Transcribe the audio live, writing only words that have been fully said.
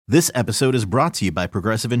This episode is brought to you by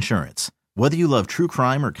Progressive Insurance. Whether you love true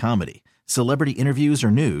crime or comedy, celebrity interviews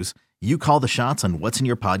or news, you call the shots on what's in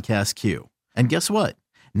your podcast queue. And guess what?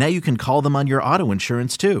 Now you can call them on your auto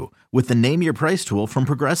insurance too with the Name Your Price tool from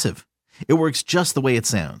Progressive. It works just the way it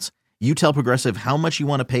sounds. You tell Progressive how much you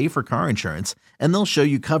want to pay for car insurance, and they'll show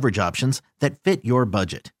you coverage options that fit your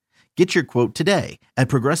budget. Get your quote today at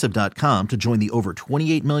Progressive.com to join the over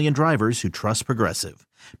 28 million drivers who trust Progressive.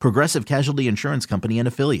 Progressive Casualty Insurance Company and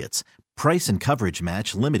Affiliates. Price and coverage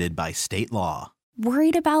match limited by state law.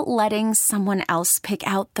 Worried about letting someone else pick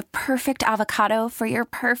out the perfect avocado for your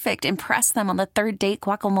perfect impress them on the third date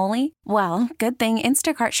guacamole? Well, good thing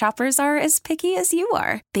Instacart shoppers are as picky as you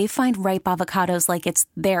are. They find ripe avocados like it's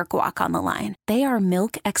their guac on the line. They are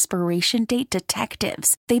milk expiration date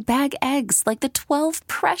detectives. They bag eggs like the 12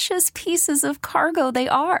 precious pieces of cargo they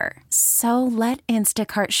are. So let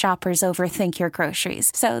Instacart shoppers overthink your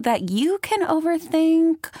groceries so that you can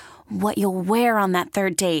overthink what you'll wear on that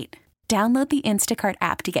third date. Download the Instacart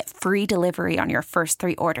app to get free delivery on your first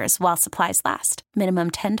 3 orders while supplies last.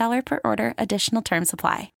 Minimum $10 per order. Additional terms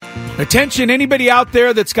apply. Attention, anybody out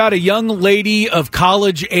there that's got a young lady of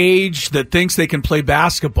college age that thinks they can play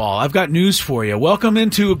basketball, I've got news for you. Welcome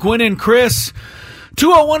into Gwynn and Chris.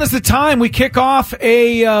 2:01 is the time we kick off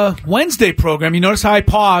a Wednesday program. You notice how I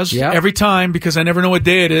pause every time because I never know what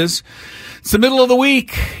day it is. It's the middle of the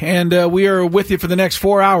week, and we are with you for the next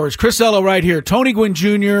 4 hours. Chris Ello right here, Tony Gwynn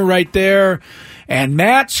Jr. right there, and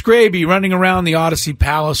Matt Scraby running around the Odyssey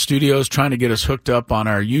Palace studios trying to get us hooked up on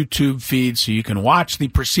our YouTube feed so you can watch the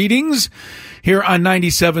proceedings here on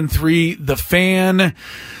 97.3 The Fan.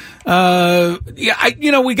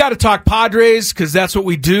 We got to talk Padres because that's what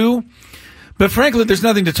we do. But frankly, there's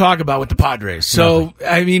nothing to talk about with the Padres. So,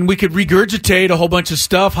 I mean, we could regurgitate a whole bunch of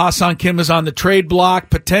stuff. Ha-Seong Kim is on the trade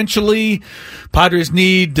block, potentially. Padres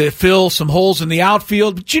need to fill some holes in the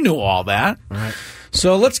outfield, but you knew all that. Right.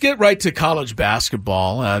 So let's get right to college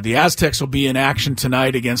basketball. The Aztecs will be in action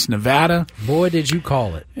tonight against Nevada. Boy, did you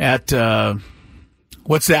call it. At,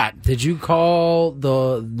 what's that? Did you call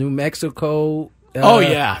the New Mexico...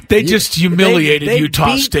 They just humiliated they Utah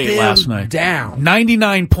beat State them last night. Down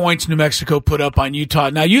 99 points New Mexico put up on Utah.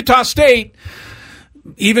 Now, Utah State,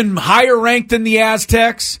 even higher ranked than the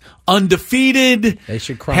Aztecs, undefeated. They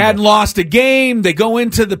should crumble. Hadn't lost a game. They go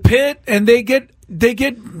into the pit and they get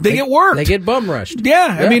worked. They get bum rushed.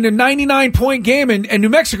 Yeah, I mean, a 99-point game, and New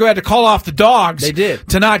Mexico had to call off the dogs. They did.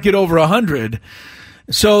 To not get over 100.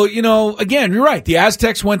 So, again, you're right. The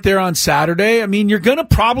Aztecs went there on Saturday. I mean, you're going to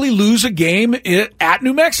probably lose a game at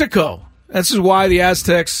New Mexico. This is why the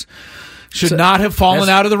Aztecs should not have fallen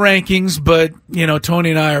out of the rankings. But, Tony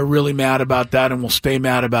and I are really mad about that, and we'll stay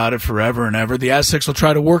mad about it forever and ever. The Aztecs will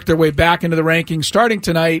try to work their way back into the rankings starting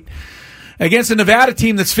tonight against a Nevada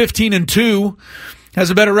team that's 15-2. Has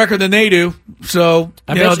a better record than they do. So,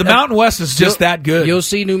 the Mountain West is just that good. You'll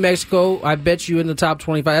see New Mexico, I bet you, in the top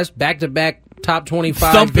 25. That's back-to-back top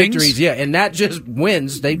 25 Thumpings. victories. Yeah, and not just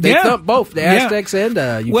wins. They thump both, the Aztecs and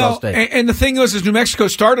Utah State. And the thing is New Mexico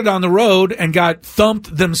started on the road and got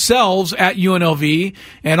thumped themselves at UNLV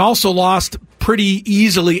and also lost pretty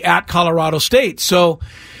easily at Colorado State. So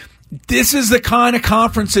this is the kind of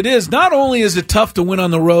conference it is. Not only is it tough to win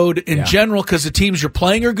on the road in general because the teams you're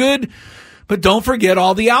playing are good, but don't forget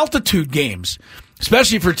all the altitude games,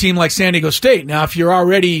 especially for a team like San Diego State. Now, if you're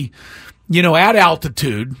already, at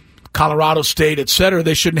altitude, Colorado State, et cetera,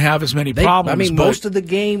 they shouldn't have as many problems. Most of the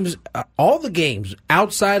games, all the games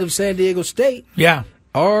outside of San Diego State,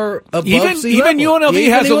 are above sea level. Even UNLV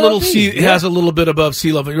has a little bit above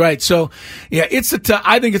sea level, right? So,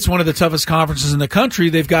 I think it's one of the toughest conferences in the country.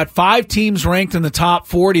 They've got 5 teams ranked in the top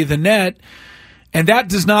 40 of the net, and that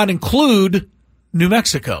does not include New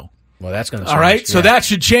Mexico. Well, that's going to change. All right, so that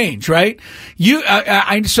should change, right? So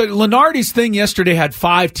Lenardi's thing yesterday had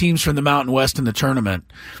 5 teams from the Mountain West in the tournament.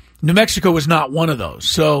 New Mexico was not one of those.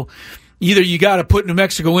 So either you got to put New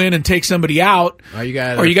Mexico in and take somebody out, or you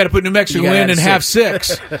got to put New Mexico in and have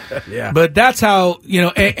 6. Yeah. But that's how,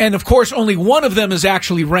 and of course only one of them is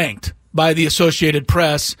actually ranked by the Associated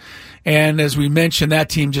Press. And as we mentioned, that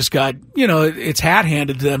team just got, its hat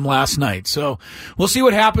handed to them last night. So we'll see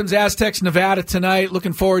what happens. Aztecs, Nevada tonight.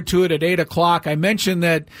 Looking forward to it at 8 o'clock. I mentioned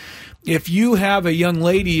that if you have a young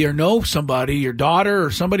lady or know somebody, your daughter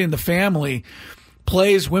or somebody in the family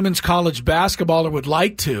plays women's college basketball or would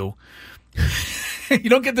like to, you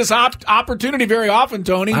don't get this opportunity very often,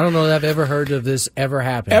 Tony. I don't know that I've ever heard of this ever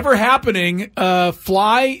happening.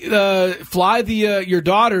 Fly your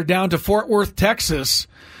daughter down to Fort Worth, Texas.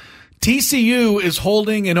 TCU is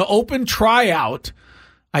holding an open tryout.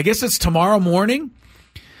 I guess it's tomorrow morning.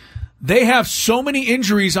 they have so many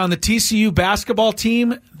injuries on the TCU basketball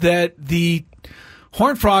team that the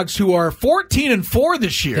Horned Frogs, who are 14-4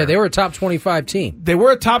 this year. Yeah, they were a top 25 team. They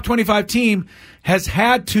were a top 25 team, has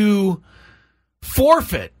had to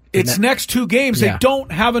forfeit its next 2 games. Yeah. They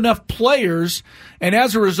don't have enough players, and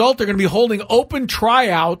as a result, they're going to be holding open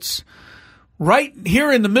tryouts right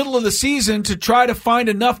here in the middle of the season to try to find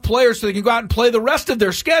enough players so they can go out and play the rest of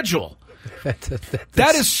their schedule.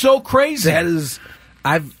 That is so crazy. That is,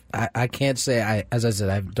 I can't say. As I said,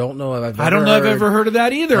 I don't know if I've ever heard of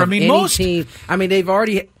that either. I mean, most team. I mean, they've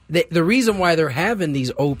already. The reason why they're having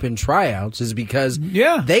these open tryouts is because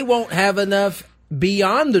they won't have enough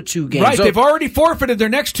beyond the 2 games. Right, so, they've already forfeited their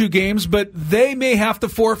next 2 games, but they may have to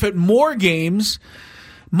forfeit more games.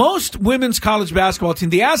 Most women's college basketball team,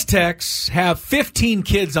 the Aztecs, have 15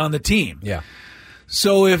 kids on the team. Yeah.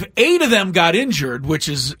 So if 8 of them got injured, which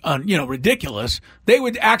is ridiculous, they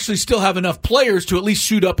would actually still have enough players to at least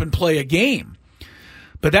suit up and play a game.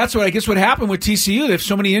 But that's what happened with TCU. They have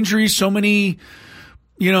so many injuries, so many,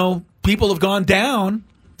 people have gone down.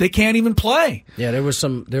 They can't even play. Yeah, that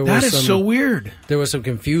is so weird. There was some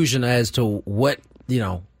confusion as to what,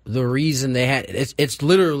 the reason they had. It's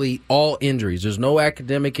literally all injuries. There's no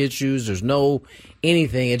academic issues. There's no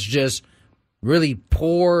anything. It's just really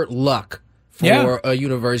poor luck for a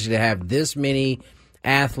university to have this many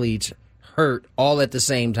athletes hurt all at the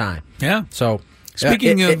same time. Yeah. So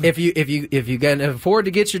speaking of, if you can afford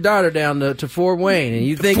to get your daughter down to Fort Wayne and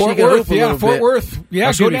you think Fort she can Worth, hoop a little Fort bit,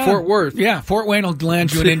 Worth, go down. Fort Worth. Yeah, Fort Wayne will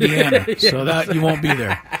land you in Indiana, so that you won't be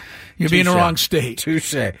there. You'll be in the wrong state.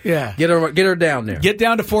 Touche. Yeah. Get her down there. Get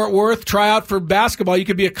down to Fort Worth, try out for basketball. You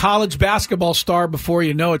could be a college basketball star before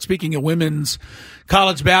you know it. Speaking of women's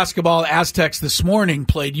college basketball, Aztecs this morning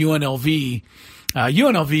played UNLV.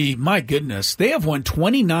 UNLV, my goodness, they have won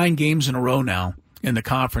 29 games in a row now in the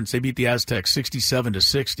conference. They beat the Aztecs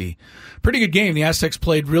 67-60. Pretty good game. The Aztecs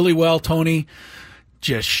played really well, Tony.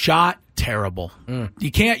 Just shot terrible.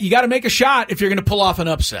 You got to make a shot if you're going to pull off an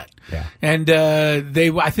upset. Yeah. And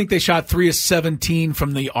I think they shot 3 of 17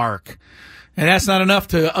 from the arc. And that's not enough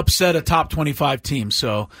to upset a top 25 team.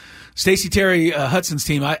 So Stacey Terry Hudson's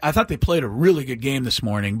team, I thought they played a really good game this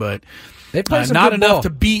morning, but they played some not good enough ball to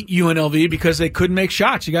beat UNLV because they couldn't make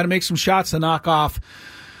shots. You got to make some shots to knock off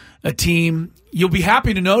a team. You'll be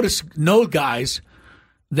happy to know, guys,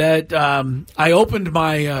 that I opened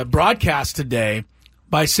my broadcast today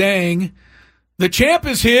by saying the champ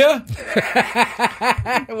is here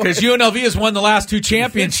because UNLV has won the last 2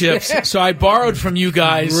 championships. So I borrowed from you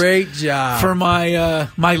guys. Great job for my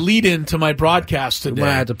my lead-in to my broadcast today. We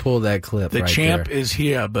might have to pull that clip. The champ is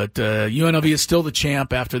here, but UNLV is still the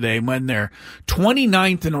champ after they won their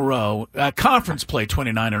 29th in a row. Conference play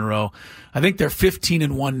 29 in a row. I think they're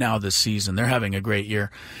 15-1 now this season. They're having a great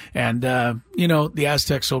year, and the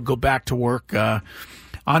Aztecs will go back to work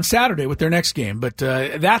on Saturday with their next game. But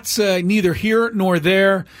that's neither here nor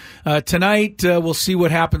there. Tonight, we'll see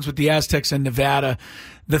what happens with the Aztecs and Nevada.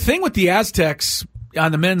 The thing with the Aztecs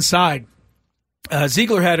on the men's side,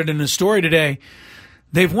 Ziegler had it in his story today,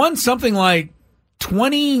 they've won something like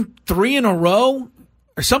 23 in a row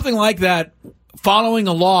or something like that following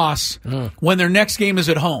a loss when their next game is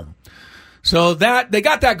at home. So that they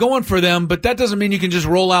got that going for them, but that doesn't mean you can just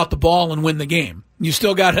roll out the ball and win the game. You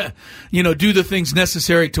still got to, do the things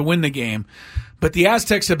necessary to win the game. But the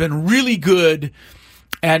Aztecs have been really good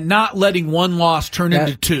at not letting one loss turn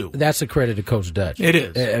into 2. That's a credit to Coach Dutch. It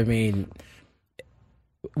is. I mean,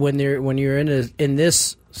 when you're in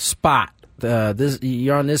this spot,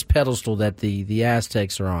 you're on this pedestal that the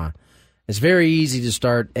Aztecs are on. It's very easy to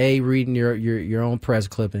start reading your own press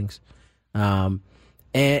clippings. And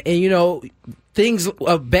things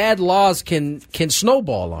bad laws can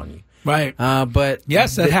snowball on you. Right. But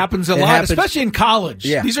yes, that happens a lot, especially in college.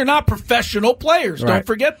 Yeah. These are not professional players. Right. Don't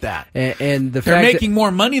forget that. And they're making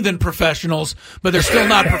more money than professionals, but they're still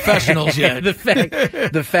not professionals yet.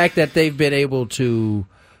 the fact that they've been able to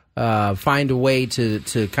find a way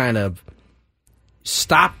to kind of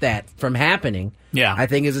stop that from happening, I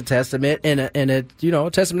think is a testament and a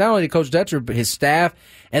testament not only to Coach Dutcher but his staff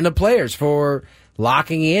and the players for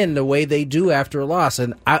locking in the way they do after a loss.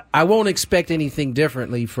 And I won't expect anything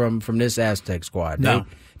differently from this Aztec squad. No.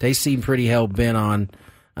 They seem pretty hell-bent on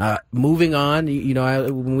moving on.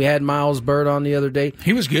 When we had Miles Bird on the other day,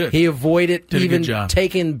 he was good. He avoided even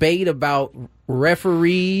taking bait about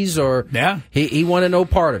referees or he wanted no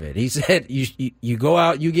part of it. He said, you go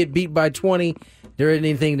out, you get beat by 20, there isn't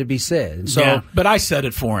anything to be said. So, but I said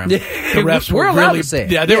it for him. The refs were really to say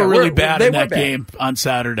it. Yeah, they were really bad in that game on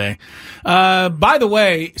Saturday. By the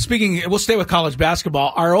way, we'll stay with college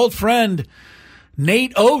basketball. Our old friend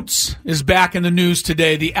Nate Oates is back in the news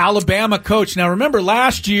today, the Alabama coach. Now, remember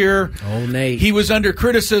last year, Nate. He was under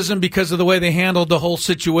criticism because of the way they handled the whole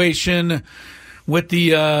situation with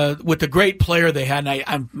the great player they had.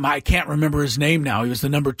 And I can't remember his name now. He was the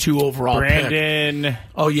number 2 overall Brandon. pick.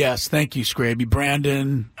 Oh, yes. Thank you, Scraby.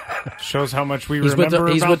 Brandon. Shows how much we he's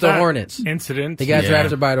remember He's about with the that Hornets. Incident. He got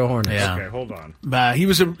drafted by the Hornets. Yeah. Okay, hold on.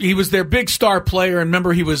 He was their big star player, and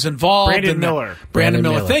remember he was involved. Brandon Miller. Brandon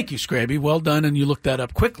Miller. Thank you, Scraby. Well done, and you looked that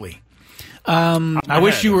up quickly. I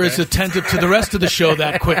wish you were as attentive to the rest of the show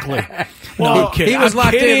that quickly. Well, no, I'm kidding. He was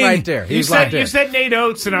locked in right there. You said Nate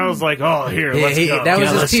Oates, and I was like, oh, here, let's go. That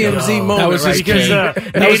was his TMZ moment. That was his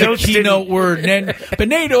That was a keynote word. But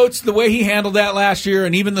Nate Oates, the way he handled that last year,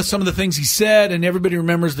 and even some of the things he said, and everybody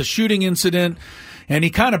remembers the shooting incident, and he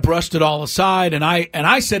kind of brushed it all aside. And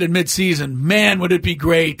I said in midseason, man, would it be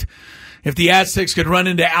great if the Aztecs could run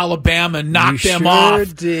into Alabama and knock them off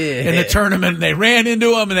in the tournament. And they ran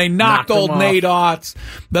into them and they knocked old Nate Oates.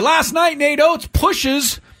 But last night, Nate Oates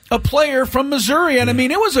pushes a player from Missouri. And, I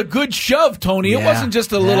mean, it was a good shove, Tony. Yeah. It wasn't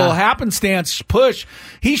just a little happenstance push.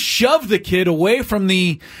 He shoved the kid away from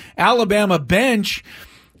the Alabama bench.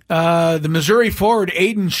 The Missouri forward,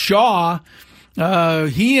 Aiden Shaw,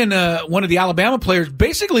 he and one of the Alabama players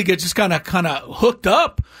basically get just kind of hooked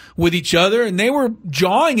up with each other, and they were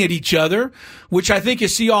jawing at each other, which I think you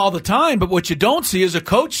see all the time. But what you don't see is a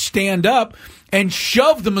coach stand up and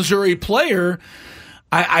shove the Missouri player.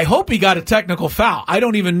 I hope he got a technical foul. I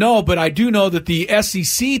don't even know, but I do know that the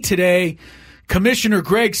SEC today, Commissioner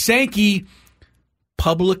Greg Sankey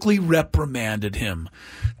publicly reprimanded him.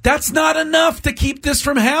 That's not enough to keep this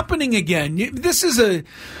from happening again. This is a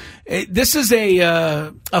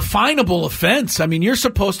finable offense. I mean, you're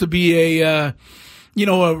supposed to be a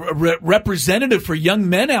representative for young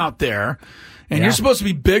men out there, and you're supposed to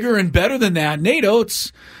be bigger and better than that. Nate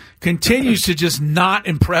Oates continues to just not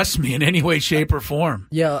impress me in any way, shape, or form.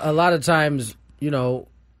 Yeah, a lot of times,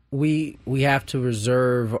 we have to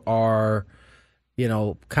reserve our,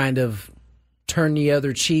 kind of turn the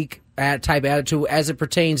other cheek type attitude as it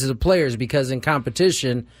pertains to the players, because in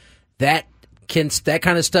competition, that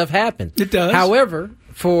kind of stuff happens. It does. However,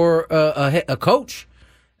 for a coach,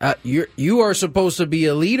 you are supposed to be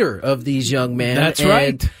a leader of these young men. That's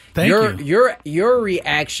right. Thank you. Your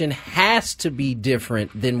reaction has to be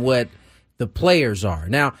different than what the players are.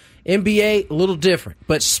 Now, NBA a little different,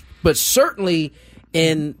 but certainly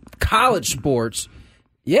in college sports,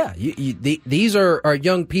 these are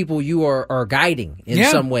young people you are guiding in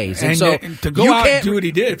some ways. And so to go out and do what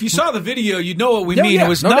he did. If you saw the video, you'd know what we mean. It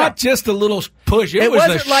was not just a little push. It was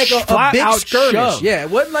wasn't like a big skirmish. Shove. Yeah, it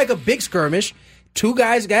wasn't like a big skirmish. Two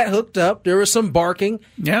guys got hooked up. There was some barking.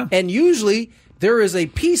 Yeah. And usually there is a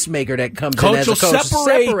peacemaker that comes in as a coach to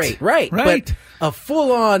separate. Right. But a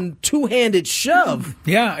full-on two-handed shove.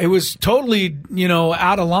 Yeah, it was totally,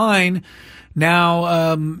 out of line. Now,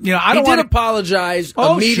 I don't want to apologize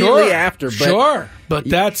immediately after. But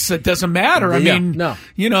it doesn't matter. I mean, no.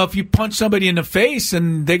 If you punch somebody in the face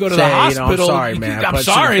and they go to the hospital, I'm sorry, man. I'm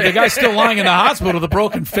sorry. The guy's still lying in the hospital with a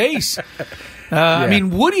broken face. I mean,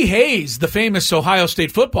 Woody Hayes, the famous Ohio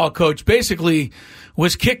State football coach, basically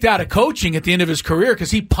was kicked out of coaching at the end of his career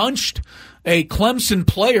because he punched a Clemson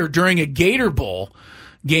player during a Gator Bowl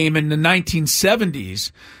game in the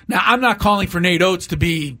 1970s. Now, I'm not calling for Nate Oates to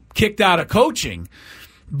be kicked out of coaching,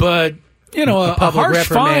 but, a harsh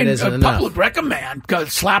fine, a public reprimand,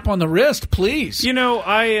 slap on the wrist, please.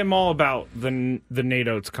 I am all about the Nate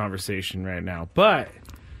Oates conversation right now, but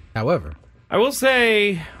however, I will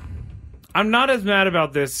say I'm not as mad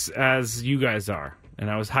about this as you guys are. And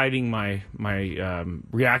I was hiding my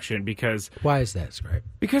reaction because... Why is that, Scrape?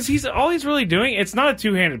 Because all he's really doing, it's not a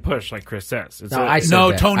two-handed push like Chris says. Tony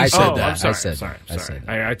said that. I'm sorry.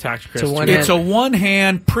 I attacked Chris. It's a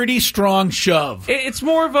one-hand, pretty strong shove. It's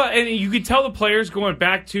more of and you could tell the player's going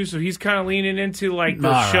back too, so he's kind of leaning into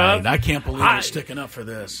the shove. Right. I can't believe you're sticking up for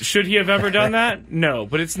this. Should he have ever done that? No,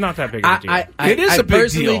 but it's not that big of a deal. It is a big deal. I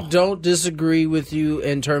personally don't disagree with you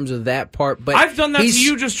in terms of that part, but I've done that to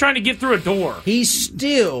you just trying to get through a door. He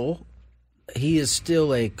is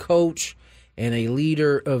still a coach and a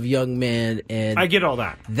leader of young men, and I get all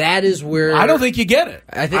that. That is where I don't think you get it.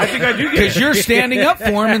 I think I do get it because you're standing up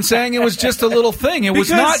for him and saying it was just a little thing. It was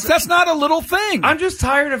not. That's not a little thing. I'm just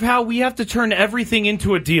tired of how we have to turn everything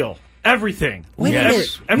into a deal. Everything. Wait a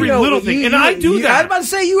minute. Every little thing. And I do that. I was about to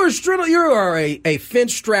say you are a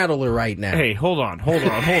fence straddler right now. Hey, hold on.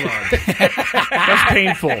 That's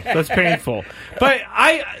painful. But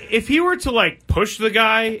if he were to push the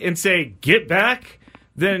guy and say, get back,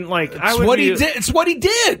 then like It's what he did. It's what he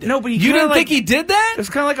did. No, but you didn't think he did that? It's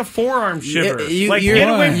kind of like a forearm shiver. Get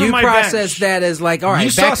away from my process that as like, all right,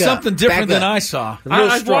 you saw something different than I saw.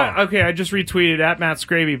 I just retweeted at Matt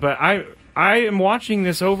Scraby, but I am watching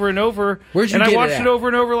this over and over. Where'd you and get I watched it it over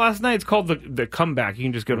and over last night. It's called the Comeback. You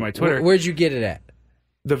can just go to my Twitter. Where'd you get it at?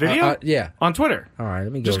 The video? Yeah. On Twitter. All right,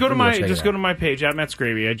 let me go. Just go to my page at Matt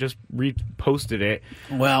Scraby. I just reposted it.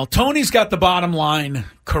 Well, Tony's got the bottom line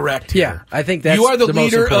correct here. Yeah, I think that's you are the most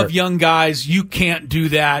leader important. of young guys. You can't do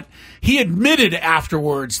that. He admitted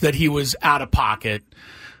afterwards that he was out of pocket.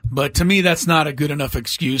 But to me, that's not a good enough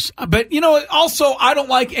excuse. But, also, I don't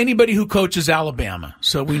like anybody who coaches Alabama.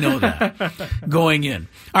 So we know that going in.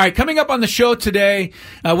 All right, coming up on the show today,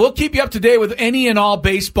 we'll keep you up to date with any and all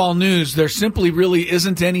baseball news. There simply really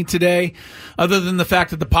isn't any today, other than the fact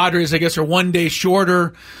that the Padres, I guess, are 1 day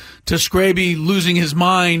shorter to Scraby losing his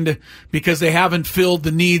mind because they haven't filled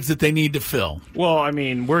the needs that they need to fill. Well, I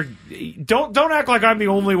mean, don't act like I'm the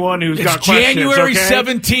only one who's got questions. January okay?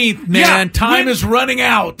 17th, man. Yeah, Time is running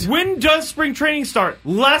out. When does spring training start?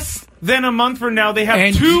 Less than a month from now. They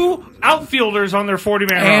have 2 outfielders on their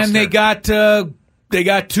 40-man roster. And they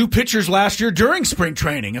got 2 pitchers last year during spring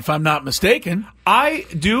training, if I'm not mistaken. I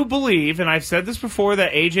do believe, and I've said this before,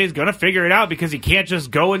 that AJ's going to figure it out because he can't just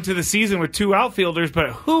go into the season with 2 outfielders. But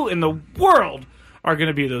who in the world are going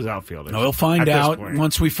to be those outfielders? We'll find out.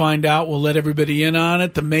 Once we find out, we'll let everybody in on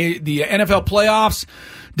it. The NFL playoffs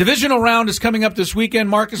divisional round is coming up this weekend.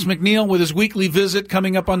 Marcus McNeil with his weekly visit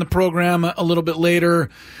coming up on the program a little bit later.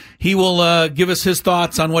 He will give us his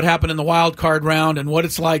thoughts on what happened in the wild card round and what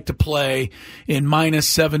it's like to play in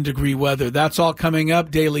 -7-degree weather. That's all coming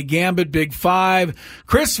up. Daily Gambit, Big 5.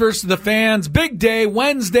 Chris versus the fans. Big day,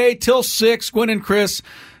 Wednesday till 6. Gwynn and Chris,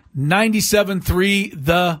 97.3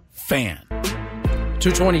 The Fan.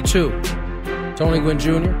 222. Tony Gwynn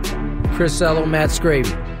Jr., Chris Sello, Matt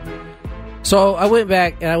Scraby. So I went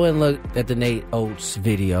back and I went and looked at the Nate Oates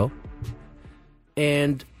video.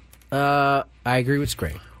 And I agree with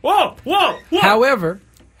Scraby. Whoa! However,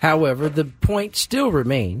 the point still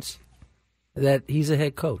remains that he's a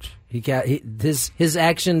head coach. His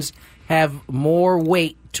actions have more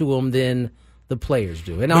weight to him than the players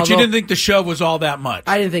do. But you didn't think the shove was all that much?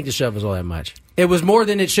 I didn't think the shove was all that much. It was more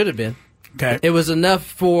than it should have been. Okay. It was enough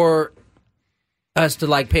for us to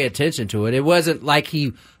pay attention to it. It wasn't like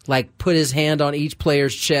he put his hand on each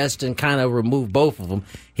player's chest and kind of removed both of them.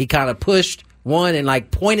 He kind of pushed one and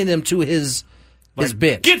pointed him to his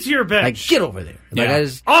bench. Get to your bench. Get over there. Yeah.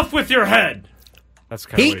 Off with your head. That's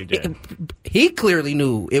kind of what he did. He clearly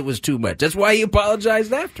knew it was too much. That's why he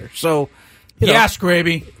apologized after. So,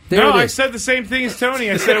 Scraby. I said the same thing as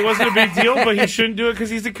Tony. I said it wasn't a big deal, but he shouldn't do it because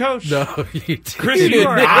he's a coach. No, you did. Chris, you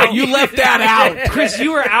are out. You left that out. Chris,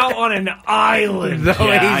 you are out on an island. No,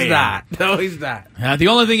 he's not. No, he's not. The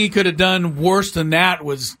only thing he could have done worse than that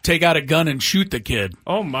was take out a gun and shoot the kid.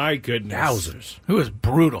 Oh, my goodness. Wowzers. It was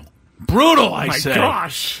brutal. Brutal, I say. Oh, my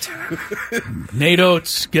gosh. Nate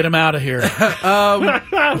Oates, get him out of here.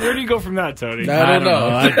 Where do you go from that, Tony? I don't know.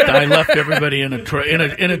 I left everybody in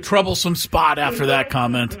a troublesome spot after that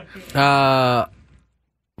comment.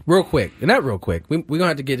 Real quick, not real quick. We're gonna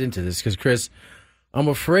have to get into this because Chris, I'm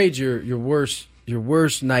afraid your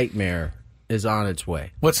worst nightmare is on its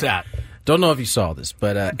way. What's that? Don't know if you saw this,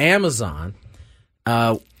 but Amazon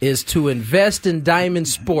is to invest in Diamond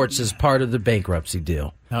Sports as part of the bankruptcy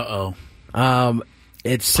deal. Uh-oh.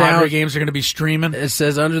 Padre games are going to be streaming? It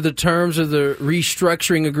says under the terms of the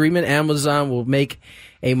restructuring agreement, Amazon will make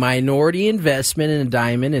a minority investment in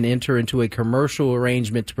Diamond and enter into a commercial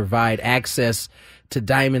arrangement to provide access to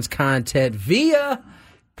Diamond's content via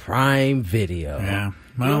Prime Video. Yeah.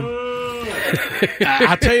 Well,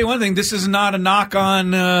 I'll tell you one thing. This is not a knock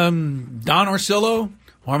on Don Orsillo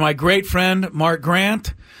or my great friend Mark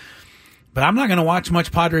Grant. But I'm not going to watch much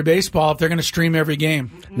Padre baseball if they're going to stream every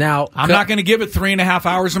game. Now, I'm not going to give it 3.5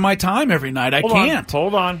 hours of my time every night. I can't.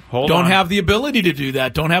 Hold on. Don't have the ability to do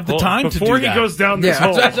that. Don't have the time to do that. Before he goes down this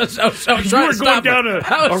hole. You were going down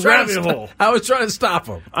a rabbit hole. I was trying to stop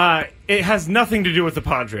him. It has nothing to do with the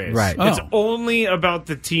Padres. Right. It's only about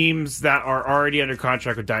the teams that are already under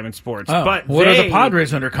contract with Diamond Sports. Oh. But what are the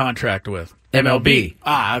Padres under contract with? MLB.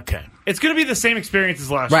 Okay. It's going to be the same experience as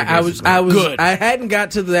last year. Right, I hadn't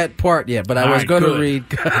got to that part yet, but I was going to read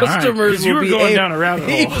customers. You were going down a rabbit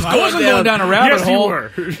hole. I wasn't going down a rabbit hole.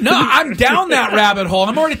 Yes, you were. No, I'm down that rabbit hole.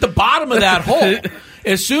 I'm already at the bottom of that hole.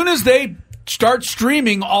 As soon as they start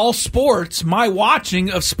streaming all sports, my watching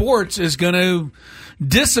of sports is going to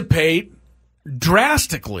dissipate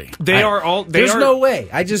drastically. There's no way.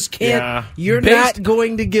 I just can't. Yeah. You're not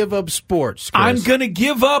going to give up sports, Chris. I'm going to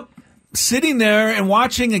give up sitting there and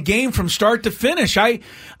watching a game from start to finish. I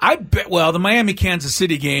bet, well, the Miami-Kansas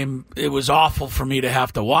City game, it was awful for me to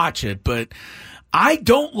have to watch it, but I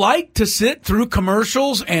don't like to sit through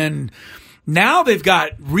commercials, and now they've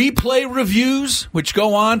got replay reviews, which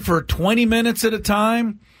go on for 20 minutes at a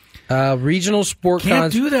time. Regional sport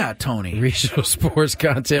Can't do that, Tony. Regional sports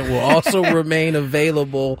content will also remain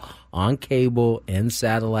available on cable and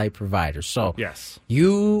satellite providers. So yes,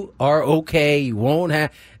 you are okay. You won't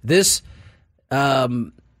have this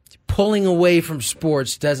pulling away from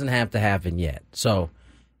sports doesn't have to happen yet. So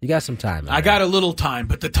you got some time. I got a little time,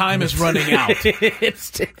 but the time is running out.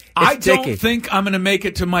 I don't think I'm going to make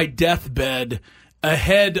it to my deathbed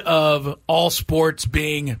ahead of all sports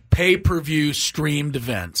being pay-per-view streamed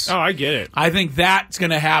events. Oh, I get it. I think that's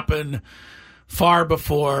going to happen far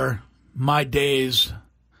before my days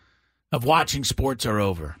of watching sports are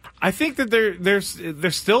over. I think that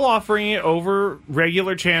they're still offering it over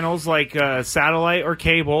regular channels like satellite or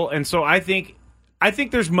cable, and so I think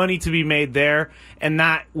there's money to be made there, and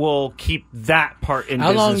that will keep that part in business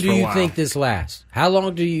for a while. How long do you think this lasts? How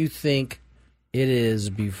long do you think it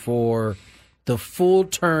is before the full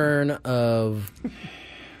turn of...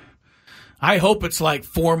 I hope it's like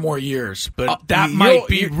 4 more years, but that might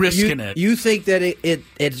be risking it. You think that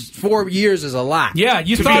it's 4 years is a lot? Yeah,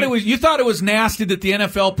 you thought it was nasty that the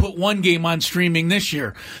NFL put 1 game on streaming this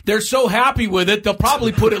year. They're so happy with it, they'll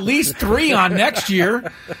probably put at least 3 on next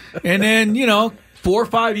year, and then 4 or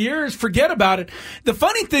 5 years, forget about it. The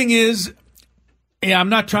funny thing is, I'm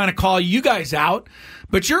not trying to call you guys out,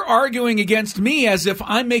 but you're arguing against me as if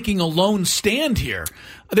I'm making a lone stand here.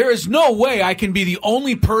 There is no way I can be the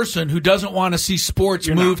only person who doesn't want to see sports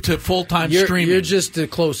move to full-time streaming. You're just the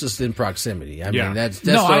closest in proximity. I mean, that's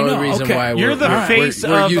no, the only reason why you're the face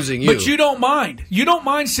we're of, using you. But you don't mind. You don't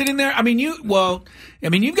mind sitting there. I mean, you've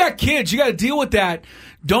got kids. You got to deal with that.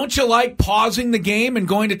 Don't you like pausing the game and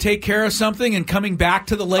going to take care of something and coming back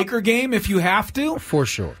to the Laker game if you have to? For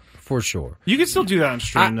sure. You can still do that on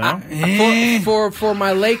stream, though. For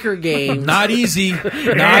my Laker game. Not easy.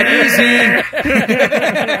 Not easy.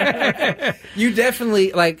 You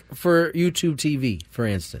definitely, like, for YouTube TV, for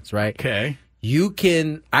instance, right? Okay.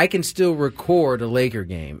 I can still record a Laker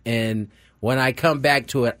game, and when I come back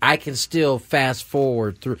to it, I can still fast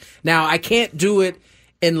forward through. Now, I can't do it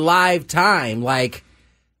in live time, like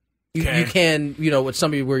you can, with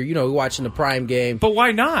somebody where, watching the Prime game. But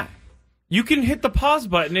why not? You can hit the pause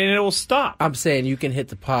button and it will stop. I'm saying you can hit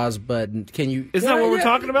the pause button. Can you? Isn't that what we're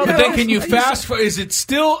talking about? But then can you fast forward? Is it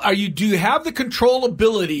still? Do you have the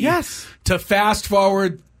controllability? Yes. To fast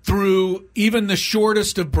forward through even the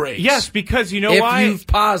shortest of breaks? Yes, because you know why? If you've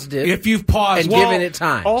paused it. If you've paused and given it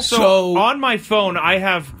time. Also, on my phone, I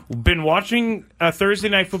have been watching a Thursday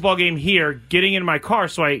night football game here, getting in my car,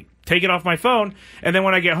 so I take it off my phone, and then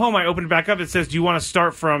when I get home, I open it back up. It says, do you want to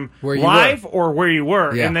start from live or where you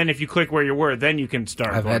were? Yeah. And then if you click where you were, then you can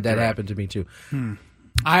start. I've had that happen to me, too.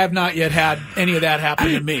 I have not yet had any of that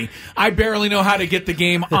happen to me. I barely know how to get the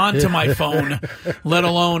game onto my phone, let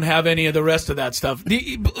alone have any of the rest of that stuff.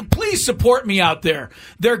 Please support me out there.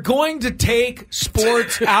 They're going to take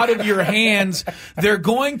sports out of your hands. They're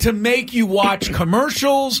going to make you watch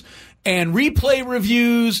commercials and replay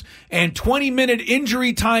reviews and 20-minute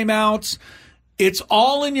injury timeouts. It's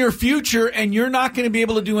all in your future, and you're not going to be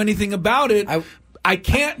able to do anything about it. I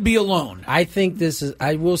can't be alone. I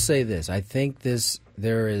will say this. I think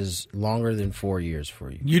there is longer than 4 years for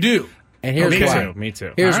you. You do. And here's why. Me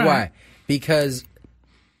too. Here's why. Because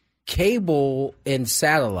cable and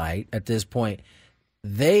satellite at this point,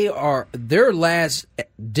 their last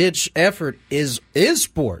ditch effort is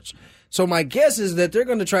sports. So my guess is that they're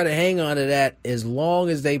going to try to hang on to that as long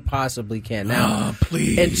as they possibly can. Now,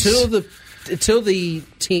 please, until the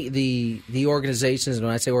organizations, and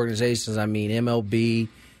when I say organizations, I mean MLB,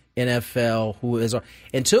 NFL,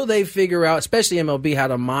 until they figure out, especially MLB, how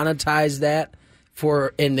to monetize that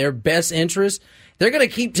in their best interest. They're going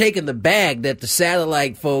to keep taking the bag that the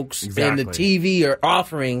satellite folks and the TV are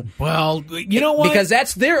offering. Well, you know what? Because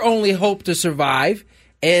that's their only hope to survive.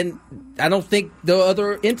 And I don't think the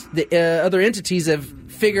other entities have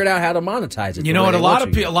figured out how to monetize it. You know what? A lot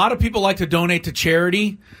of people like to donate to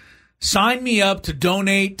charity. Sign me up to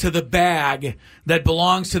donate to the bag that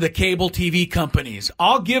belongs to the cable TV companies.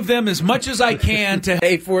 I'll give them as much as I can to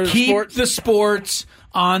keep the sports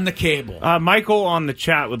on the cable. Michael on the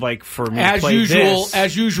chat would like for me to play this.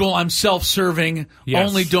 As usual, I'm self-serving,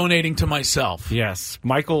 only donating to myself. Yes.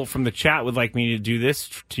 Michael from the chat would like me to do this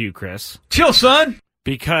to you, Chris. Chill, son.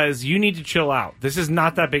 Because you need to chill out. This is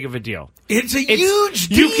not that big of a deal. It's a huge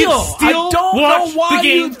deal. You can still I don't watch know why the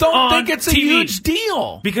game you don't on think it's a TV. huge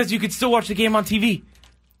deal. Because you can still watch the game on TV.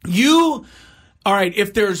 All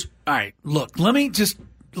right, look, let me just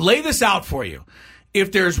lay this out for you.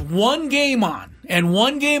 If there's one game on and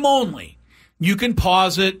one game only, you can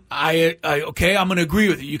pause it. Okay, I'm going to agree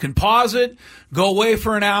with you. You can pause it, go away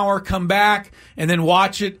for an hour, come back, and then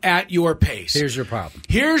watch it at your pace. Here's your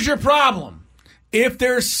problem. If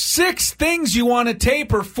there's 6 things you want to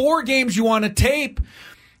tape or 4 games you want to tape,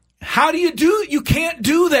 how do you do it? You can't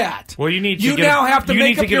do that. Well, you now have to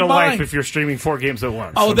make up your mind. Life if you're streaming 4 games at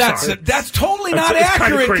once. Oh, that's totally not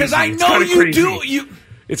accurate because I know you do.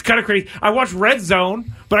 It's kind of crazy. I watch Red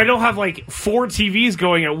Zone, but I don't have like 4 TVs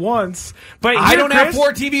going at once. But I don't have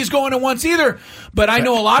 4 TVs going at once either. But I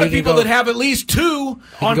know a lot of people that have at least 2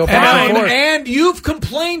 on Prime. And you've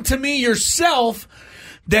complained to me yourself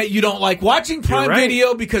that you don't like watching Prime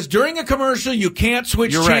Video because during a commercial you can't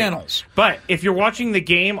switch channels. Right. But if you're watching the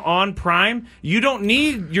game on Prime, you don't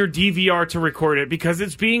need your DVR to record it because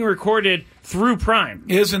it's being recorded through Prime.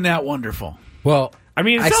 Isn't that wonderful? Well, I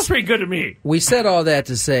mean, it sounds pretty good to me. We said all that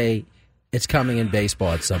to say it's coming in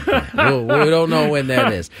baseball at some point. We don't know when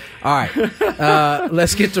that is. All right,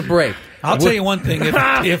 let's get to break. I'll tell you one thing.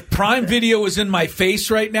 If Prime Video was in my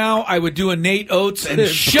face right now, I would do a Nate Oates and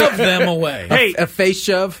shove them away. Hey, a face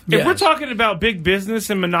shove? If we're talking about big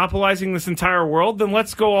business and monopolizing this entire world, then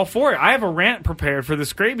let's go all for it. I have a rant prepared for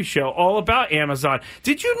this Gravy Show all about Amazon.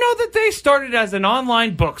 Did you know that they started as an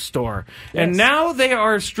online bookstore? Yes. And now they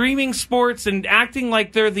are streaming sports and acting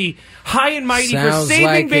like they're the high and mighty for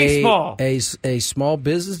saving baseball. A small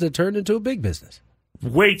business that turned into a big business.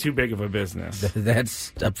 Way too big of a business.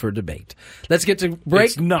 That's up for debate. Let's get to break.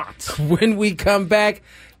 It's not. When we come back,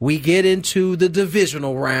 we get into the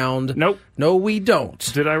divisional round. Nope. No, we don't.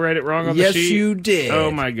 Did I write it wrong on the sheet? Yes, you did. Oh,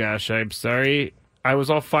 my gosh. I'm sorry. I was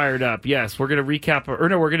all fired up. Yes, we're going to recap. We're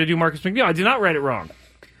going to do Marcus McNeil. I did not write it wrong.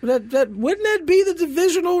 Wouldn't that be the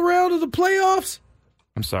divisional round of the playoffs?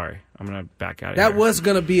 I'm sorry. I'm going to back out of here. That was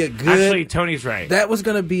going to be a good... Actually, Tony's right. That was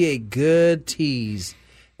going to be a good tease.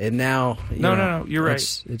 And now, no, you're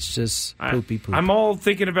right. It's just poopy. I'm all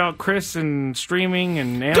thinking about Chris and streaming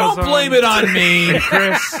and Amazon. Don't blame it on me,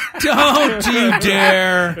 Chris. Don't you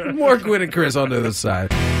dare. More Gwynn and Chris on the other side.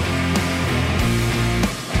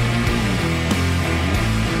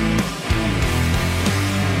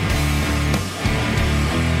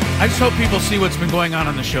 I just hope people see what's been going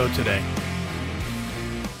on the show today.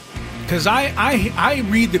 Because I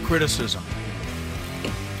read the criticism.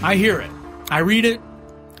 I hear it. I read it.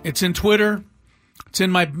 It's in Twitter. It's in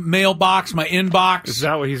my mailbox, my inbox. Is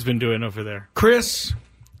that what he's been doing over there? Chris,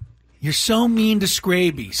 you're so mean to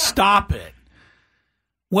Scraby. Stop it.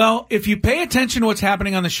 Well, if you pay attention to what's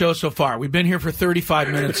happening on the show so far, we've been here for 35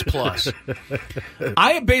 minutes plus.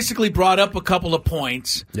 I have basically brought up a couple of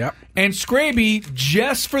points. Yep. And Scraby,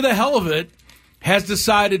 just for the hell of it, has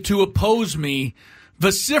decided to oppose me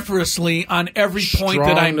vociferously on every point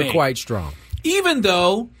that I make. Quite strong. Even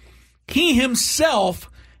though he himself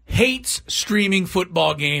hates streaming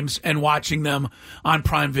football games and watching them on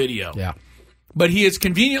Prime Video. Yeah. But he has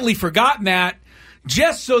conveniently forgotten that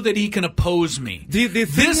just so that he can oppose me.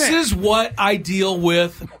 This is what I deal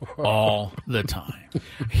with all the time.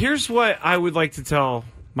 Here's what I would like to tell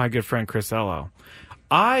my good friend Chris Ello.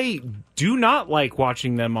 I do not like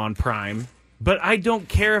watching them on Prime, but I don't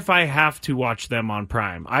care if I have to watch them on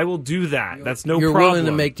Prime. I will do that. That's no problem. You're willing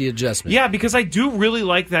to make the adjustment. Yeah, because I do really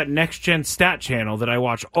like that Next Gen Stat channel that I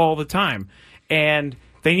watch all the time. And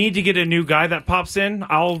they need to get a new guy that pops in.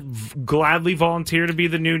 I'll gladly volunteer to be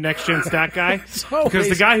the new Next Gen Stat guy. Because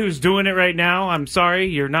the guy who's doing it right now, I'm sorry,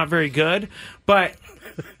 you're not very good. But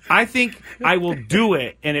I think I will do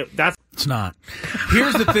it. And it's not.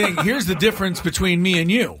 Here's the thing. Here's the difference between me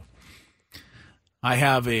and you. I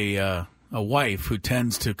have a wife who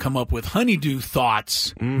tends to come up with honeydew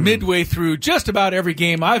thoughts midway through just about every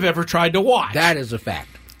game I've ever tried to watch. That is a fact.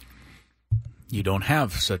 You don't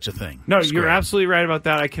have such a thing. No, you're absolutely right about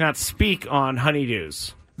that. I cannot speak on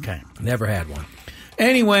honeydews. Okay. Never had one.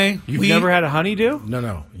 Anyway. You've never had a honeydew?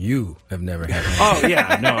 No. You have never had one. Oh,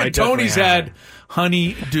 yeah. No, I Tony's had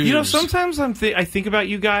honeydews. You know, sometimes I think about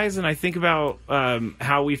you guys, and I think about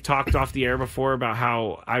how we've talked off the air before about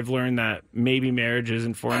how I've learned that maybe marriage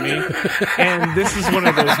isn't for me. And this is one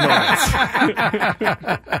of those moments.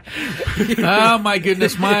 Oh, my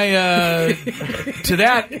goodness. To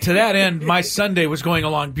that end, my Sunday was going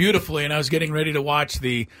along beautifully, and I was getting ready to watch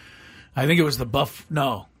I think it was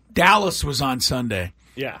Dallas was on Sunday.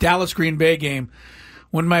 Yeah. Dallas Green Bay game.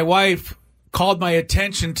 When my wife called my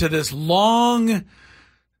attention to this long,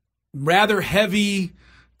 rather heavy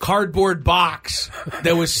cardboard box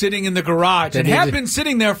that was sitting in the garage and had been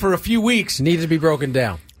sitting there for a few weeks. Needed to be broken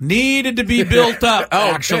down. Needed to be built up,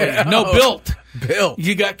 actually. Okay. No, built. Bill.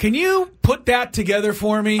 Can you put that together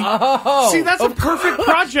for me? Oh, see, that's a perfect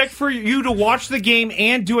project for you to watch the game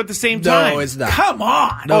and do at the same time. No, it's not. Come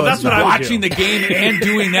on. No, that's what I'm watching the game and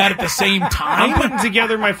doing that at the same time. I'm putting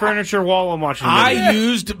together my furniture while I'm watching the game. I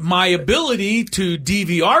used my ability to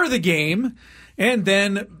DVR the game and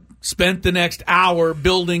then spent the next hour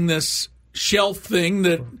building this shelf thing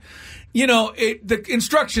that, the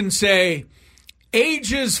instructions say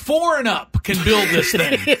ages 4 and up can build this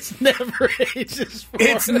thing. It's never ages 4.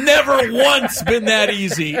 It's never once been that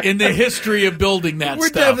easy in the history of building that We're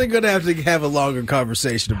stuff. definitely going to have a longer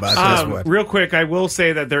conversation about this one. Real quick, I will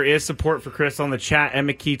say that there is support for Chris on the chat.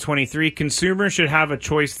 McKee23. Consumers should have a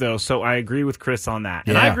choice, though, so I agree with Chris on that.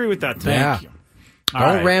 And I agree with that, too. Thank you.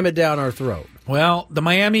 Don't ram it down our throat. Well, the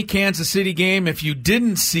Miami-Kansas City game, if you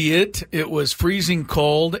didn't see it, it was freezing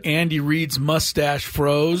cold. Andy Reid's mustache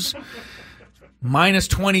froze. Minus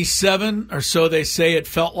 27, or so they say it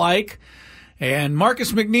felt like. And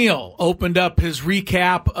Marcus McNeil opened up his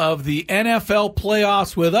recap of the NFL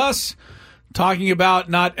playoffs with us, talking about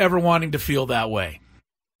not ever wanting to feel that way.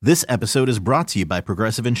 This episode is brought to you by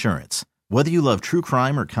Progressive Insurance. Whether you love true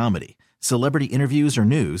crime or comedy, celebrity interviews or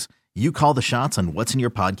news, you call the shots on what's in your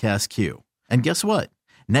podcast queue. And guess what?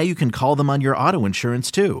 Now you can call them on your auto insurance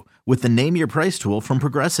too, with the Name Your Price tool from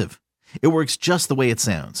Progressive. It works just the way it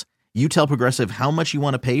sounds. You tell Progressive how much you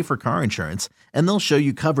want to pay for car insurance, and they'll show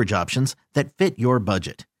you coverage options that fit your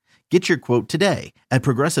budget. Get your quote today at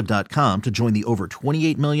Progressive.com to join the over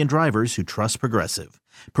 28 million drivers who trust Progressive.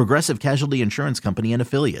 Progressive Casualty Insurance Company and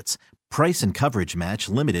Affiliates. Price and coverage match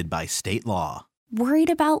limited by state law. Worried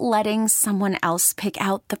about letting someone else pick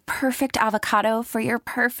out the perfect avocado for your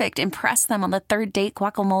perfect impress them on the third date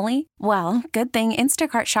guacamole? Well, good thing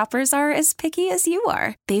Instacart shoppers are as picky as you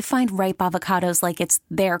are. They find ripe avocados like it's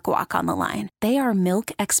their guac on the line. They are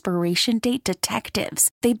milk expiration date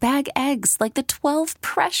detectives. They bag eggs like the 12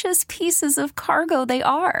 precious pieces of cargo they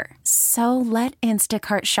are. So let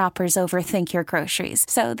Instacart shoppers overthink your groceries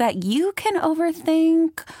so that you can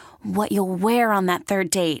overthink what you'll wear on that third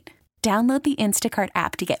date. Download the Instacart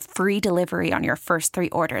app to get free delivery on your first 3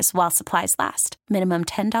 orders while supplies last. Minimum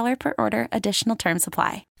 $10 per order. Additional terms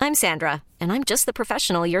apply. I'm Sandra, and I'm just the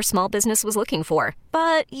professional your small business was looking for.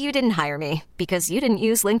 But you didn't hire me because you didn't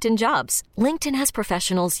use LinkedIn Jobs. LinkedIn has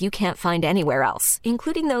professionals you can't find anywhere else,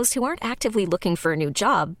 including those who aren't actively looking for a new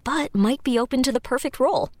job, but might be open to the perfect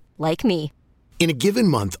role, like me. In a given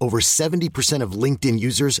month, over 70% of LinkedIn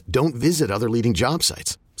users don't visit other leading job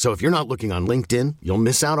sites. So if you're not looking on LinkedIn, you'll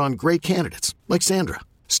miss out on great candidates like Sandra.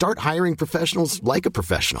 Start hiring professionals like a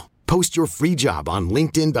professional. Post your free job on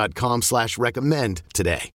linkedin.com/recommend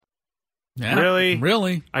today. Yeah,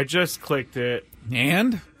 really. I just clicked it.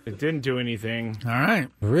 And? It didn't do anything. All right.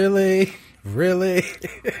 Really?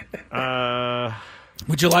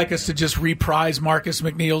 Would you like us to just reprise Marcus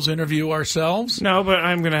McNeil's interview ourselves? No, but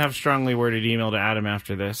I'm going to have strongly worded email to Adam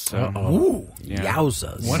after this. So. Ooh. Yeah.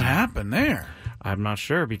 Yowzas. What happened there? I'm not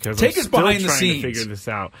sure because Take I'm us still behind the trying scenes. to figure this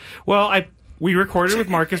out. Well, we recorded with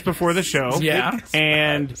Marcus before the show. Yeah.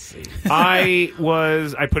 And I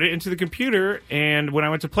put it into the computer, and when I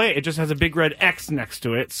went to play it, it just has a big red X next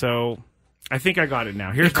to it. So I think I got it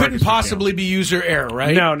now. Here's it couldn't Marcus possibly be user error,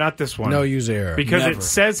 right? No, not this one. No user error. Because Never. it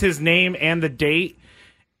says his name and the date.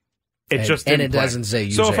 It just didn't and it play. doesn't say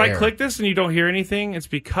user So if I error. click this and you don't hear anything, it's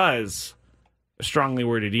because a strongly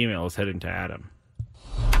worded email is headed to Adam.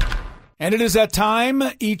 And it is that time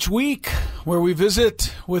each week where we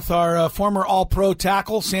visit with our former All-Pro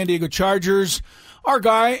tackle, San Diego Chargers, our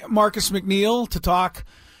guy, Marcus McNeil, to talk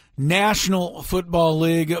National Football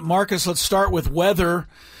League. Marcus, let's start with weather.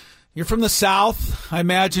 You're from the South. I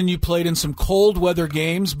imagine you played in some cold weather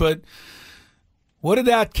games, but what did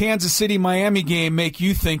that Kansas City-Miami game make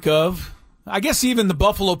you think of? I guess even the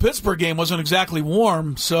Buffalo-Pittsburgh game wasn't exactly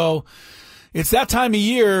warm, so it's that time of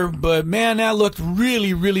year, but, man, that looked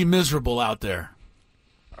really, really miserable out there.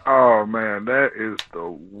 Oh, man, that is the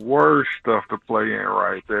worst stuff to play in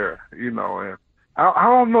right there. And I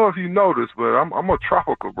don't know if you noticed, but I'm a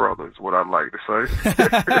tropical brother is what I'd like to say.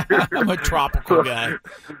 I'm a tropical guy.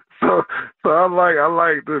 So I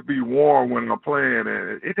like to be warm when I'm playing,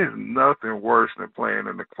 and it is nothing worse than playing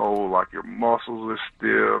in the cold. Like your muscles are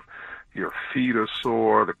stiff, your feet are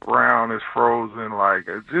sore, the ground is frozen. Like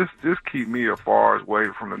just keep me as far away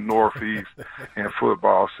from the Northeast and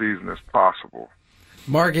football season as possible.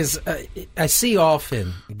 Marcus, I see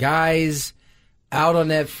often guys out on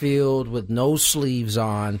that field with no sleeves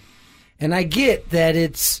on, and I get that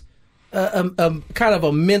it's a kind of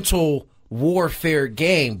a mental warfare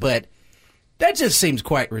game, but that just seems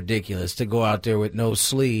quite ridiculous to go out there with no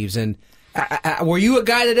sleeves. And were you a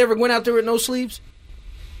guy that ever went out there with no sleeves?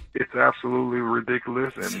 It's absolutely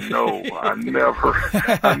ridiculous, and no, I never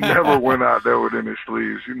went out there with any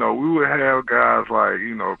sleeves. You know, we would have guys like,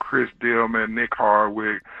 you know, Chris Dillman, Nick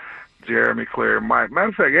Hardwick, Jeremy Clare, Mike. Matter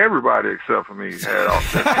of fact, everybody except for me had all.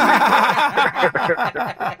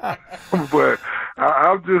 But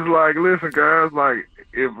I'm just like, listen, guys, like,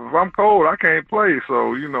 if I'm cold, I can't play.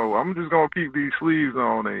 So, you know, I'm just going to keep these sleeves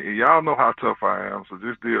on. And y'all know how tough I am, so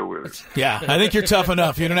just deal with it. Yeah, I think you're tough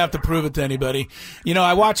enough. You don't have to prove it to anybody. You know,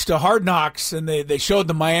 I watched Hard Knocks, and they showed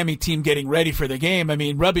the Miami team getting ready for the game. I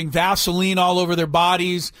mean, rubbing Vaseline all over their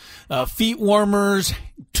bodies, feet warmers,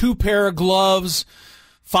 2 pair of gloves,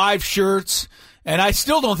 5 shirts. And I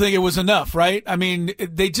still don't think it was enough, right? I mean,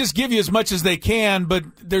 they just give you as much as they can, but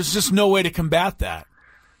there's just no way to combat that.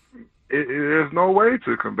 There's no way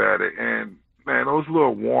to combat it. And, man, those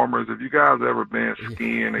little warmers, if you guys ever been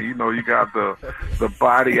skiing and, you know, you got the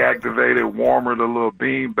body-activated warmer, the little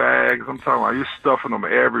bean bags, I'm talking about you're stuffing them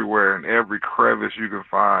everywhere in every crevice you can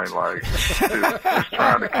find, like, just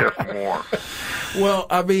trying to catch them warm. Well,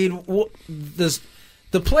 I mean, the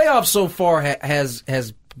playoffs so far has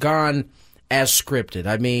gone as scripted.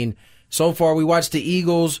 I mean, so far we watched the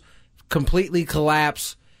Eagles completely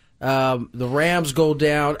collapse. The Rams go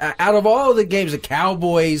down. Out of all of the games, the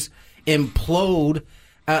Cowboys implode.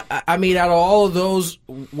 I mean, out of all of those,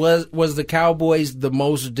 was the Cowboys the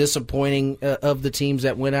most disappointing of the teams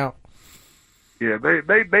that went out? Yeah,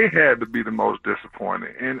 they had to be the most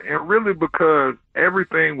disappointing, and really because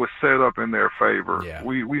everything was set up in their favor. Yeah.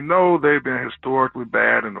 We know they've been historically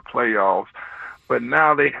bad in the playoffs, but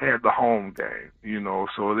now they had the home game, you know,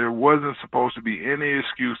 so there wasn't supposed to be any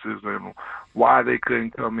excuses on why they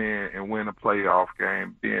couldn't come in and win a playoff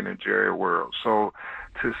game being in Jerry World. So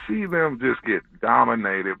to see them just get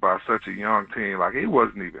dominated by such a young team, like it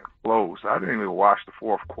wasn't even close. I didn't even watch the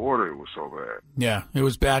fourth quarter. It was so bad. Yeah, it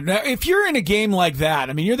was bad. Now, if you're in a game like that,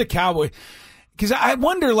 I mean, you're the Cowboys. Because I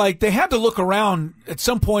wonder, like, they had to look around at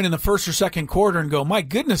some point in the first or second quarter and go, my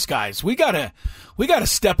goodness, guys, we gotta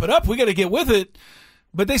step it up. We got to get with it.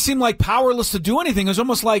 But they seemed like powerless to do anything. It was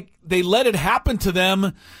almost like they let it happen to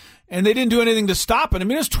them, and they didn't do anything to stop it. I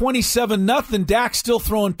mean, it was 27-0. Dak still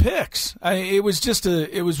throwing picks. It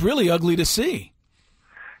was really ugly to see.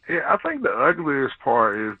 Yeah, I think the ugliest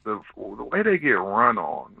part is the way they get run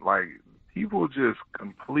on. Like, people just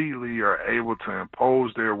completely are able to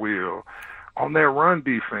impose their will on their run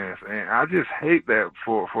defense. And I just hate that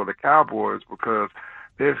for the Cowboys because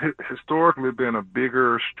they've historically been a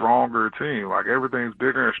bigger, stronger team. Like, everything's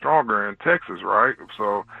bigger and stronger in Texas, right?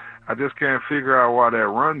 So I just can't figure out why that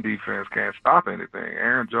run defense can't stop anything.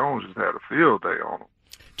 Aaron Jones just had a field day on them.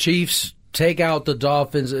 Chiefs take out the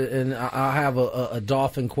Dolphins, and I'll have a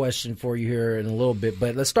Dolphin question for you here in a little bit.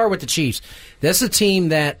 But let's start with the Chiefs. That's a team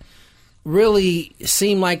that really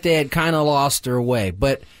seemed like they had kind of lost their way.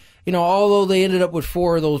 But you know, although they ended up with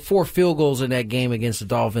 4 field goals in that game against the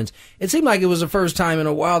Dolphins, it seemed like it was the first time in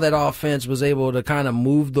a while that offense was able to kind of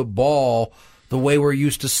move the ball the way we're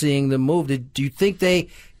used to seeing them move. Do you think they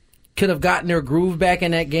could have gotten their groove back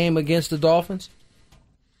in that game against the Dolphins?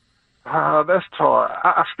 That's tough.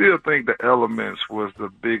 I still think the elements was the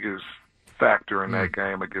biggest factor in that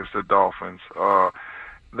game against the Dolphins.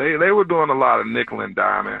 They were doing a lot of nickel and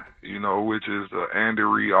diming, you know, which is the Andy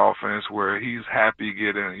Reid offense where he's happy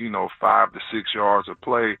getting, you know, 5 to 6 yards of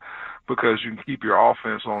play because you can keep your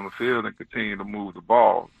offense on the field and continue to move the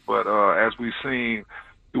ball. But as we've seen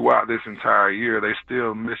throughout this entire year, they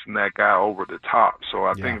still missing that guy over the top. So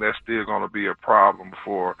I think that's still going to be a problem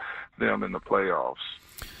for them in the playoffs.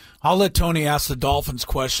 I'll let Tony ask the Dolphins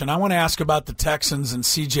question. I want to ask about the Texans and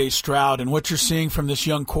C.J. Stroud and what you're seeing from this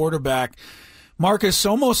young quarterback. Marcus,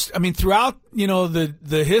 throughout, you know,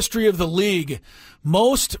 the history of the league,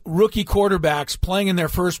 most rookie quarterbacks playing in their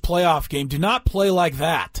first playoff game do not play like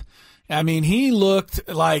that. I mean, he looked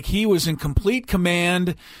like he was in complete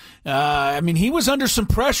command. He was under some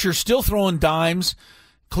pressure, still throwing dimes.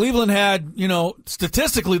 Cleveland had, you know,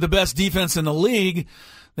 statistically the best defense in the league.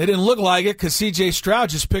 They didn't look like it because C.J. Stroud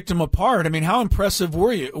just picked him apart. I mean, how impressive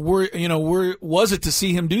was it to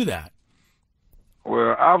see him do that?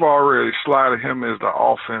 Well, I've already slotted him as the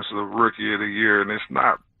offensive rookie of the year, and it's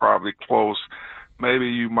not probably close. Maybe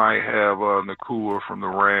you might have Nakua from the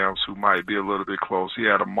Rams, who might be a little bit close. He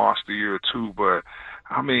had a monster year too, but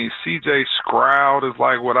I mean, C.J. Stroud is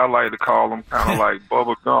like what I like to call him, kind of like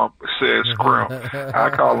Bubba Gump says Scrimp.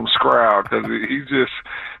 I call him Stroud because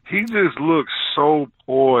he just looks so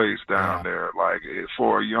poised down there, like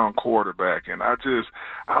for a young quarterback. And I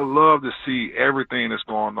love to see everything that's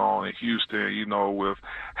going on in Houston, you know, with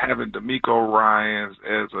having DeMeco Ryans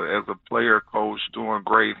as a player coach doing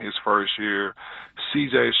great in his first year,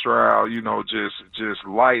 CJ Stroud, you know, just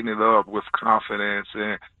lighting it up with confidence,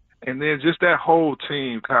 and then just that whole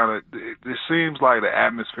team kind of, it seems like the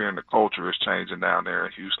atmosphere and the culture is changing down there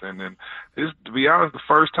in Houston. And it's, to be honest, the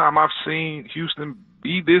first time I've seen Houston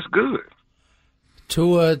be this good.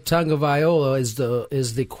 Tua Tagovailoa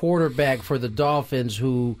is the quarterback for the Dolphins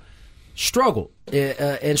who struggled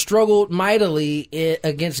and struggled mightily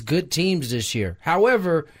against good teams this year.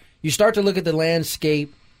 However, you start to look at the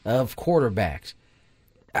landscape of quarterbacks.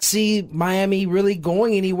 I see Miami really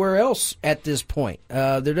going anywhere else at this point.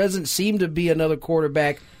 There doesn't seem to be another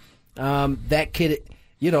quarterback that could,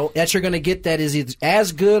 you know, that you're going to get that is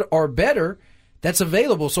as good or better that's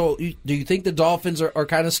available. So do you think the Dolphins are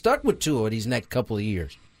kind of stuck with Tua these next couple of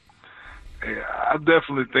years? Yeah, I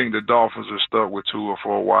definitely think the Dolphins are stuck with Tua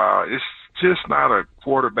for a while. It's just not a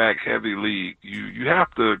quarterback-heavy league. You have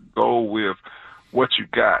to go with what you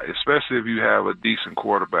got, especially if you have a decent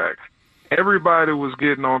quarterback. Everybody was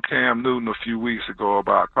getting on Cam Newton a few weeks ago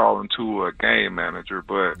about calling Tua a game manager,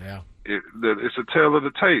 but it's a tale of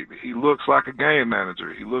the tape. He looks like a game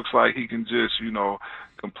manager. He looks like he can just, you know,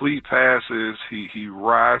 complete passes. He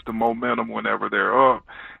rides the momentum whenever they're up,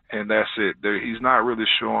 and that's it. He's not really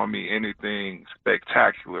showing me anything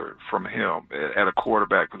spectacular from him at a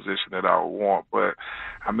quarterback position that I would want. But,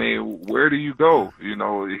 I mean, where do you go? You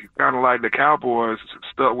know, kind of like the Cowboys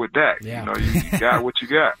stuck with Dak. Yeah. You know, you got what you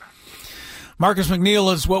got. Marcus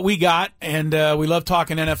McNeil is what we got, and we love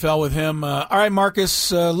talking NFL with him. All right,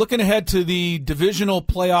 Marcus, looking ahead to the divisional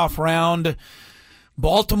playoff round,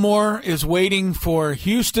 Baltimore is waiting for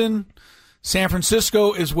Houston. San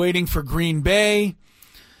Francisco is waiting for Green Bay.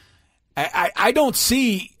 I don't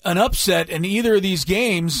see an upset in either of these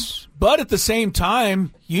games, but at the same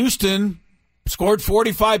time, Houston scored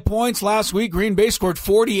 45 points last week. Green Bay scored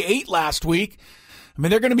 48 last week. I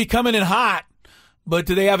mean, they're going to be coming in hot. But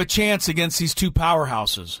do they have a chance against these two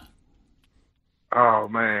powerhouses? Oh,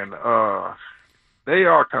 man. They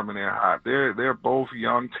are coming in hot. They're both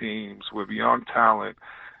young teams with young talent,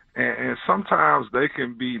 and sometimes they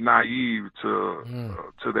can be naive to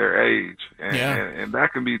their age, and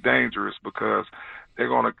that can be dangerous because they're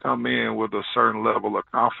going to come in with a certain level of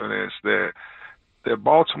confidence that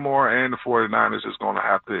Baltimore and the 49ers is going to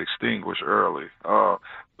have to extinguish early.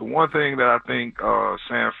 The one thing that I think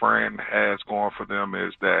San Fran has going for them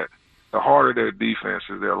is that the harder their defense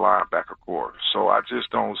is their linebacker core. So I just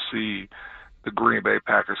don't see the Green Bay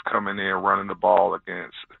Packers coming in running the ball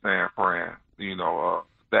against San Fran, you know,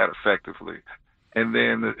 that effectively. And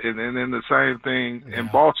then the same thing in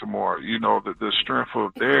Baltimore. You know, the strength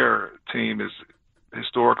of their team is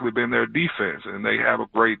historically been their defense, and they have a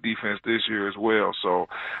great defense this year as well. So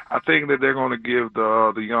I think that they're going to give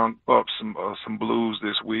the young pups some blues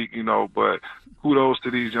this week, you know, but kudos to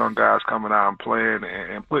these young guys coming out and playing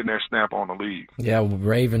and putting their stamp on the league. Yeah,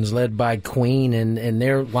 Ravens led by Queen and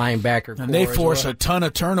their linebacker core. And they force a ton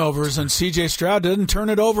of turnovers, and C.J. Stroud doesn't turn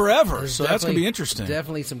it over ever, so that's going to be interesting.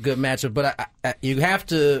 Definitely some good matchup, but you have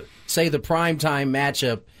to say the primetime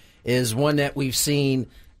matchup is one that we've seen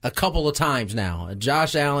a couple of times now.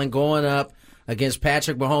 Josh Allen going up against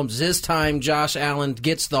Patrick Mahomes. This time, Josh Allen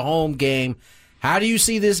gets the home game. How do you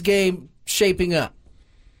see this game shaping up?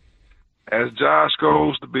 As Josh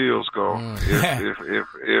goes, the Bills go.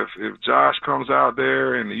 If Josh comes out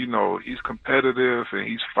there and, you know, he's competitive and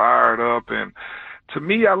he's fired up, and to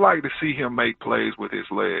me, I like to see him make plays with his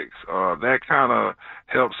legs. That kind of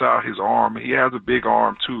helps out his arm. He has a big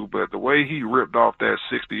arm too, but the way he ripped off that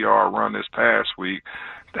 60-yard run this past week,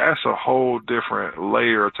 that's a whole different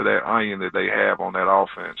layer to that onion that they have on that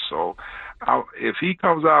offense. So if he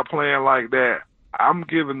comes out playing like that, I'm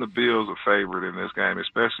giving the Bills a favorite in this game,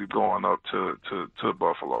 especially going up to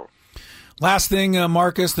Buffalo. Last thing,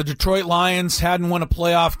 Marcus, the Detroit Lions hadn't won a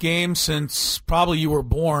playoff game since probably you were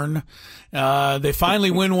born. They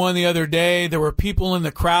finally win one the other day. There were people in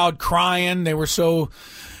the crowd crying. They were so,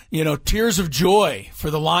 you know, tears of joy for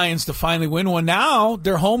the Lions to finally win one. Now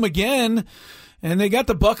they're home again, and they got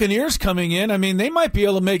the Buccaneers coming in. I mean, they might be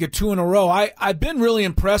able to make it two in a row. I've been really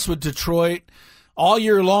impressed with Detroit all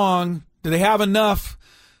year long. Do they have enough,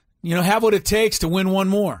 you know, have what it takes to win one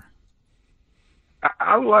more?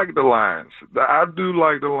 I like the Lions. I do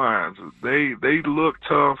like the Lions. They look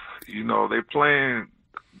tough. You know, they playing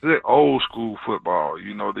the old school football.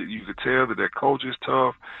 You know, that you could tell that their coach is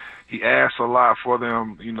tough. He asks a lot for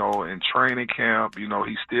them, you know, in training camp. You know,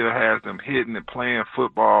 he still has them hitting and playing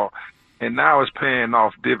football. and now it's paying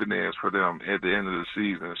off dividends for them at the end of the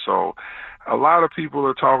season. So a lot of people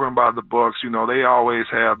are talking about the Bucs. You know, they always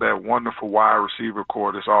have that wonderful wide receiver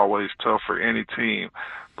core that's always tough for any team.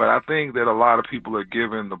 But I think that a lot of people are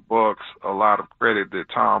giving the Bucs a lot of credit that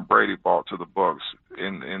Tom Brady brought to the Bucs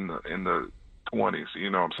in the 20s. You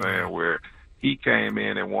know what I'm saying? Where he came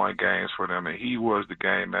in and won games for them, and he was the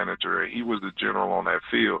game manager, and he was the general on that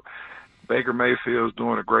field. Baker Mayfield's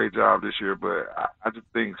doing a great job this year, but I just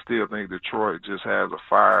still think Detroit just has a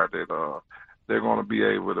fire that they're going to be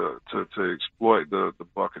able to exploit the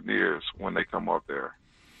Buccaneers when they come up there.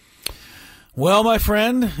 Well, my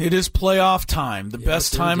friend, it is playoff time, the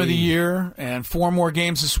best time of the year, and 4 more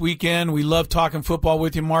games this weekend. We love talking football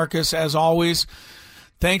with you, Marcus, as always.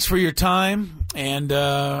 Thanks for your time, and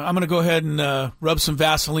I'm going to go ahead and rub some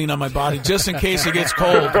Vaseline on my body just in case it gets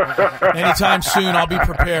cold. Anytime soon, I'll be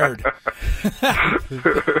prepared.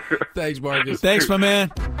 Thanks, Marcus. Thanks, my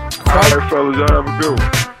man. All right, fellas, y'all have a good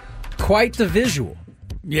one. Quite the visual.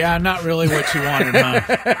 Yeah, not really what you wanted,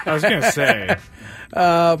 huh? I was going to say.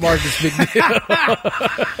 Marcus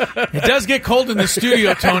McNeil. It does get cold in the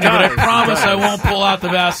studio, Tony, but I promise I won't pull out the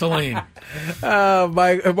Vaseline.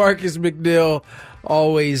 Marcus McNeil,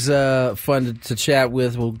 always fun to chat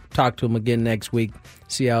with. We'll talk to him again next week,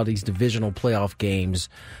 see how these divisional playoff games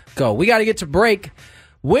go. We got to get to break.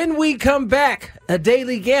 When we come back, a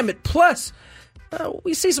Daily Gambit. Plus,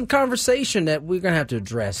 we see some conversation that we're going to have to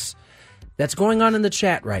address that's going on in the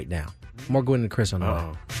chat right now. More Gwynn and Chris on the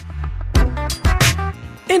way.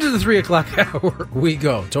 Into the 3 o'clock hour we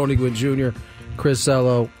go. Tony Gwynn Jr., Chris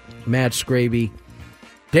Sello, Matt Scraby.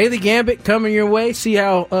 Daily Gambit coming your way. See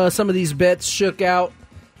how some of these bets shook out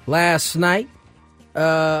last night.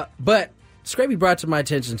 But Scraby brought to my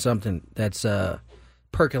attention something that's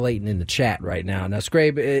percolating in the chat right now. Now,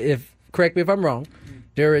 Scraby, correct me if I'm wrong,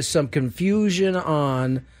 there is some confusion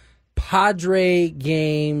on Padre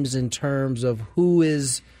games in terms of who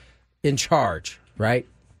is in charge, right?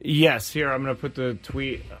 Yes, here I'm going to put the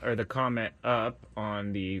tweet or the comment up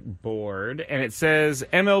on the board, and it says,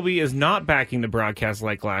 MLB is not backing the broadcast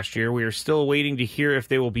like last year. We are still waiting to hear if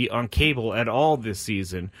they will be on cable at all this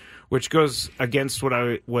season, which goes against what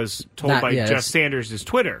I was told by Jeff Sanders'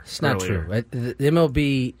 Twitter. It's not true. The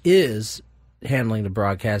MLB is handling the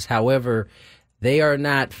broadcast. However, they are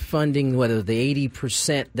not funding whether the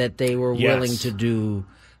 80% that they were willing to do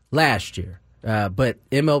last year. But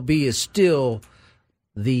MLB is still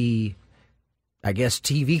the, I guess,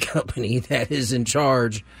 TV company that is in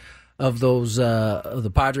charge of those of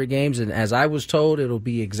the Padre games. And as I was told, it'll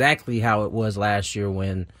be exactly how it was last year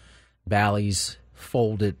when Bally's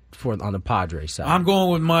folded on the Padre side. I'm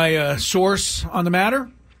going with my source on the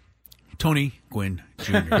matter, Tony Gwynn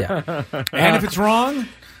Jr. Yeah. And if it's wrong,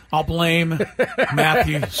 I'll blame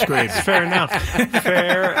Matthew Scraby. Fair enough.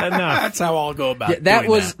 Fair enough. That's how I'll go about it. That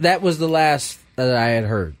was the last that I had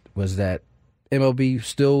heard, was that MLB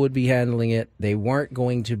still would be handling it. They weren't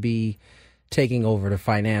going to be taking over the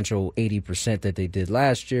financial 80% that they did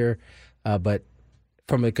last year. But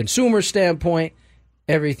from a consumer standpoint,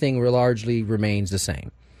 everything largely remains the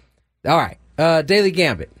same. All right. Daily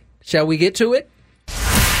Gambit. Shall we get to it?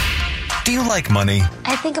 Do you like money?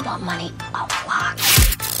 I think about money a lot.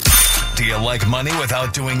 Do you like money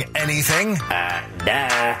without doing anything?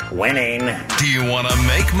 Winning. Do you want to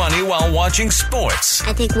make money while watching sports?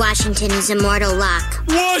 I think Washington is immortal luck.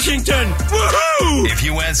 Washington! Woohoo! If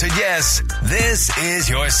you answered yes, this is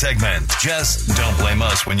your segment. Just don't blame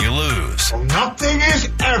us when you lose. Well, nothing is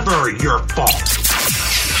ever your fault.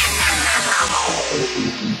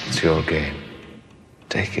 It's your game.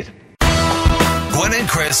 Take it. Gwynn and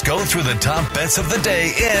Chris go through the top bets of the day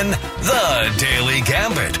in The Daily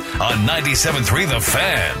Gambit on 97.3 The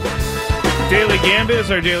Fan. Daily Gambit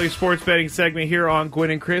is our daily sports betting segment here on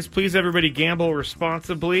Gwynn and Chris. Please, everybody, gamble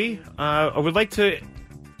responsibly. I would like to,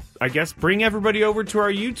 bring everybody over to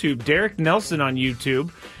our YouTube. Derek Nelson on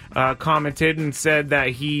YouTube commented and said that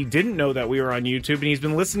he didn't know that we were on YouTube, and he's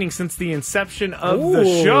been listening since the inception of the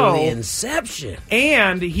show. The inception.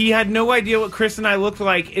 And he had no idea what Chris and I looked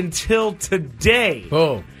like until today.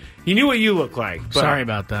 Oh. He knew what you look like. But sorry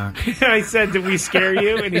about that. I said, did we scare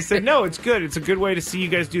you? And he said, no, it's good. It's a good way to see you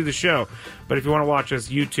guys do the show. But if you want to watch us,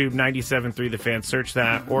 YouTube 97.3 The Fan, search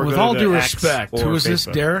that. Or with go all to due X respect, who is this,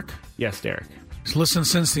 Derek? Yes, Derek. He's listened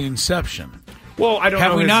since the inception. Well, I don't know.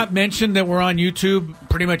 Have we not mentioned that we're on YouTube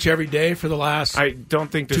pretty much every day for the last I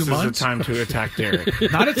don't think this 2 is months? the time to attack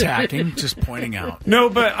Derek. Not attacking, just pointing out. No,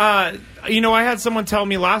 but, I had someone tell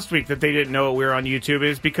me last week that they didn't know we were on YouTube.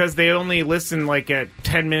 It's because they only listen, at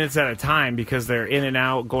 10 minutes at a time because they're in and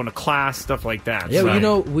out, going to class, stuff like that. Yeah,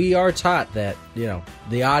 so. We are taught that,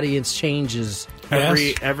 the audience changes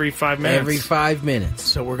every 5 minutes. Every 5 minutes.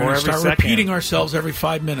 So we're going to start repeating ourselves every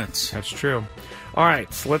 5 minutes. That's true. All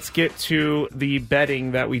right, so let's get to the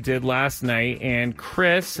betting that we did last night. And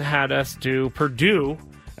Chris had us do Purdue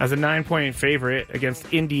as a 9-point favorite against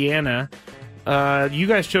Indiana. You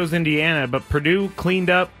guys chose Indiana, but Purdue cleaned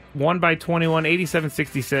up, won by 21,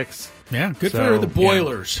 87-66. Yeah, good for the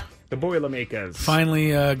Boilers. Yeah. The Boilermakers.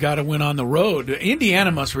 Finally got a win on the road.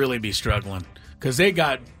 Indiana must really be struggling because they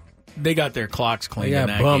got their clocks cleaned in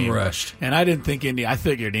that bum game. rushed. And I didn't think I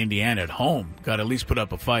figured Indiana at home got to at least put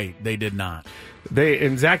up a fight. They did not.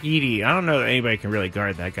 And Zach Edey, I don't know that anybody can really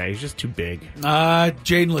guard that guy. He's just too big.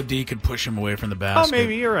 Jaden LeDee could push him away from the basket. Oh,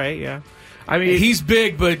 maybe you're right. Yeah. I mean, he's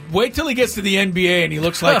big, but wait till he gets to the NBA and he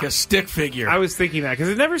looks like a stick figure. I was thinking that because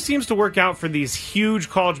it never seems to work out for these huge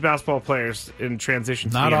college basketball players in transition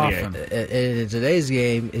to Not the often. NBA. In today's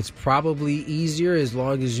game, it's probably easier as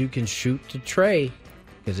long as you can shoot the tray.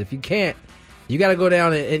 Because if you can't, you got to go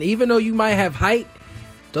down. And even though you might have height,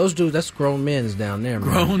 those dudes, that's grown men's down there, man.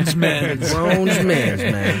 Grown men's. Grown men's,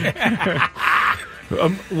 man.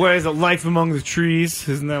 What is it? Life among the trees?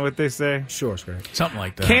 Isn't that what they say? Sure, sure. Something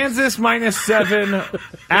like that. Kansas -7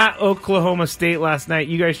 at Oklahoma State last night.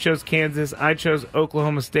 You guys chose Kansas. I chose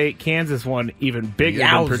Oklahoma State. Kansas won even bigger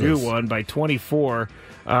than Purdue won by 24,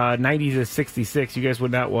 90-66. You guys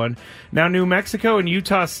won that one. Now New Mexico and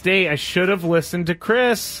Utah State. I should have listened to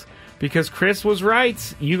Chris because Chris was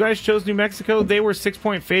right. You guys chose New Mexico. They were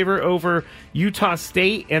 6-point favorite over Utah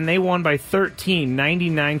State, and they won by 13,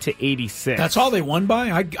 99-86. That's all they won by?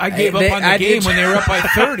 I gave up on the game when they were up by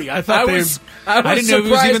 30. I thought I didn't know it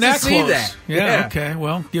was even that close. That. Yeah, okay.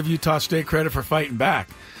 Well, give Utah State credit for fighting back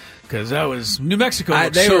because that was New Mexico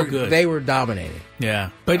looked so good. They were dominating. Yeah.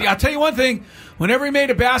 But I'll tell you one thing. Whenever he made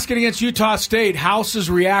a basket against Utah State, House's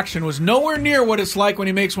reaction was nowhere near what it's like when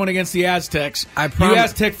he makes one against the Aztecs. You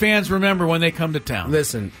Aztec fans remember when they come to town.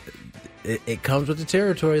 Listen, it comes with the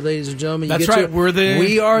territory, ladies and gentlemen. That's right.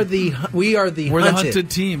 We are the hunted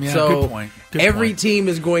team. Yeah, so good point. Every team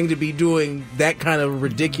is going to be doing that kind of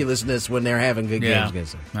ridiculousness when they're having good games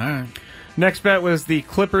against them. All right. Next bet was the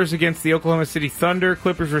Clippers against the Oklahoma City Thunder.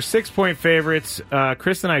 Clippers were 6-point favorites.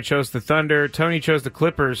 Chris and I chose the Thunder. Tony chose the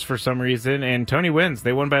Clippers for some reason, and Tony wins.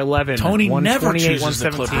 They won by 11. Tony never chooses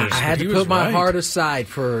the Clippers. I had to put my heart aside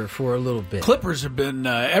for a little bit. Clippers have been,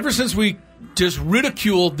 ever since we just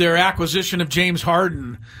ridiculed their acquisition of James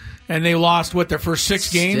Harden, and they lost, their first 6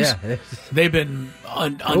 games? Yeah. They've been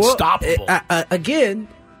unstoppable. Again,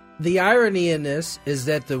 the irony in this is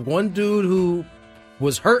that the one dude who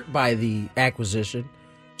was hurt by the acquisition,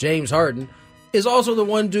 James Harden, is also the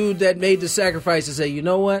one dude that made the sacrifice to say, you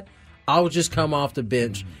know what, I'll just come off the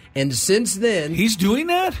bench. And since then... He's doing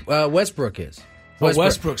that? Westbrook is.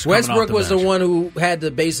 Westbrook was the one who had to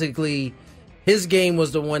basically... His game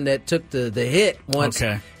was the one that took the hit once.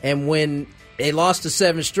 Okay. And when they lost to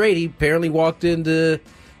 7 straight, he apparently walked into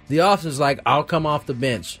the office like, I'll come off the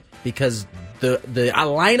bench. Because the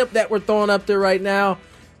lineup that we're throwing up there right now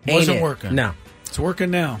wasn't working. No. It's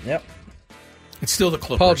working now. Yep. It's still the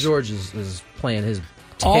Clippers. Paul George is playing his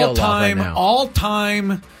tail off right now.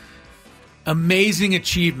 All-time amazing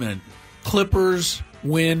achievement. Clippers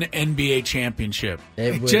win NBA championship.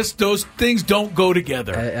 Just those things don't go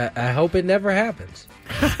together. I hope it never happens.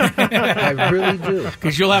 I really do.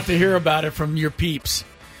 Because you'll have to hear about it from your peeps.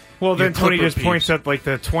 Well, then Tony just points up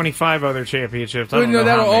the 25 other championships.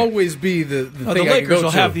 That'll always be the thing. The Lakers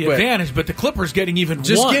will have the advantage, but the Clippers getting even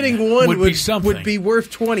just one getting one would be something. Would be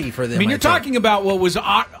worth 20 for them. I mean, you're talking about what was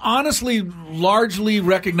honestly largely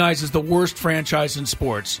recognized as the worst franchise in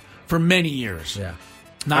sports for many years. Yeah.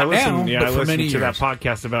 Not now, but for many years. I listened to that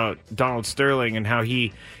podcast about Donald Sterling and how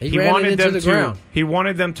he ran wanted into them the ground. He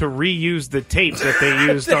wanted them to reuse the tape that they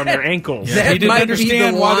used on their ankles. Yeah. He didn't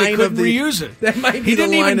understand why they couldn't reuse it. That might be he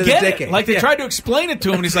didn't the line even of the get decade. it. Like they tried to explain it to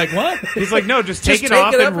him, and he's like, "What?" He's like, "No, just take it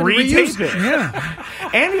off and re-tape it." Yeah.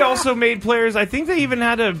 And he also made players. I think they even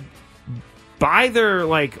had to buy their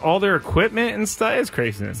all their equipment and stuff. It's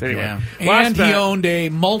craziness. Anyway, yeah. And he owned a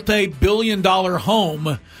multi-billion-dollar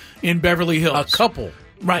home in Beverly Hills. A couple.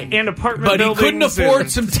 Right. And apartment buildings. But he couldn't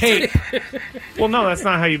afford some tape. Well, no, that's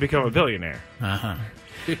not how you become a billionaire. Uh-huh.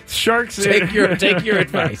 Sharks. Take your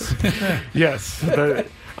advice. Yes.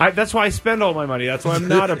 That's why I spend all my money. That's why I'm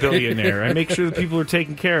not a billionaire. I make sure that people are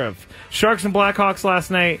taken care of. Sharks and Blackhawks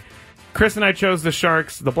last night. Chris and I chose the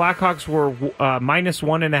Sharks. The Blackhawks were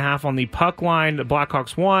 -1.5 on the puck line. The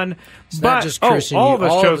Blackhawks won. It's not just Chris and all you. of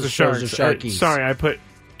us all chose of the us Sharks. chose the Sharkies. Sorry, I put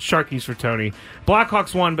Sharkies for Tony.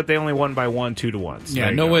 Blackhawks won, but they only won by 2-1. So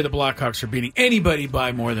no way the Blackhawks are beating anybody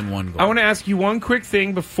by more than one goal. I want to ask you one quick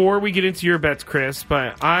thing before we get into your bets, Chris,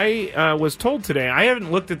 but I was told today, I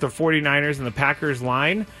haven't looked at the 49ers and the Packers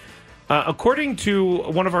line. According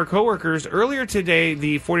to one of our coworkers, earlier today,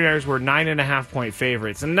 the 49ers were 9.5-point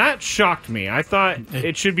favorites, and that shocked me. I thought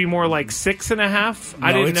it should be more like 6.5. No,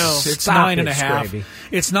 I didn't know. It's 9.5.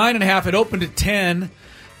 It's 9.5. It opened at 10.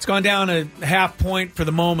 It's gone down a half point for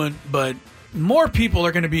the moment, but more people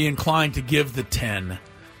are going to be inclined to give the 10.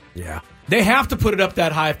 Yeah. They have to put it up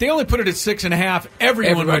that high. If they only put it at 6.5,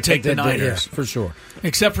 everyone would take the Niners. Yeah, for sure.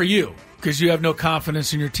 Except for you. Because you have no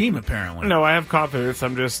confidence in your team, apparently. No, I have confidence.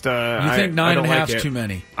 I'm just... you think 9.5 is too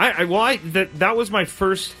many? That was my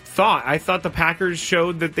first thought. I thought the Packers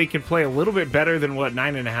showed that they could play a little bit better than what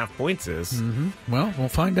 9.5 points is. Mm-hmm. Well, we'll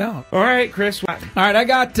find out. All right, Chris. All right, I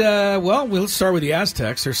got... we'll start with the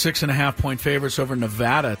Aztecs. They're 6.5-point favorites over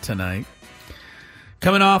Nevada tonight.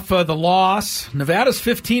 Coming off the loss, Nevada's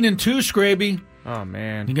 15-2, Scraby. Oh,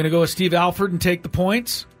 man. You going to go with Steve Alford and take the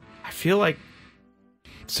points? I feel like...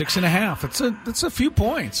 6.5. It's a few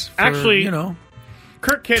points. For, actually,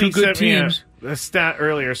 Kirk Kenny sent me a stat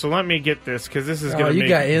earlier, so let me get this because this is going to make... You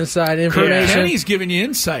got inside information? Kirk Kenny's giving you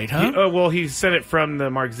insight, huh? He said it from the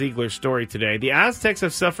Mark Ziegler story today. The Aztecs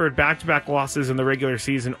have suffered back-to-back losses in the regular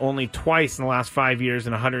season only twice in the last 5 years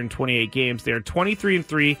in 128 games. They are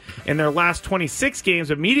 23-3 in their last 26 games,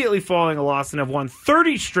 immediately following a loss, and have won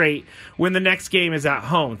 30 straight when the next game is at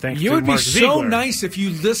home, thanks to Mark Ziegler. It would be so nice if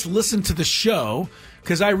you just listened to the show,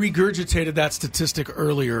 because I regurgitated that statistic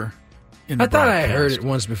earlier in the broadcast. I heard it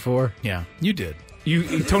once before. Yeah, you did.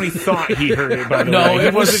 Tony thought he heard it, by the way. No,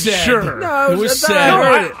 it wasn't said. Sure. No, it was said.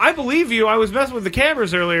 I believe you. I was messing with the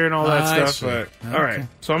cameras earlier and all that stuff. But okay. All right,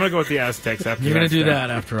 so I'm going to go with the Aztecs after You're going to do that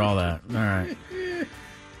after all that. All right.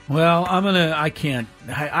 Well, I've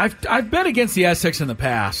bet against the Aztecs in the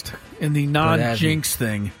past in the non-jinx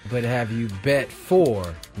thing. But have you bet for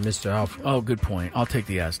Mr. Alfred? Oh, good point. I'll take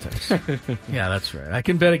the Aztecs. Yeah, that's right. I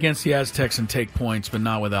can bet against the Aztecs and take points, but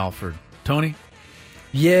not with Alfred. Tony?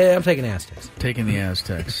 Yeah, I'm taking the Aztecs. Taking the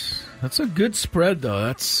Aztecs. That's a good spread, though.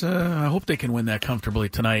 That's I hope they can win that comfortably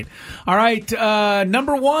tonight. All right,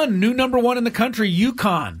 number one in the country,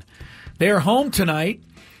 UConn. They are home tonight.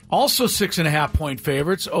 Also 6.5-point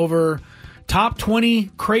favorites over top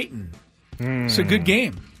 20 Creighton. It's a good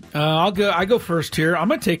game. I go first here. I'm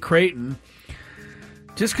going to take Creighton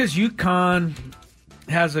just because UConn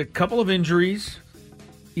has a couple of injuries.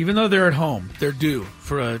 Even though they're at home, they're due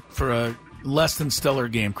for a less than stellar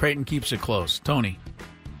game. Creighton keeps it close. Tony.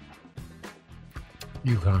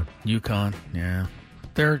 UConn, yeah.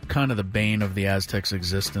 They're kind of the bane of the Aztecs'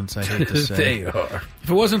 existence, I hate to say. They are. If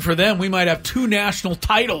it wasn't for them, we might have 2 national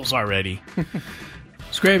titles already.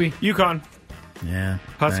 Scraby. UConn. Yeah.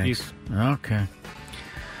 Huskies. Thanks. Okay.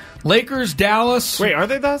 Lakers, Dallas. Wait, are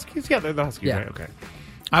they the Huskies? Yeah, they're the Huskies. Yeah. Right? Okay.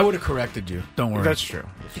 I would have corrected you. Don't worry. That's true.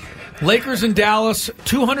 Lakers and Dallas,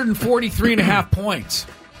 243.5 points.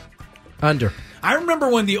 Under. I remember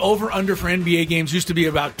when the over-under for NBA games used to be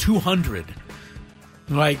about 200.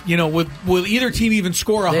 Like, will either team even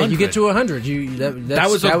score 100? Yeah, you get to 100. That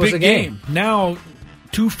was a big game. Now,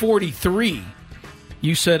 243.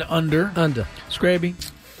 You said under. Under. Scraby?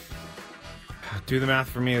 Do the math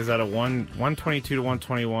for me. Is that a 122 to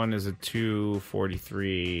 121 is a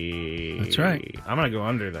 243. That's right. I'm going to go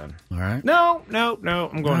under then. All right. No.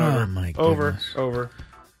 I'm going over. My goodness. Over.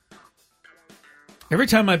 Every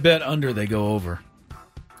time I bet under, they go over.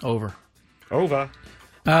 Over.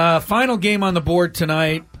 Final game on the board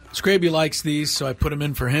tonight. Scraby likes these, so I put them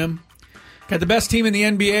in for him. Got the best team in the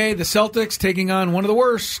NBA, the Celtics, taking on one of the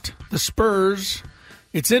worst, the Spurs.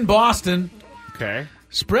 It's in Boston. Okay.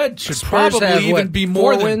 Spread should Spurs probably even be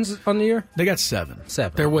more 4 than wins on the year. They got 7.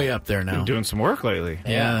 They're way up there now. Been doing some work lately.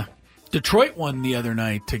 Yeah. Detroit won the other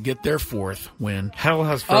night to get their 4th win. Hell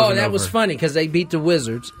has frozen that over. was funny because they beat the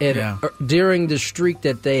Wizards. And during the streak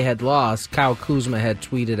that they had lost, Kyle Kuzma had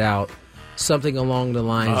tweeted out something along the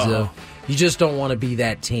lines of, you just don't want to be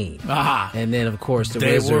that team. Aha. And then, of course, the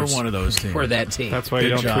they Wizards were one of those teams. were that team. That's why you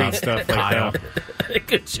don't tweet stuff like that.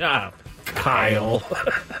 Good job, Kyle.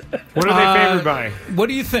 What are they favored by? What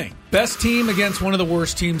do you think? Best team against one of the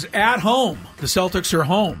worst teams at home. The Celtics are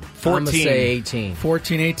home. 14. I'm going to say 18.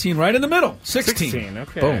 14-18, right in the middle. 16.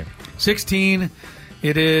 Okay. Boom. 16.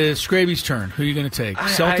 It is Scraby's turn. Who are you going to take?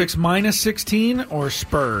 Celtics minus 16 or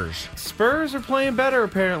Spurs? Spurs are playing better,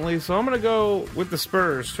 apparently, so I'm going to go with the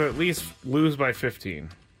Spurs to at least lose by 15.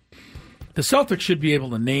 The Celtics should be able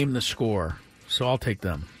to name the score, so I'll take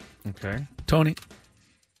them. Okay. Tony?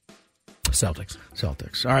 Celtics.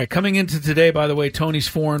 All right, coming into today, by the way, Tony's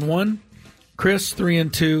 4-1. Chris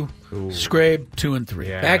 3-2. Scrabe 2-3.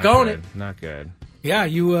 Yeah, back on it. Not good. Yeah,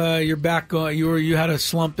 you're back going. You had a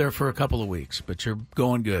slump there for a couple of weeks, but you're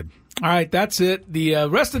going good. All right, that's it. The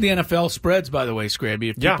rest of the NFL spreads, by the way,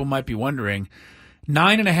 Scraby, if people might be wondering,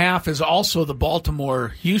 9.5 is also the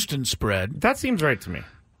Baltimore-Houston spread. That seems right to me.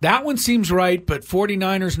 That one seems right, but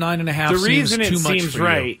 49ers 9.5 seems too much for you. The reason it seems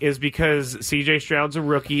right is because C.J. Stroud's a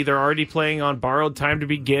rookie. They're already playing on borrowed time to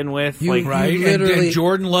begin with. And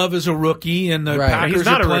Jordan Love is a rookie, and the Packers he's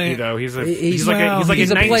not are a playing. rookie though. He's like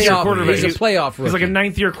a ninth-year quarterback. He's a playoff rookie. He's like a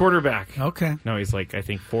ninth-year quarterback. Okay. No, he's like I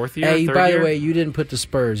think fourth year. Hey, third by year. the way, you didn't put the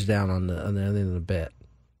Spurs down on the end of the bet.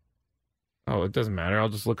 Oh, it doesn't matter. I'll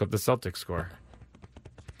just look up the Celtics score.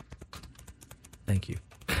 Thank you.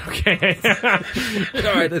 Okay.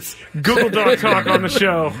 All right, let's Google Doc talk on the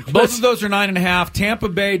show. Both of those are 9.5. Tampa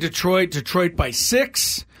Bay, Detroit by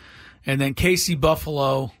 6, and then KC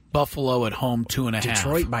Buffalo at home 2.5.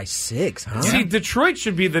 Detroit by 6, huh? See, Detroit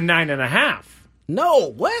should be the 9.5.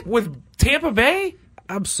 No, what? With Tampa Bay?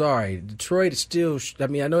 I'm sorry. Detroit is still... I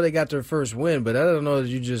mean, I know they got their first win, but I don't know that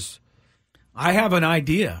you just... I have an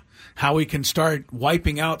idea how we can start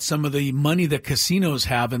wiping out some of the money that casinos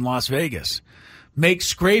have in Las Vegas. Make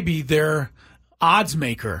Scraby their odds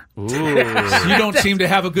maker. Ooh. You don't seem to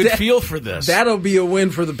have a good feel for this. That'll be a win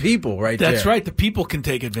for the people there. That's right. The people can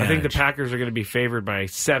take advantage. I think the Packers are going to be favored by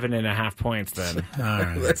 7.5 points then. All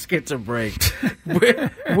right. Let's get to break.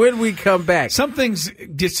 when we come back. Some things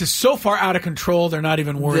just so far out of control, they're not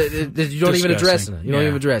even worth You don't even address them. You don't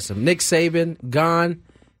even address them. Nick Saban, gone.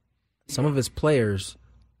 Some of his players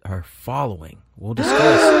are following. We'll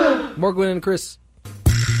discuss. More Gwynn and Chris.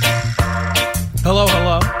 Hello.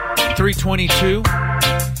 322.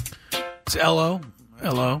 It's Hello.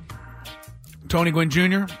 Tony Gwynn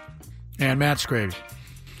Jr. and Matt Scraby.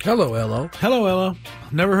 Hello.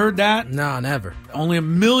 Never heard that? No, never. Only a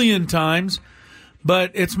million times.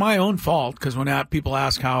 But it's my own fault because when people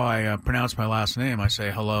ask how I pronounce my last name, I say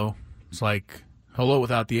hello. It's like hello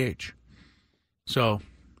without the H. So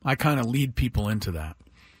I kind of lead people into that.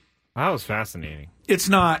 That was fascinating. It's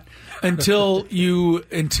not until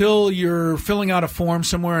you're filling out a form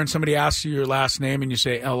somewhere and somebody asks you your last name and you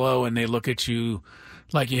say hello and they look at you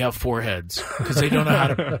like you have 4 heads because they don't know how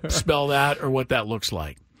to spell that or what that looks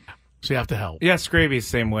like. So you have to help. Yeah, Scraby's the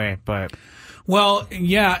same way, but... Well,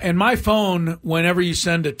 yeah, and my phone, whenever you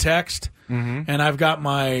send a text and I've got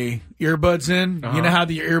my earbuds in, you know how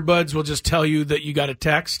the earbuds will just tell you that you got a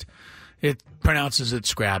text? It pronounces it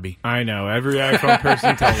Scrabby. I know. Every iPhone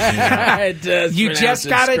person tells me that. It does. You just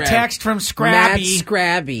got a text from Scrabby. Matt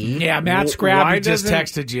Scrabby. Yeah, Matt Scrabby just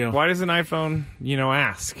texted you. Why does an iPhone,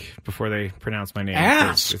 ask before they pronounce my name?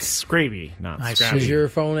 Ask. It's Scraby, not Scrabby. Does your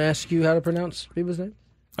phone ask you how to pronounce people's names?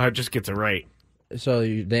 It just gets it right. So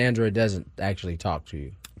the Android doesn't actually talk to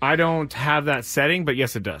you? I don't have that setting, but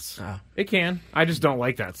yes, it does. It can. I just don't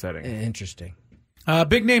like that setting. Interesting.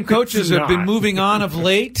 Big name coaches have been moving on of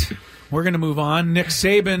late. We're going to move on. Nick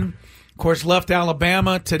Saban, of course, left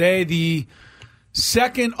Alabama today. The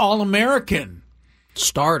second All-American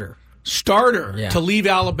starter to leave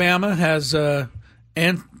Alabama has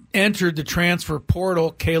entered the transfer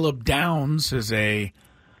portal. Caleb Downs is a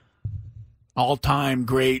all-time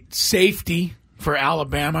great safety for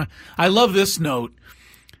Alabama. I love this note.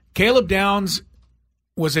 Caleb Downs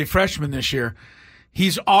was a freshman this year.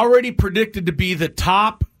 He's already predicted to be the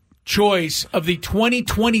top choice of the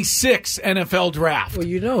 2026 NFL draft. Well,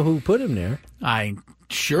 you know who put him there. I'm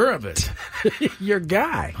sure of it. Your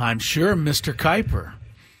guy. I'm sure Mr. Kuiper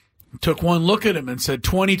took one look at him and said,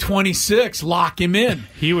 2026, lock him in.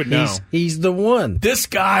 He would know. He's the one. This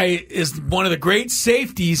guy is one of the great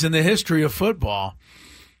safeties in the history of football.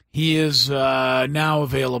 He is now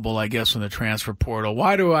available, I guess, in the transfer portal.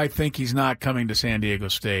 Why do I think he's not coming to San Diego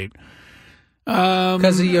State?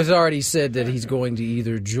 Because he has already said that he's going to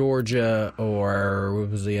either Georgia or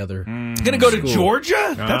what was the other? Going to go to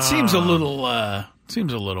Georgia? That seems a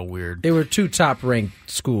little weird. They were 2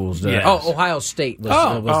 top-ranked schools. Yes. Ohio State was the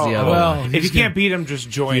other one. If you can't beat him, just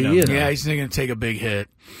join him. Yeah, he's going to take a big hit.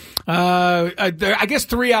 I guess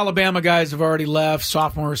 3 Alabama guys have already left.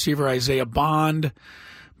 Sophomore receiver Isaiah Bond,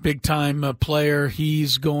 big-time player.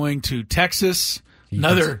 He's going to Texas,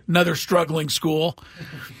 another struggling school.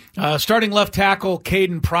 Starting left tackle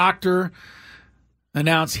Caden Proctor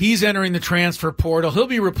announced he's entering the transfer portal. He'll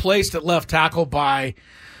be replaced at left tackle by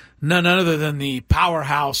none other than the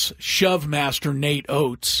powerhouse shove master Nate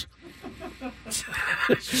Oates.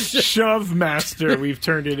 Shove master, we've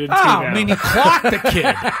turned it into now. I mean, you clocked the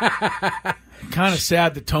kid. Kind of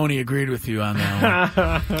sad that Tony agreed with you on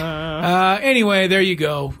that one. Anyway, there you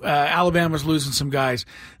go. Alabama's losing some guys.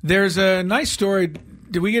 There's a nice story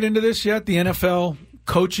Did we get into this yet? The NFL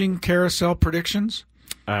coaching carousel predictions?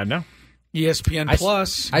 No. ESPN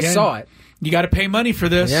Plus. I saw it. You got to pay money for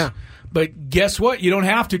this. Yeah. But guess what? You don't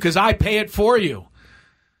have to because I pay it for you.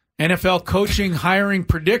 NFL coaching hiring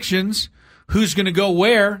predictions. Who's going to go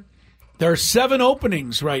where? There are 7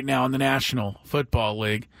 openings right now in the National Football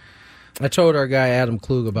League. I told our guy Adam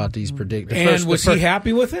Klug about these predictions. And was he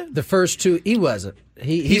happy with it? The first 2, he wasn't.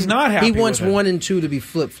 He's not happy. He wants with it. 1 and 2 to be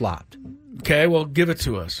flip-flopped. Okay, well, give it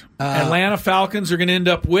to us. Atlanta Falcons are going to end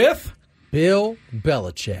up with Bill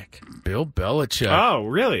Belichick. Bill Belichick. Oh,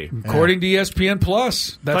 really? According to ESPN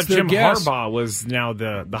Plus, that's their Jim guess. Harbaugh was now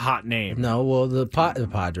the hot name. No, well, the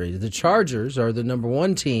Padres, the Chargers are the number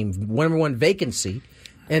 1 team, number 1 vacancy,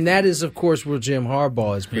 and that is, of course, where Jim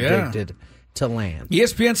Harbaugh is predicted to land.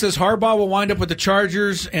 ESPN says Harbaugh will wind up with the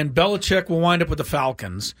Chargers and Belichick will wind up with the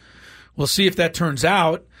Falcons. We'll see if that turns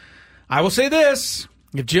out. I will say this.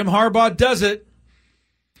 If Jim Harbaugh does it,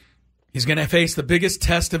 he's going to face the biggest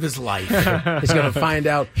test of his life. He's going to find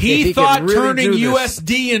out. He thought turning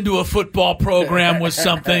USD into a football program was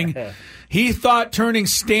something. He thought turning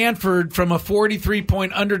Stanford from a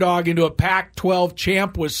 43-point underdog into a Pac-12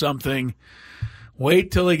 champ was something.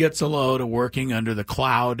 Wait till he gets a load of working under the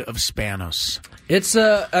cloud of Spanos. It's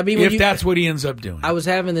if that's what he ends up doing. I was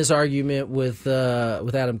having this argument with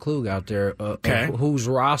Adam Klug out there, whose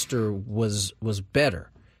roster was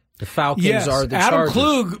better. The Falcons are the Adam Chargers.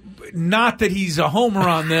 Klug, not that he's a homer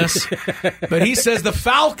on this, but he says the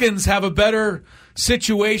Falcons have a better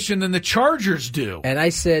situation than the Chargers do. And I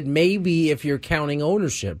said maybe if you're counting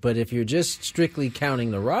ownership, but if you're just strictly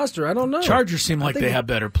counting the roster, I don't know. Chargers seem like they have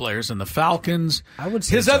better players than the Falcons. I would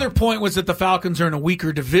say his other point was that the Falcons are in a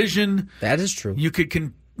weaker division. That is true. You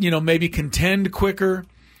could maybe contend quicker.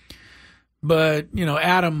 But,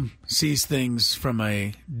 Adam sees things from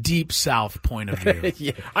a deep South point of view.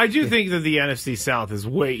 Yeah. I do think that the NFC South is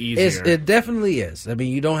way easier. It definitely is. I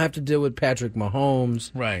mean, you don't have to deal with Patrick Mahomes.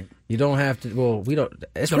 Right. You don't have to. Well, we don't.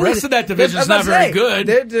 The rest of that division is not very good.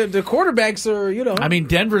 The quarterbacks are, I mean,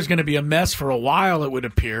 Denver's going to be a mess for a while, it would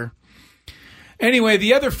appear. Anyway,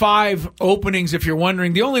 the other 5 openings, if you're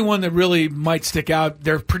wondering, the only one that really might stick out,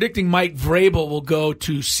 they're predicting Mike Vrabel will go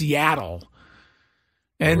to Seattle.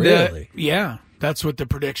 And really? That's what the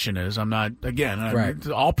prediction is. I'm not, again, right.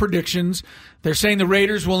 All predictions. They're saying the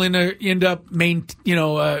Raiders will end up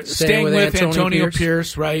staying with Antonio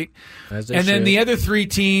Pierce, right? And then the other 3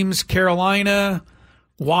 teams, Carolina,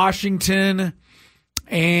 Washington,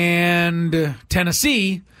 and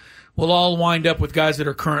Tennessee, will all wind up with guys that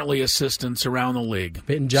are currently assistants around the league.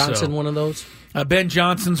 Ben Johnson, one of those? Ben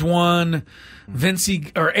Johnson's one.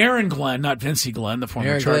 Aaron Glenn, not Vincey Glenn, the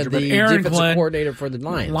former Charger, but Aaron Glenn, coordinator for the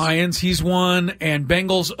Lions, he's one, and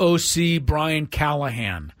Bengals OC Brian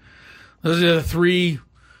Callahan. Those are the 3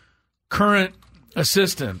 current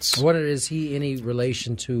assistants. What is he any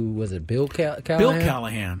relation to? Was it Bill Callahan? Bill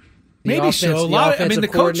Callahan, maybe so. The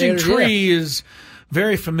coaching tree is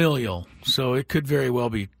very familial, so it could very well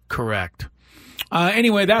be correct.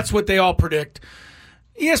 Anyway, that's what they all predict.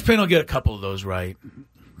 ESPN will get a couple of those right,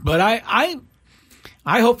 but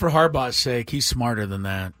I hope for Harbaugh's sake he's smarter than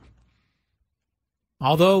that.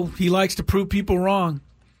 Although he likes to prove people wrong.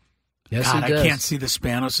 Yes, God, he does. I can't see the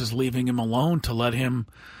Spanos leaving him alone to let him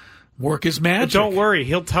work his magic. But don't worry,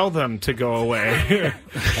 he'll tell them to go away.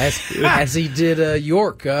 as he did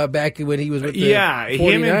York back when he was with the 49ers.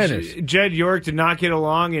 Him and Jed York did not get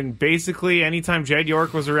along, and basically anytime Jed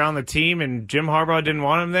York was around the team and Jim Harbaugh didn't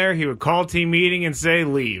want him there, he would call team meeting and say,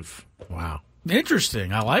 leave. Wow.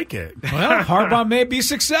 Interesting. I like it. Well, Harbaugh may be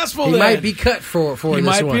successful. He then. might be cut for he this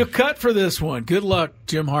might one. be a cut for this one. Good luck,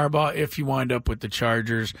 Jim Harbaugh, if you wind up with the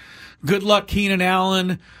Chargers. Good luck, Keenan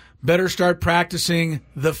Allen. Better start practicing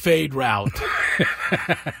the fade route.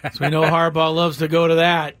 So we know Harbaugh loves to go to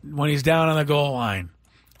that when he's down on the goal line.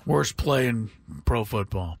 Worst play in pro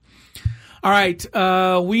football. All right,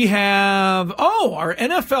 we have our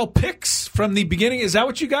NFL picks from the beginning. Is that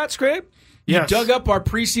what you got, Scrape? Yes. You dug up our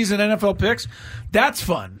preseason NFL picks. That's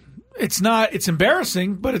fun. It's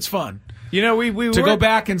embarrassing, but it's fun. We to go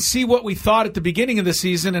back and see what we thought at the beginning of the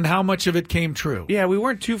season and how much of it came true. Yeah, we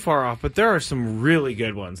weren't too far off, but there are some really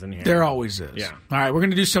good ones in here. There always is. Yeah. All right, we're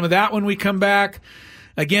going to do some of that when we come back.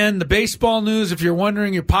 Again, the baseball news, if you're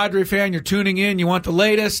wondering, you're a Padre fan, you're tuning in, you want the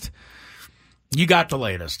latest, you got the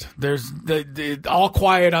latest. There's all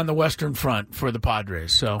quiet on the Western Front for the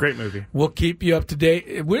Padres. So great movie. We'll keep you up to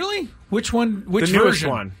date. Really? Which one? Which the newest version?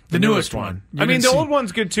 one. The newest one. I mean, the old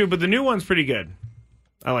one's good too, but the new one's pretty good.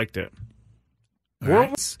 I liked it.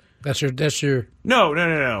 Right. That's your.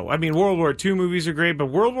 No. I mean, World War II movies are great, but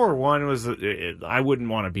World War I was. I wouldn't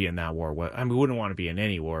want to be in that war. I mean, wouldn't want to be in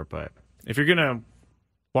any war. But if you're gonna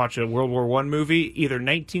watch a World War I movie, either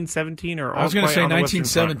 1917 or I was going to say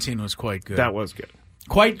 1917 was quite good. That was good.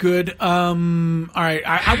 Quite good. All right.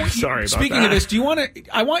 I want you, Sorry about speaking that. of this,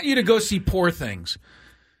 I want you to go see Poor Things.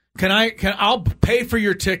 I'll pay for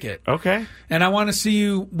your ticket. Okay. And I want to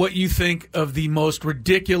see what you think of the most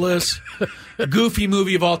ridiculous, goofy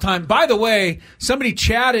movie of all time. By the way, somebody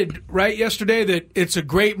chatted yesterday that it's a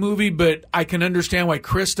great movie, but I can understand why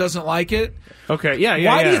Chris doesn't like it. Okay, yeah.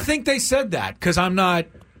 Why do you think they said that? Because I'm not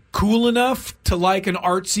cool enough to like an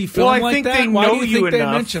artsy film like that? Why do you think they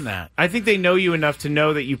mention that? I think they know you enough to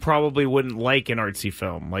know that you probably wouldn't like an artsy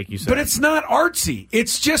film, like you said. But it's not artsy.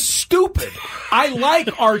 It's just stupid. I like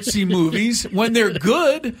artsy movies when they're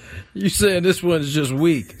good. You saying this one's just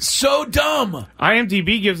weak? So dumb.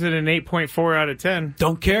 IMDb gives it an 8.4 out of 10.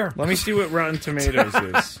 Don't care. Let me see what Rotten Tomatoes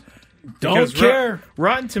is. Don't care.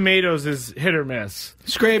 Rotten Tomatoes is hit or miss.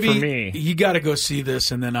 Scraby, for me. You got to go see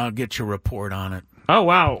this, and then I'll get your report on it. Oh,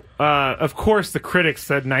 wow. Of course, the critics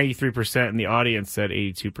said 93% and the audience said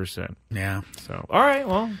 82%. Yeah. So, all right.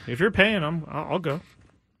 Well, if you're paying, I'll go.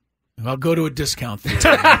 I'll go to a discount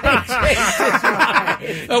theater.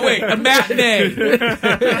 Oh, wait, a matinee.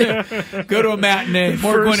 Go to a matinee.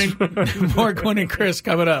 More Gwynn and Chris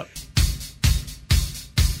coming up.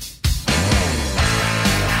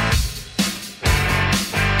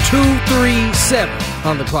 .237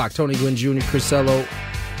 on the clock. Tony Gwynn Jr., Crisello,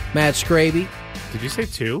 Matt Scraby. Did you say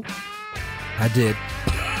 2? I did.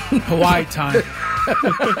 Hawaii time.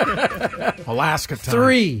 Alaska time.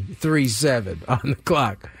 337 on the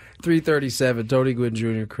clock. 337. Tony Gwynn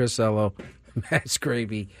Jr., Crisello, Matt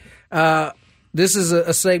Scraby. This is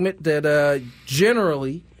a segment that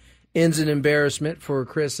generally ends in embarrassment for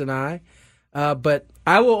Chris and I. But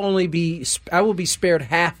I will be spared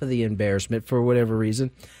half of the embarrassment for whatever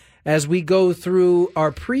reason as we go through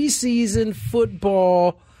our preseason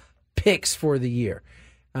football picks for the year.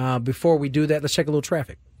 Before we do that, let's check a little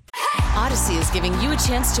traffic. Odyssey is giving you a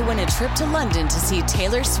chance to win a trip to London to see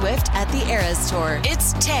Taylor Swift at the Eras Tour.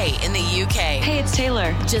 It's Tay in the UK. Hey, it's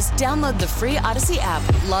Taylor. Just download the free Odyssey app,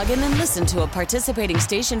 log in and listen to a participating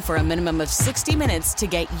station for a minimum of 60 minutes to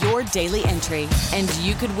get your daily entry. And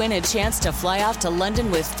you could win a chance to fly off to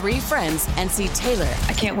London with 3 friends and see Taylor.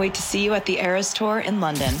 I can't wait to see you at the Eras Tour in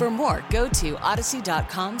London. For more, go to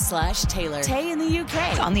odyssey.com/Taylor. Tay in the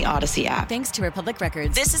UK. It's on the Odyssey app. Thanks to Republic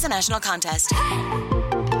Records. This is a national contest.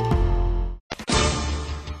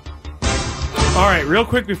 All right, real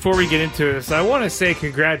quick before we get into this, I want to say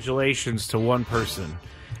congratulations to one person.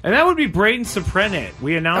 And that would be Braden Soprenet.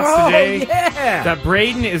 We announced today that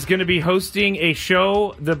Braden is going to be hosting a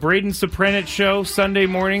show, the Braden Soprenet Show, Sunday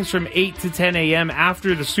mornings from 8 to 10 a.m.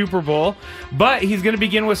 after the Super Bowl. But he's going to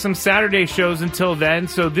begin with some Saturday shows until then.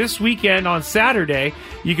 So this weekend on Saturday,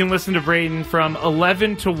 you can listen to Braden from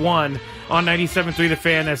 11 to 1 on 97.3 The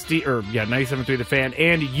Fan 97.3 The Fan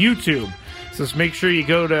and YouTube. So just make sure you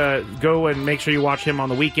go and make sure you watch him on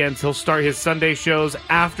the weekends. He'll start his Sunday shows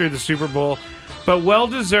after the Super Bowl. But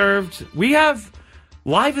well-deserved. We have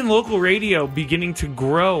live and local radio beginning to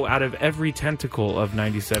grow out of every tentacle of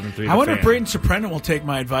 97.3 I wonder if Braden Soprenet will take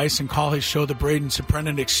my advice and call his show the Braden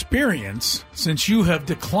Soprenet Experience, since you have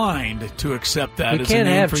declined to accept that as a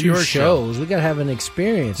name for your shows. We got to have an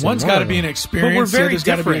experience. One's got to be an experience. But we're very different.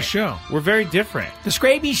 Got to be a show. We're very different. The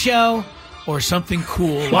Scraby Show. Or something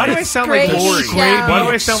cool. Why do I sound like Lori? Why do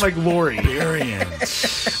I sound like Lori? Experience.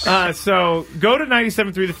 So go to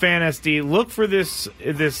 97.3 The Fan SD. Look for this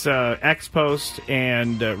X post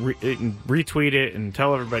and retweet it and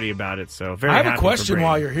tell everybody about it. So very. I have a question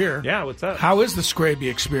while you're here. Yeah, what's up? How is the Scraby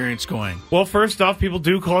Experience going? Well, first off, people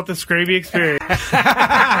do call it the Scraby Experience.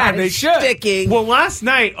 They should. Sticking. Well, last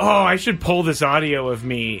night, I should pull this audio of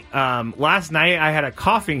me. Last night, I had a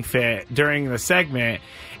coughing fit during the segment,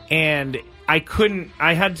 and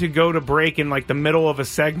I had to go to break in like the middle of a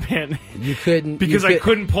segment. You couldn't. Because I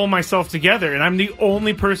couldn't pull myself together, and I'm the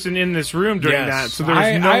only person in this room during that, so there's no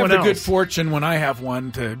one else. I have the good fortune when I have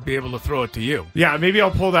one to be able to throw it to you. Yeah, maybe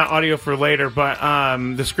I'll pull that audio for later, but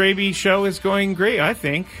the Scraby Show is going great, I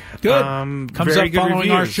think. Good. Comes up following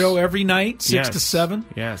reviews. Our show every night, 6 to 7.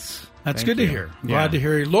 Yes. That's good to hear. Glad to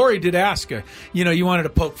hear you. Lori did ask, you wanted to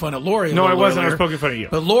poke fun at Lori. No, I wasn't. Earlier, I was poking fun at you.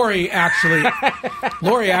 But Lori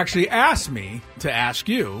actually asked me to ask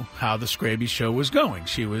you how the Scraby Show was going.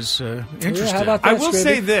 She was interested. Yeah, how about that, I will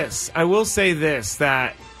Scraby? say this,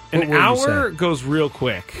 that an hour goes real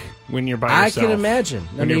quick when you're by yourself. I can imagine.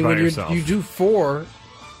 When you do 4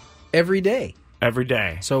 every day. Every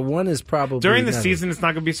day. So one is probably... During the season, it's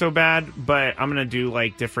not going to be so bad, but I'm going to do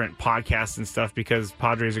like different podcasts and stuff because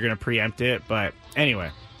Padres are going to preempt it. But anyway,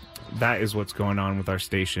 that is what's going on with our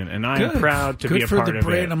station, and I'm proud to be a for part the of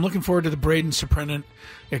it. I'm looking forward to the Braden Soprennant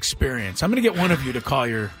experience. I'm going to get one of you to call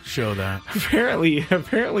your show that.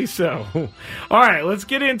 Apparently so. All right, let's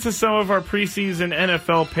get into some of our preseason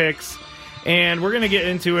NFL picks, and we're going to get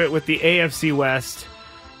into it with the AFC West.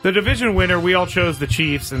 The division winner, we all chose the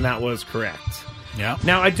Chiefs, and that was correct. Yeah.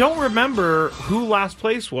 Now, I don't remember who last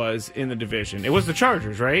place was in the division. It was the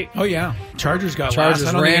Chargers, right? Oh, yeah. Chargers got Chargers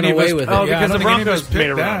last. ran away with it. Oh, because the Broncos made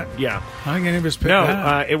a run. Yeah. I don't think any of us picked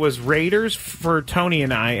that. It was Raiders for Tony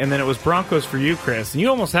and I, and then it was Broncos for you, Chris. And you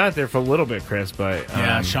almost had it there for a little bit, Chris, but...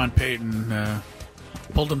 yeah, Sean Payton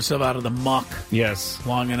pulled himself out of the muck. Yes.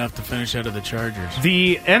 Long enough to finish out of the Chargers.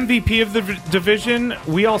 The MVP of the division,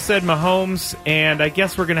 we all said Mahomes, and I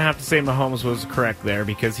guess we're going to have to say Mahomes was correct there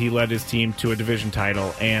because he led his team to a division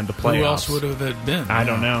title and the playoffs. Who else would have it been? I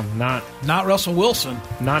don't know. Not Russell Wilson.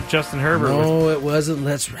 Not Justin Herbert. No, it wasn't.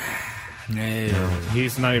 Let's ride. No.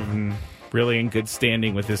 He's not even really in good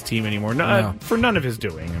standing with his team anymore. For none of his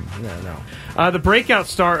doing. No. The breakout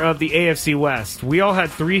star of the AFC West. We all had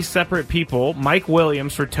three separate people. Mike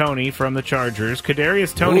Williams for Tony from the Chargers.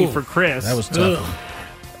 Kadarius Toney for Chris. That was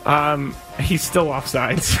tough. He's still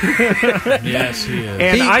offsides. Yes, he is.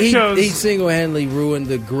 And I chose... He single-handedly ruined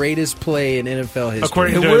the greatest play in NFL history.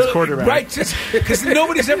 According to his quarterback. Right, because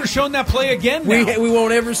nobody's ever shown that play again now. We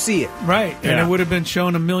won't ever see it. Right, and it would have been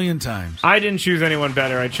shown a million times. I didn't choose anyone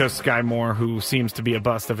better. I chose Sky Moore, who seems to be a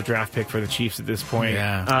bust of a draft pick for the Chiefs at this point.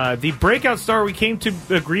 Yeah. The breakout star, we came to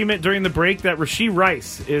agreement during the break that Rashee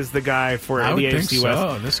Rice is the guy for the AFC West.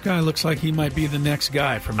 Oh, this guy looks like he might be the next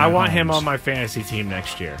guy from I want him on my fantasy team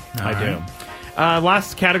next year. I do.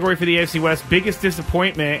 Last category for the AFC West, biggest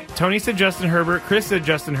disappointment. Tony said Justin Herbert. Chris said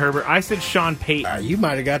Justin Herbert. I said Sean Payton. You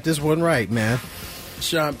might have got this one right, man.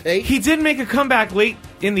 Sean Payton. He did make a comeback late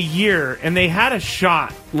in the year, and they had a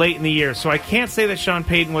shot late in the year, so I can't say that Sean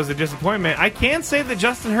Payton was a disappointment. I can say that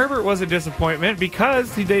Justin Herbert was a disappointment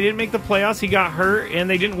because they didn't make the playoffs, he got hurt, and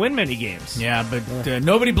they didn't win many games. Yeah, but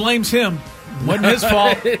nobody blames him. Wasn't his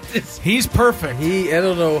fault. He's perfect. I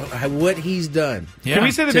don't know what he's done. Yeah. Can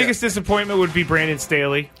we say the biggest disappointment would be Brandon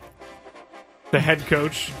Staley, the head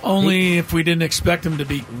coach? Only if we didn't expect him to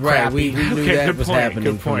be right. We knew that was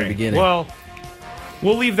happening from the beginning. Well,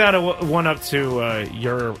 we'll leave that one up to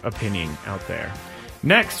your opinion out there.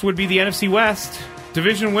 Next would be the NFC West.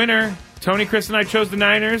 Division winner, Tony, Chris, and I chose the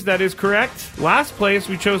Niners. That is correct. Last place,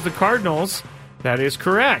 we chose the Cardinals. That is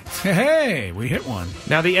correct. Hey, we hit one.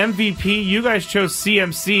 Now, the MVP, you guys chose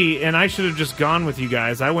CMC, and I should have just gone with you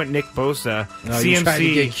guys. I went Nick Bosa. No, CMC, you tried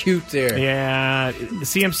to get cute there. Yeah,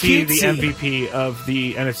 CMC, the MVP of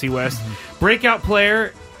the NFC West. Breakout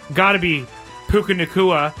player, got to be Puka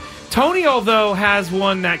Nacua. Tony, although, has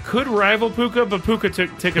one that could rival Puka, but Puka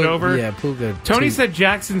took it over. Yeah, Puka. Tony said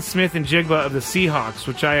Jackson Smith and Jigba of the Seahawks,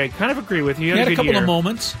 which I kind of agree with. He had a couple of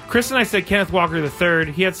moments. Chris and I said Kenneth Walker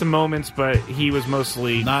III. He had some moments, but he was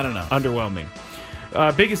mostly not enough. Underwhelming.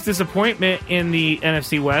 Biggest disappointment in the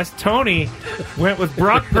NFC West, Tony went with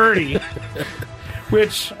Brock Purdy.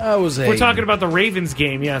 Which we're talking about the Ravens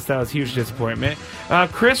game. Yes, that was a huge disappointment.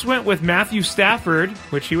 Chris went with Matthew Stafford,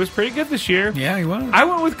 which he was pretty good this year. Yeah, he was. I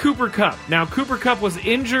went with Cooper Kupp. Now, Cooper Kupp was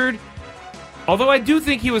injured, although I do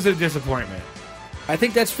think he was a disappointment. I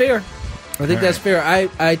think that's fair. That's fair.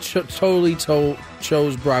 I totally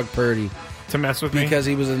chose Brock Purdy to mess with me because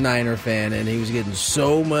he was a Niner fan and he was getting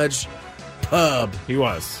so much pub. He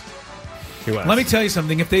was. Let me tell you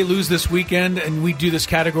something. If they lose this weekend and we do this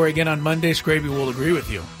category again on Monday, Scraby will agree with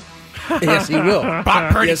you. Yes, he will.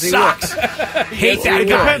 Brock Purdy sucks. Hate that guy. It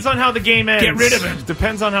depends on how the game ends. Get rid of him.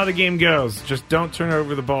 Depends on how the game goes. Just don't turn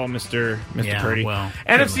over the ball, Mr. Purdy. Well,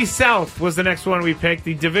 NFC South was the next one we picked.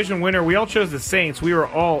 The division winner, we all chose the Saints. We were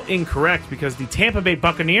all incorrect because the Tampa Bay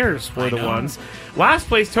Buccaneers were the ones. Last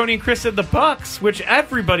place, Tony and Chris said the Bucks, which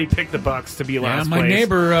everybody picked the Bucks to be last place. My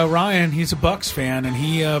neighbor, Ryan, he's a Bucks fan, and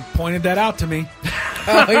he pointed that out to me.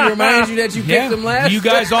 He reminds you that you picked them last? You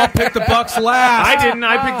guys all picked the Bucks last. I didn't.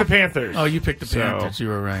 I picked the Panthers. Oh, you picked the Panthers. You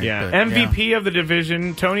were right. Yeah. MVP of the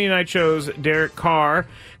division, Tony and I chose Derek Carr.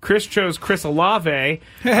 Chris chose Chris Olave.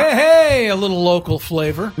 Hey, a little local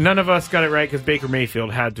flavor. None of us got it right because Baker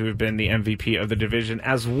Mayfield had to have been the MVP of the division,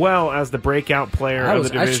 as well as the breakout player of the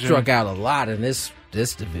division. I struck out a lot in this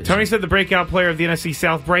division. Tony said the breakout player of the NFC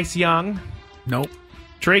South, Bryce Young. Nope.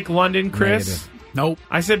 Drake London, Chris. Negative. Nope.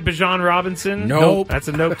 I said Bijan Robinson. Nope. That's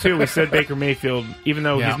a nope, too. We said Baker Mayfield, even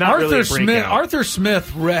though he's not really a breakout. Arthur Smith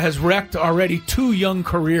has wrecked already 2 young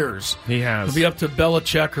careers. He has. It'll be up to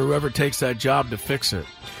Belichick or whoever takes that job to fix it.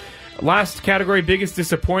 Last category, biggest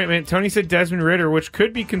disappointment. Tony said Desmond Ridder, which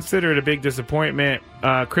could be considered a big disappointment.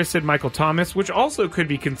 Chris said Michael Thomas, which also could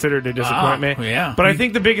be considered a disappointment. Yeah. But I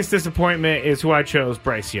think the biggest disappointment is who I chose,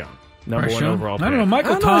 Bryce Young. Number one overall pick. I don't know.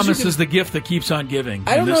 Michael Thomas is the gift that keeps on giving.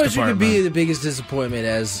 I don't know if you could be the biggest disappointment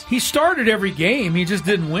as... He started every game. He just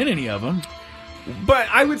didn't win any of them. But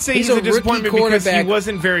I would say he's a disappointment because he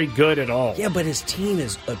wasn't very good at all. Yeah, but his team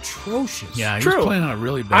is atrocious. Yeah, he's playing on a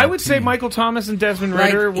really bad I would team. say Michael Thomas and Desmond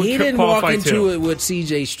Ridder would he didn't qualify walk into too. it what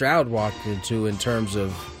C.J. Stroud walked into in terms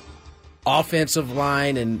of offensive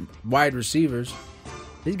line and wide receivers.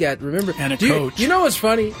 He's got, remember... And a coach. You know what's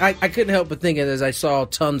funny? I couldn't help but thinking as I saw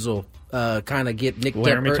Tunzel kind of get nicked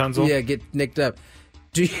Laramie up. Tunzel? Yeah, get nicked up.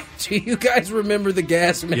 Do you guys remember the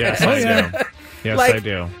gas mask? Yes, I do. Yes, I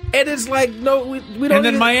do. And it's like, no, we don't. And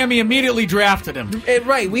then Miami immediately drafted him. And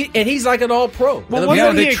and he's like an all-pro.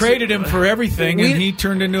 Well, they traded him for everything, and he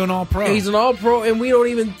turned into an all-pro. He's an all-pro, and we don't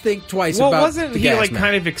even think twice about wasn't the he gas like mask.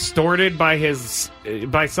 kind of extorted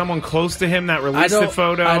by someone close to him that released the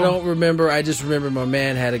photo? I don't remember. I just remember my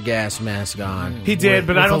man had a gas mask on. He did,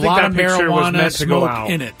 but I don't think that picture was meant to go out.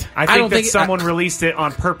 In it. I think that someone released it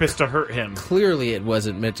on purpose to hurt him. Clearly, it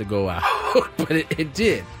wasn't meant to go out, but it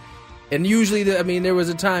did. And usually, there was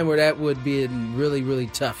a time where that would be really, really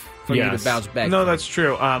tough for you to bounce back. No, that's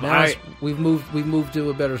true. We've moved to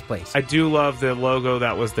a better place. I do love the logo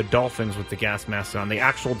that was the Dolphins with the gas mask on. The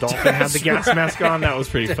actual Dolphin had the gas mask on. That was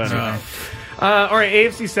pretty funny. Right. All right,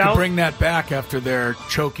 AFC South. To bring that back after their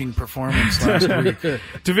choking performance last week.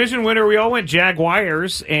 Division winner, we all went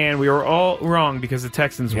Jaguars, and we were all wrong because the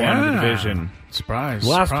Texans won the division. Surprise.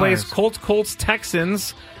 Last place, Colts,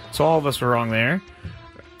 Texans. So all of us were wrong there.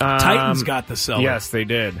 Titans got the cellar. Yes, they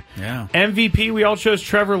did. Yeah. MVP, we all chose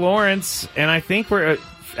Trevor Lawrence, and I think we're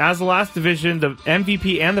as the last division, the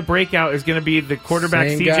MVP and the breakout is going to be the quarterback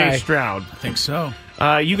C.J. Stroud. I think so.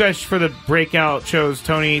 You guys for the breakout chose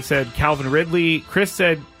Tony said Calvin Ridley. Chris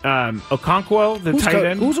said Okonkwo, the tight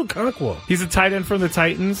end. Who's Okonkwo? He's a tight end from the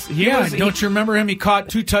Titans. Don't you remember him? He caught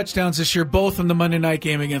 2 touchdowns this year, both in the Monday night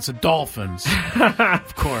game against the Dolphins.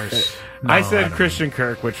 Of course. No, I said Christian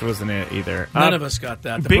Kirk, which wasn't it either. None of us got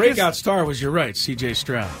that. The breakout star was, you're right, C.J.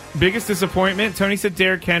 Stroud. Biggest disappointment, Tony said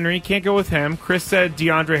Derrick Henry. Can't go with him. Chris said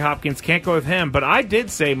DeAndre Hopkins. Can't go with him. But I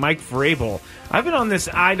did say Mike Vrabel. I've been on this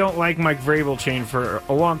I don't like Mike Vrabel chain for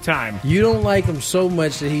a long time. You don't like him so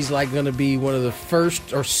much that he's like going to be one of the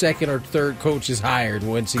first or second or third coaches hired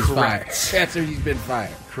once he's fired. After he's been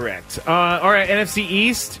fired. Correct. All right, NFC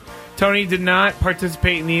East. Tony did not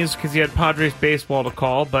participate in these because he had Padres baseball to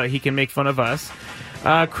call, but he can make fun of us.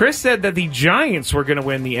 Chris said that the Giants were going to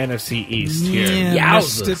win the NFC East here. Yeah,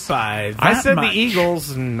 missed it by that I said much. the Eagles,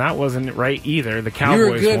 and that wasn't right either. The Cowboys won.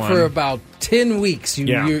 You were good for about 10 weeks.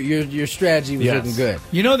 Your strategy was looking good.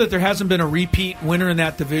 You know that there hasn't been a repeat winner in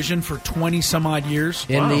that division for 20-some-odd years?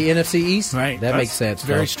 In the NFC East? Right. That makes sense.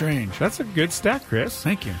 Very strange. That's a good stat, Chris.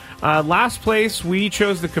 Thank you. Last place, we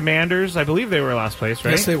chose the Commanders. I believe they were last place,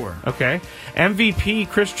 right? Yes, they were. Okay. MVP,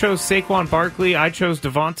 Chris chose Saquon Barkley. I chose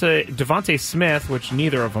Devontae Smith, which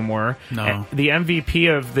neither of them were. No. The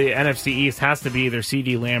MVP of the NFC East has to be either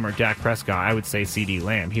CeeDee Lamb or Dak Prescott. I would say CeeDee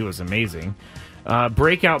Lamb. He was amazing.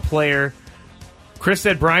 Breakout player, Chris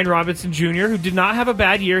said Brian Robinson Jr., who did not have a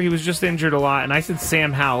bad year. He was just injured a lot. And I said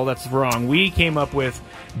Sam Howell. That's wrong. We came up with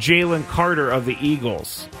Jalen Carter of the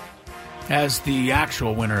Eagles. As the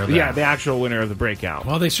actual winner of that. Yeah, the actual winner of the breakout.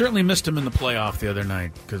 Well, they certainly missed him in the playoff the other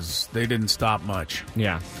night because they didn't stop much.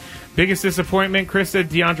 Yeah. Biggest disappointment, Chris said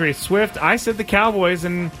DeAndre Swift. I said the Cowboys,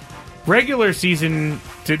 and regular season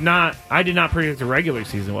I did not predict the regular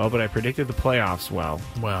season well, but I predicted the playoffs well.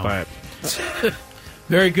 But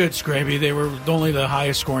very good, Scraby. They were only the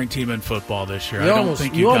highest scoring team in football this year. I don't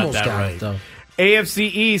think you got that right. Though. AFC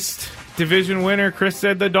East, division winner, Chris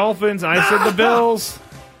said the Dolphins. I said the Bills.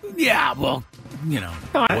 Yeah, well, you know.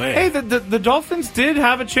 Hey, the Dolphins did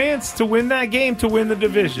have a chance to win that game to win the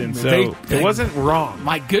division, so it wasn't wrong.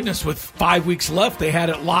 My goodness, with 5 weeks left, they had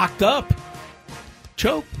it locked up.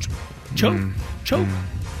 Choke.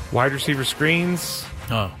 Wide receiver screens.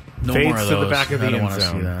 Oh, no fades more of to those. the back of the I don't end want to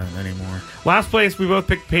see zone. that anymore. Last place, we both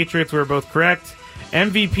picked Patriots. We were both correct.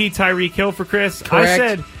 MVP Tyreek Hill for Chris. Correct. I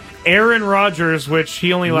said Aaron Rodgers, which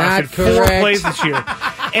he only lasted 4 plays this year.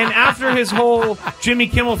 And after his whole Jimmy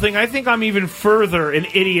Kimmel thing, I think I'm even further an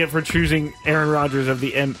idiot for choosing Aaron Rodgers of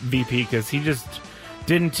the MVP because he just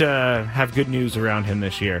didn't have good news around him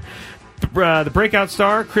this year. The breakout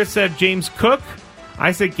star, Chris said James Cook.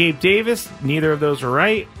 I said Gabe Davis. Neither of those were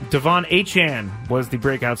right. Devon Achane was the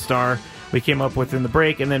breakout star we came up with in the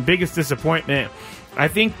break. And then biggest disappointment, I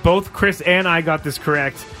think both Chris and I got this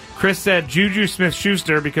correct. Chris said Juju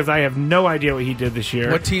Smith-Schuster because I have no idea what he did this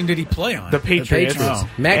year. What team did he play on? The Patriots. Oh.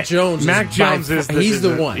 Mac Jones. He's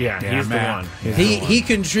the one. Yeah, he's the one. He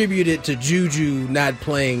contributed to Juju not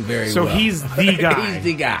playing very well. So he's the guy. He's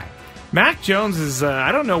the guy. Mac Jones is,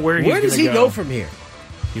 I don't know where he's going to go. Where does he go from here?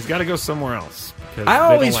 He's got to go somewhere else. I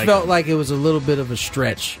always felt like it was a little bit of a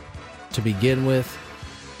stretch to begin with.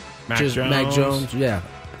 Mac Jones, yeah.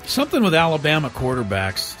 Something with Alabama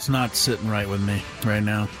quarterbacks. It's not sitting right with me right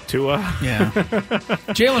now. Tua? Yeah.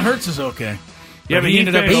 Jalen Hurts is okay. Yeah, but he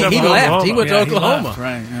ended up. He left. He went to Oklahoma. Left,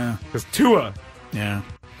 right, yeah. Because Tua. Yeah.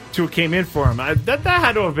 Tua came in for him. That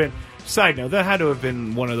had to have been, side note, that had to have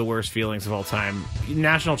been one of the worst feelings of all time.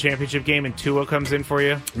 National championship game and Tua comes in for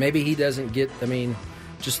you. Maybe he doesn't get,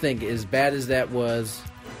 just think, as bad as that was,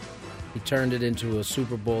 he turned it into a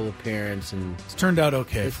Super Bowl appearance, and it's turned out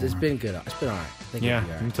okay. It's been good. It's been all right. Yeah,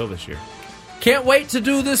 until this year. Can't wait to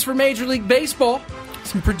do this for Major League Baseball.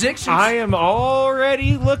 Some predictions. I am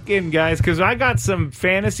already looking, guys, because I got some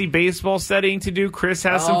fantasy baseball studying to do. Chris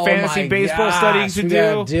has some fantasy baseball studying to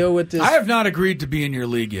do. Deal with this. I have not agreed to be in your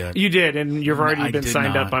league yet. You did, and you've already been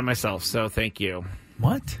signed up by myself, so thank you.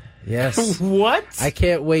 What? Yes. What? I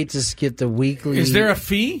can't wait to get the weekly. Is there a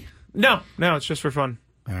fee? No, it's just for fun.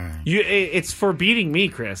 All right. It's for beating me,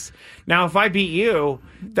 Chris. Now, if I beat you,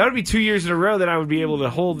 that would be 2 years in a row that I would be able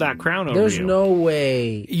to hold that crown over you. There's no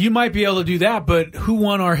way. You might be able to do that, but who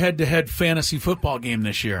won our head-to-head fantasy football game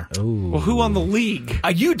this year? Ooh. Well, who won the league?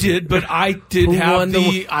 You did, but I did have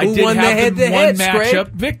the one matchup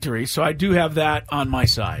victory, so I do have that on my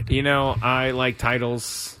side. You know, I like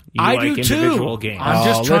titles. I like do individual too. Games. I'm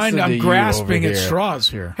just I'm grasping at straws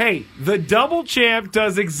here. Hey, the double champ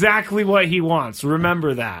does exactly what he wants.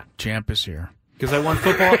 Remember that. Champ is here. Because I won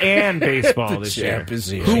football and baseball this year. Champ is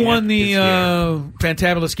here. Who won the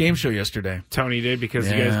Fantabulous Game Show yesterday? Tony did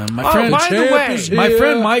because you guys. My friend, by the way, my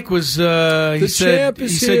friend Mike was. He said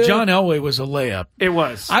John Elway was a layup. It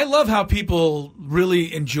was. I love how people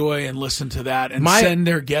really enjoy and listen to that and send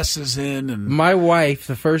their guesses in. And my wife,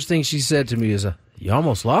 the first thing she said to me is, "You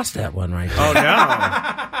almost lost that one right there." Oh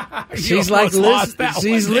no! She's like,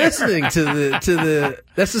 she's listening to the.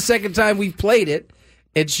 That's the second time we've played it.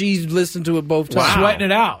 And she's listened to it both times. Wow. Sweating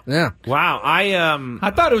it out. Yeah. Wow.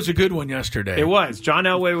 I thought it was a good one yesterday. It was. John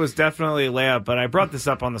Elway was definitely a layup, but I brought this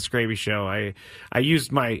up on the Scraby Show. I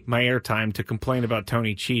used my airtime to complain about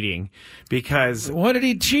Tony cheating because... What did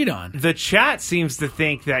he cheat on? The chat seems to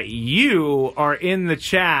think that you are in the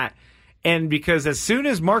chat, and because as soon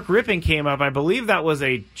as Mark Rippon came up, I believe that was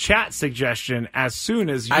a chat suggestion as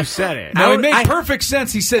soon as you said it. No, it made perfect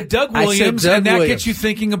sense. He said Doug Williams, and that gets you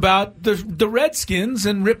thinking about the Redskins,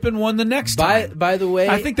 and Rippon won the next time. By the way,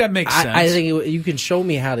 I think that makes sense. I think you can show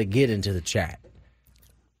me how to get into the chat.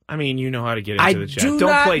 I mean, you know how to get into the chat.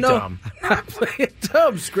 Don't play dumb. I'm not playing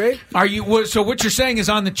dumb, Scrape. Are you? So what you're saying is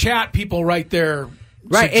on the chat, people write their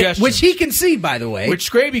which he can see, by the way.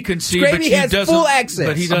 Which Scraby can see, Scraby but he has doesn't. Full access.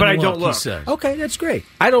 But he doesn't. But I don't look. Okay, that's great.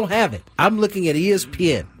 I don't have it. I'm looking at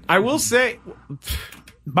ESPN. I will say.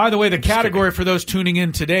 By the way, the category for those tuning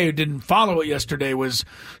in today who didn't follow it yesterday was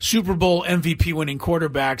Super Bowl MVP winning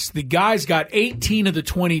quarterbacks. The guys got 18 of the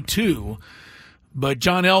 22, but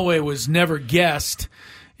John Elway was never guessed.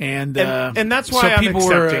 And that's why so I'm people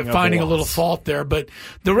were accepting finding a awards. little fault there. But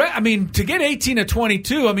to get 18 of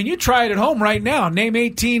 22, I mean, you try it at home right now. Name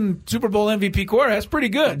 18 Super Bowl MVP quarterbacks. That's pretty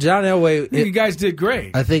good. John Elway, you guys did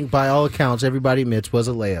great. I think by all accounts, everybody admits was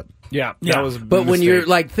a layup. Yeah, that was. But when you're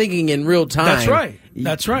like thinking in real time,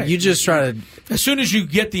 that's right. You just try to. As soon as you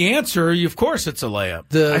get the answer, of course it's a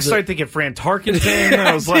layup. I started thinking Fran Tarkenton. And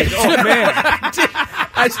I was like, oh man.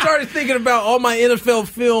 I started thinking about all my NFL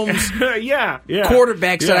films,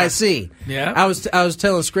 quarterbacks that I see. Yeah, I was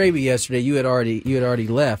telling Scraby yesterday. You had already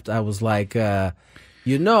left. I was like, I'm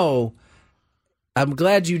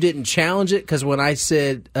glad you didn't challenge it because when I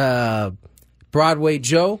said Broadway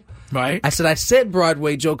Joe. Right. I said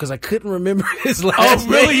Broadway Joe because I couldn't remember his last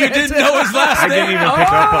name. Oh, really? You didn't know his last name? I didn't even pick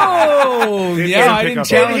up on it. Oh, yeah, I didn't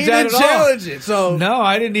challenge that at all. Challenge it. So no,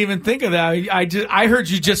 I didn't even think of that. I heard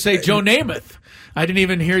you just say Joe Namath. I didn't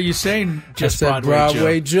even hear you saying just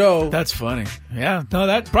Broadway Joe. That's funny. Yeah, no,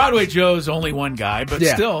 that Broadway Joe is only one guy, but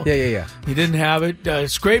still, yeah. He didn't have it.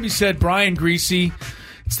 Scraby said Brian Greasy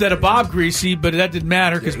instead of Bob Greasy, but that didn't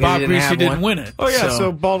matter because Bob Greasy didn't win it. Oh yeah,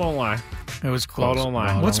 so ball don't lie. It was close. Ball don't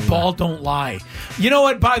lie. What's ball don't lie? You know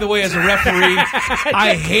what, by the way, as a referee,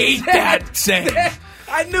 I hate that saying.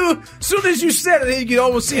 I knew as soon as you said it, you could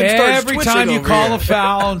almost see him start Every twitching time you over call here. a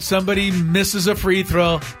foul and somebody misses a free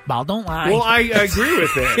throw, ball don't lie. Well, I agree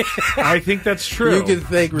with it. I think that's true. You can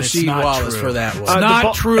thank Rasheed Wallace for that one. It's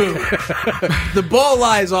not true. The ball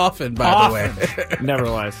lies often, by the way. Never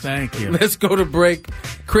lies. Thank you. Let's go to break.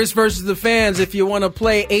 Chris versus the fans. If you want to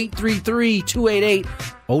play,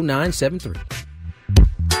 833-288-0973.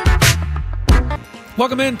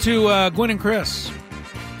 Welcome into Gwynn and Chris.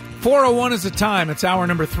 4:01 is the time. It's hour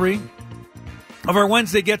number 3 of our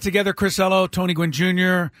Wednesday get-together. Chris Ello, Tony Gwynn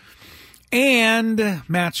Jr., and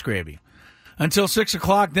Matt Scraby. Until 6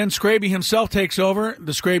 o'clock, then Scraby himself takes over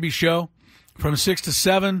the Scraby Show from 6 to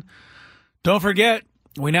 7. Don't forget,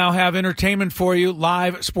 we now have entertainment for you,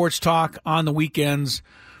 live sports talk on the weekends.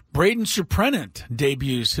 Braden Surprenant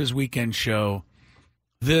debuts his weekend show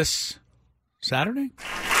this Saturday.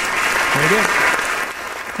 Very good.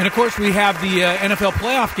 And, of course, we have the NFL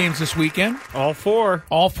playoff games this weekend. All 4.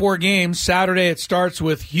 All 4 games. Saturday, it starts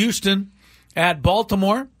with Houston at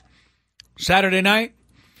Baltimore. Saturday night,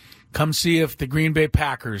 come see if the Green Bay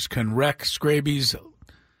Packers can wreck Scraby's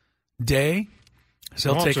day.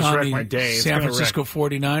 So they'll take on the San Francisco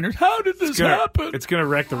 49ers. How did this happen? It's going to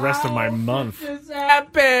wreck the rest of my month. How did this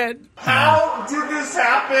happen? How did this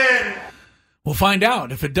happen? We'll find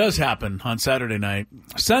out if it does happen on Saturday night.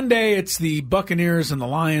 Sunday, it's the Buccaneers and the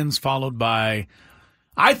Lions, followed by,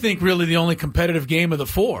 I think, really the only competitive game of the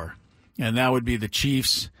 4, and that would be the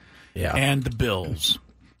Chiefs and the Bills.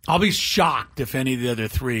 I'll be shocked if any of the other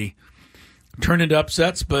 3 turn into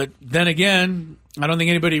upsets, but then again, I don't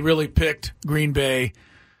think anybody really picked Green Bay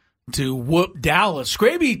to whoop Dallas.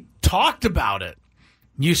 Scraby talked about it.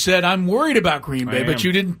 You said, I'm worried about Green Bay, but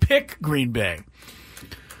you didn't pick Green Bay.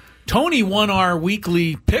 Tony won our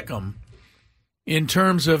weekly pick'em in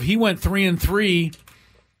terms of he went 3-3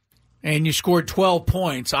 and you scored 12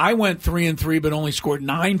 points. I went 3-3 but only scored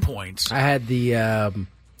 9 points. I had the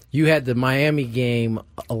you had the Miami game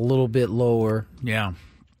a little bit lower. Yeah.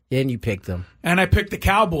 And you picked them. And I picked the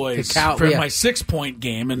Cowboys for my 6-point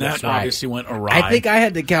game, and that obviously went awry. I think I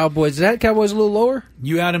had the Cowboys. Is that Cowboys a little lower?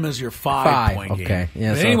 You had them as your 5-point game. Okay.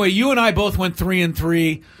 Yeah, but anyway, you and I both went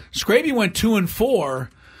 3-3. Scraby went 2-4.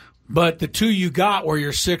 But the 2 you got were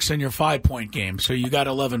your 6 and your 5-point game, so you got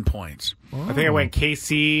 11 points. Oh. I think I went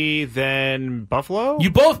KC, then Buffalo. You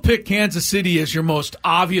both picked Kansas City as your most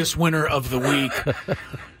obvious winner of the week,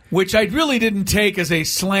 which I really didn't take as a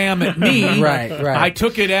slam at me. Right. I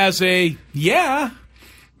took it as they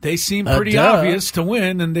seem pretty obvious to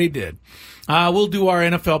win, and they did. We'll do our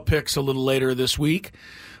NFL picks a little later this week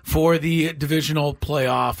for the divisional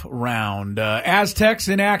playoff round. Aztecs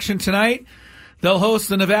in action tonight. They'll host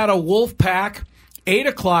the Nevada Wolfpack, 8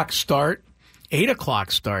 o'clock start. 8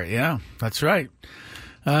 o'clock start, yeah, that's right.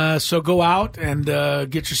 So go out and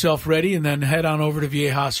get yourself ready and then head on over to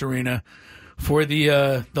Viejas Arena for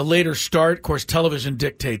the later start. Of course, television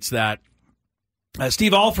dictates that.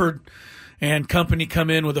 Steve Alford and company come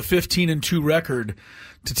in with a 15-2 record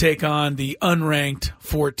to take on the unranked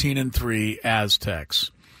 14-3 Aztecs.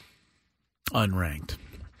 Unranked.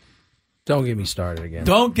 Don't get me started again.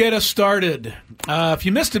 Don't get us started. If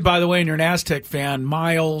you missed it, by the way, and you're an Aztec fan,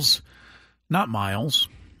 Miles Bird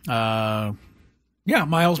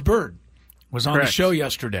was on the show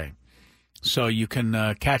yesterday. So you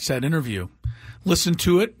can catch that interview. Listen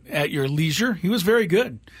to it at your leisure. He was very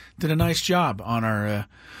good. Did a nice job on our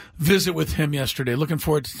visit with him yesterday. Looking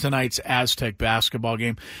forward to tonight's Aztec basketball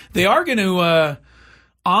game. They are going to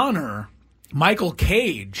honor Michael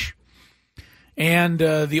Cage and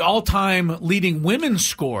the all-time leading women's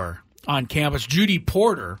scorer on campus, Judy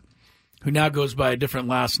Porter, who now goes by a different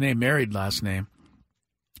last name, married last name.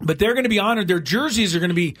 But they're going to be honored. Their jerseys are going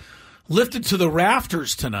to be lifted to the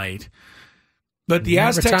rafters tonight. But the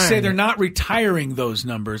Aztecs say they're not retiring those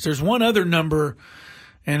numbers. There's one other number,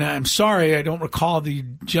 and I'm sorry, I don't recall the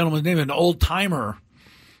gentleman's name, an old-timer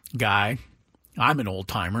guy. I'm an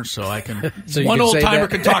old-timer, so I can. One old-timer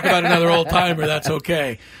can talk about another old-timer. That's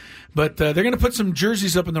okay. But they're going to put some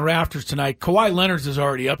jerseys up in the rafters tonight. Kawhi Leonard's is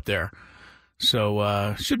already up there.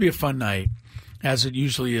 So should be a fun night, as it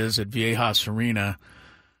usually is at Viejas Arena.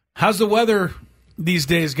 How's the weather these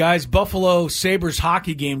days, guys? Buffalo Sabres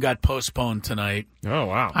hockey game got postponed tonight. Oh,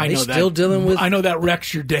 wow. I know that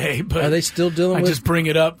wrecks your day, but are they still dealing with? I just bring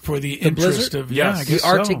it up for the interest blizzard? Of the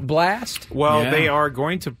Arctic blast. Well, they are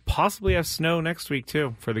going to possibly have snow next week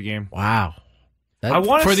too for the game. Wow. I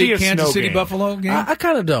want to see the Kansas City game. Buffalo game. I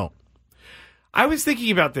kind of don't. I was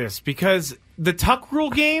thinking about this because the Tuck Rule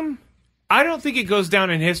game, I don't think it goes down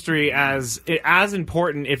in history as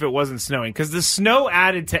important if it wasn't snowing, because the snow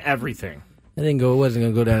added to everything. It wasn't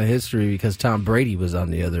going to go down in history because Tom Brady was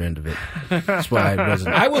on the other end of it. That's why it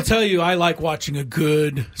wasn't. I will tell you, I like watching a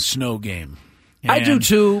good snow game. I do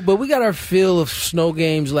too, but we got our fill of snow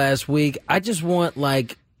games last week. I just want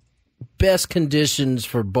best conditions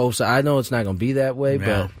for both sides. I know it's not going to be that way,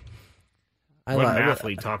 but what an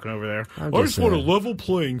athlete talking over there. I just want a level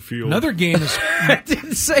playing field. Another game is... I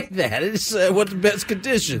didn't say that. It said what's the best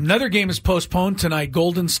condition. Another game is postponed tonight.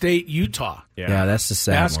 Golden State, Utah. Yeah, that's the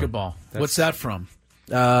sad basketball. What's that from?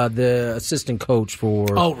 The assistant coach for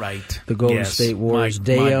the Golden State Warriors,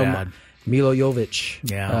 Dejan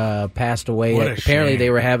Milojevic, passed away. Apparently, they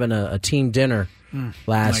were having a team dinner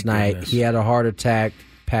last night. Goodness. He had a heart attack,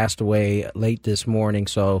 passed away late this morning.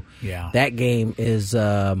 So that game is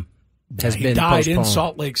has been died postponed. in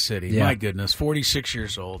Salt Lake City. Yeah. My goodness, 46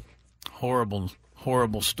 years old. Horrible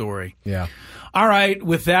story. Yeah. All right,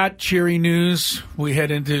 with that cheery news, we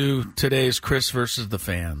head into today's Chris versus the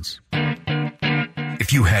fans.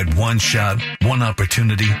 If you had one shot, one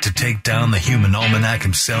opportunity to take down the human almanac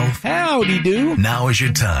himself, howdy do. Now is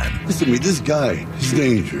your time. Listen to me, this guy is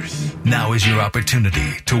dangerous. Now is your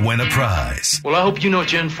opportunity to win a prize. Well, I hope you know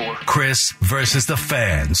what you're in for. Chris versus the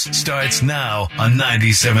fans starts now on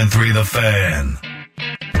 97.3 The Fan.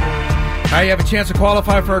 All right, you have a chance to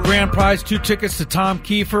qualify for our grand prize, 2 tickets to Tom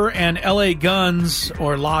Kiefer and LA Guns,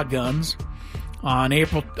 or La Guns, on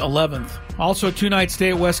April 11th. Also, a 2-night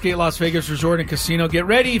stay at Westgate Las Vegas Resort and Casino. Get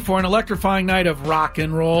ready for an electrifying night of rock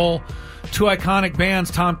and roll. 2 iconic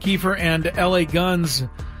bands, Tom Kiefer and LA Guns.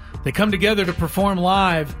 They come together to perform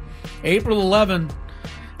live April 11th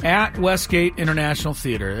at Westgate International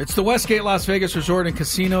Theater. It's the Westgate Las Vegas Resort and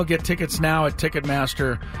Casino. Get tickets now at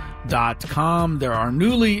Ticketmaster.com. There are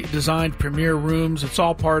newly designed premier rooms. It's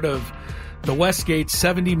all part of the Westgate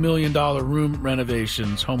 $70 million room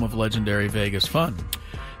renovations, home of legendary Vegas fun.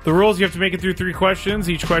 The rules, you have to make it through 3 questions.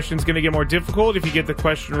 Each question is going to get more difficult. If you get the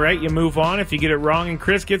question right, you move on. If you get it wrong and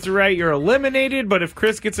Chris gets it right, you're eliminated. But if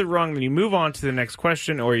Chris gets it wrong, then you move on to the next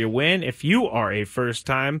question or you win. If you are a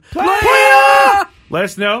first-time player, let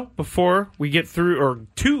us know before we get through or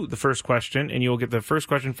to the first question, and you'll get the first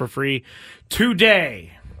question for free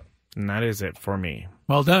today. And that is it for me.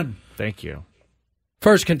 Well done. Thank you.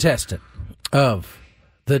 First contestant of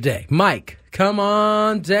the day, Mike. Come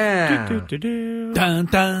on down. Dun,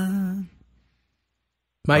 dun.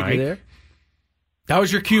 Mike, you there? That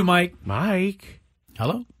was your cue, Mike. Mike.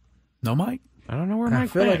 Hello? No Mike? I don't know where I Mike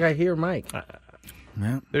feel went. like I hear Mike.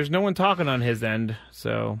 There's no one talking on his end,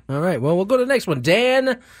 so. All right, well, we'll go to the next one.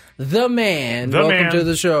 Dan, the man. Welcome to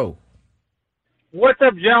the show. What's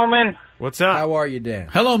up, gentlemen? What's up? How are you, Dan?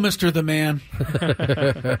 Hello, Mr. the Man.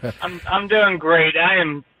 I'm doing great. I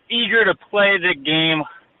am eager to play the game.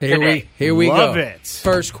 Here we Love go. it.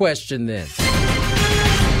 First question then.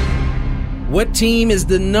 What team is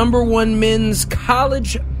the number 1 men's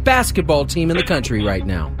college basketball team in the country right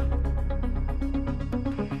now?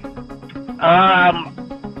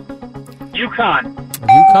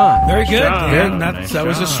 UConn. Very good. Dan. Nice That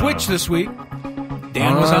was a job. switch this week.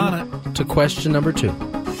 Dan was on it. To question number 2.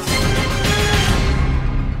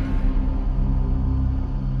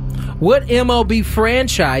 What MLB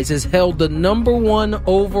franchise has held the number 1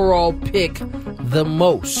 overall pick the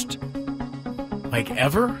most? Like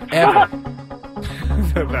ever? Ever.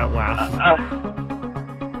 That laugh.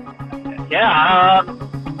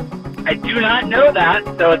 I do not know that,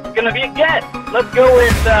 so it's going to be a guess. Let's go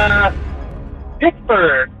with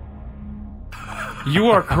Pittsburgh.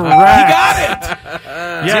 You are correct. You got it.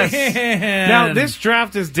 Yes. Dan. Now, this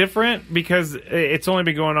draft is different because it's only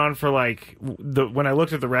been going on for when I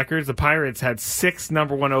looked at the records, the Pirates had 6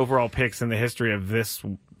 number 1 overall picks in the history of this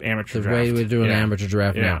amateur The draft. way we're doing an amateur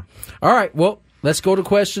draft Yeah. now. All right, well, let's go to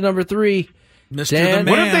question number 3. Mr. Dan,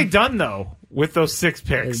 the What Man. have they done, though, with those 6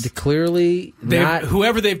 picks? Clearly not.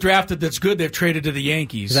 Whoever they've drafted that's good, they've traded to the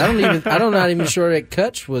Yankees. I'm not even sure that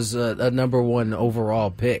Kutch was a number 1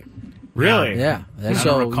 overall pick. Really? Yeah. I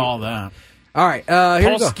don't recall that. All right, here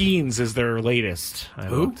Paul we go. Skeens is their latest.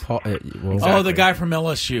 Who? Exactly. Oh, the guy from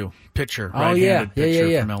LSU. Pitcher. Oh, Right-handed pitcher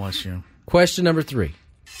yeah. from LSU. Question number 3.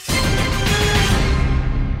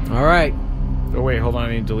 All right, Oh, wait, hold on.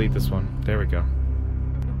 I need to delete this one. There we go.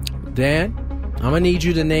 Dan, I'm going to need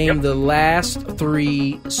you to name the last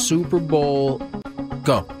 3 Super Bowl.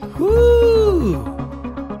 Go. Woo!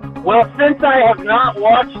 Well, since I have not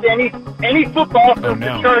watched any football since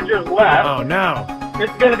no. the Chargers left, Oh, no.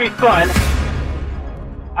 it's going to be fun.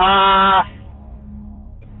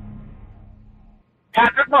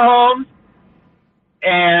 Patrick Mahomes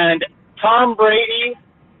and Tom Brady.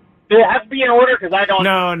 Does it have to be in order? Because I don't.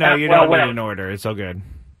 No, you well, don't need whatever. an order. It's all good.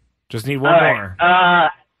 Just need one All more. right.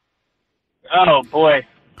 Oh boy.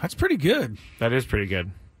 That's pretty good. That is pretty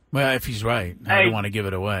good. Well, if he's right. I don't want to give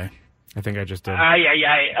it away. I think I just did.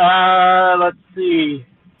 Let's see.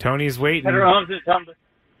 Tony's waiting. Patrick Mahomes is something.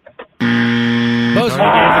 Tony gave the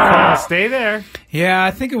call. Stay there. Yeah,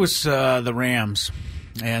 I think it was the Rams,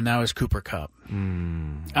 and now it's Cooper Kupp.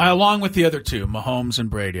 Along with the other two, Mahomes and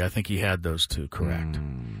Brady. I think he had those two, correct.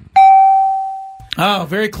 Oh,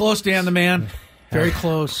 very close, Dan the Man. Very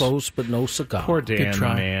close. Close, but no cigar. Poor Dan the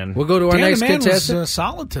Man. We'll go to our Dan next the Man contestant. was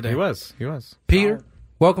solid today. He was. Peter,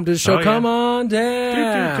 welcome to the show. Oh, Come on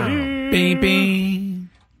down. Bing, bing.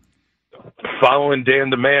 Following Dan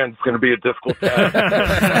the Man is going to be a difficult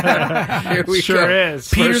task. Here we Sure go. is.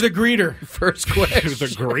 Peter the Greeter. First question. The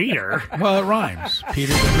greeter. Well, it rhymes.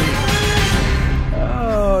 Peter the Greeter.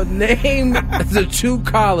 Oh, name the two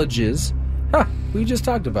colleges. We just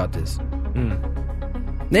talked about this.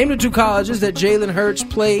 Name the two colleges that Jalen Hurts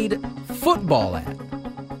played football at.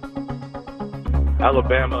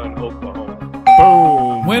 Alabama and Oklahoma.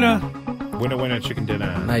 Boom. Winner. Chicken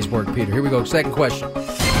dinner. Nice work, Peter. Here we go. Second question.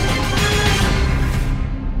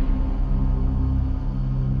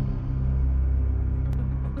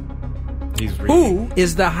 Who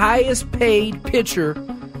is the highest paid pitcher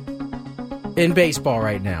in baseball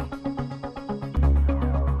right now?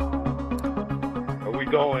 Are we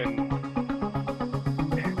going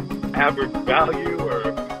average value or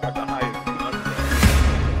at the highest contract?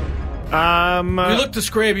 We looked to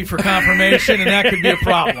Scraby for confirmation, and that could be a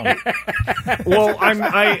problem. Well,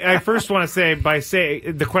 I first want to say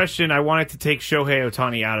the question, I wanted to take Shohei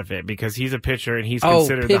Ohtani out of it because he's a pitcher and he's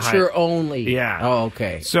considered the highest. Pitcher only. Yeah. Oh,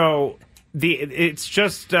 okay. So it's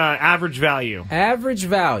just average value. Average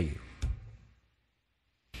value.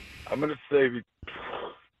 I'm going to say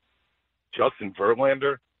Justin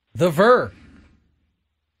Verlander. The Ver.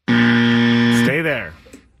 Stay there.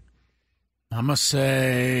 I'm going to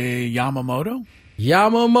say Yamamoto.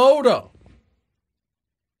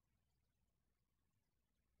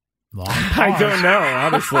 Long pause. I don't know,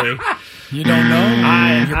 honestly. You don't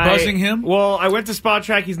know? You're buzzing him? Well, I went to Spot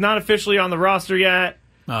Track. He's not officially on the roster yet.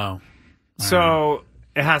 Oh. So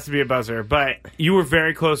it has to be a buzzer. But you were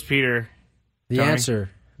very close, Peter. The Tony? answer,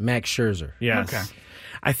 Max Scherzer. Yes. Okay.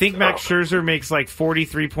 I think Max Scherzer makes like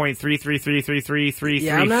 43.333333334.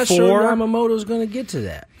 Yeah, I'm not sure Yamamoto's going to get to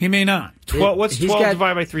that. He may not. What's 12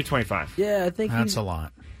 divided by 325? Yeah, I think That's a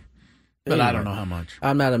lot. But I don't know how much.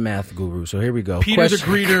 I'm not a math guru, so here we go. Peter the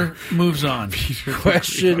Greeter moves on.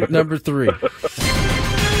 Question number 3.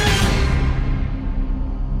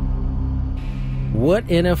 What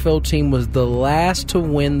NFL team was the last to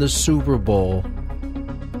win the Super Bowl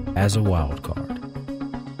as a wild card?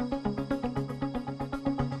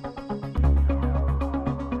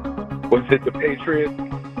 Was it the Patriots?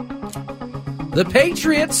 The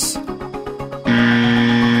Patriots.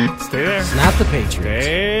 Stay there. It's not the Patriots.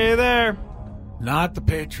 Stay there. Not the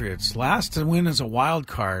Patriots. Last to win as a wild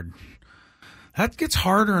card. That gets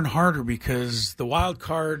harder and harder because the wild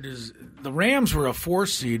card is... The Rams were a 4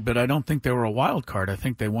 seed, but I don't think they were a wild card. I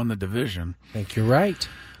think they won the division. I think you're right.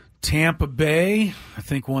 Tampa Bay, I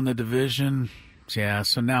think, won the division. Yeah,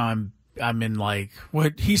 so now I'm in like...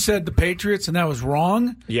 What he said, the Patriots, and that was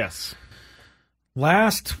wrong? Yes.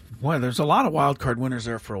 There's a lot of wild card winners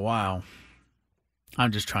there for a while.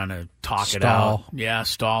 I'm just trying to talk it Stall. out. Yeah,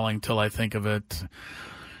 stalling till I think of it.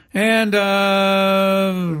 And,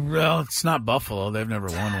 well, it's not Buffalo. They've never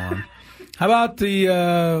won one. How about the,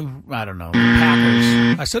 I don't know,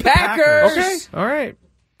 Packers? I said Packers! The Packers. Okay. All right.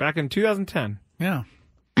 Back in 2010. Yeah. All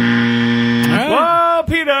right. Whoa,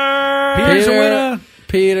 Peter! Peter's a winner.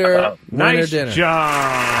 Peter, winner Nice dinner.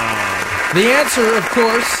 job. The answer, of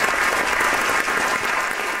course,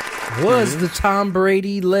 was the Tom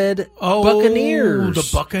Brady-led Buccaneers. The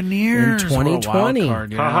Buccaneers in 2020.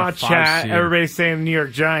 Haha, chat. Everybody's saying New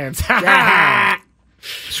York Giants.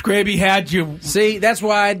 Scraby had you. See, that's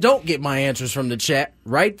why I don't get my answers from the chat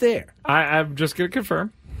right there. I'm just going to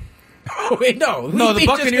confirm. Oh, wait, no. No, the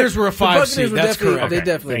Buccaneers were a 5 seed. That's correct. They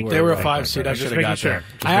definitely were. They were a 5 seed. I should have got that.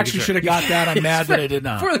 I actually should have got that. I'm mad that I did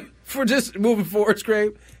not. For just moving forward,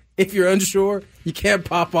 Scrape, if you're unsure, you can't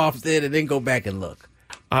pop off then and then go back and look.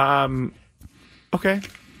 Okay.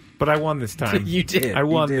 But I won this time. You did. I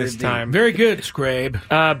won did this indeed. time. Very good,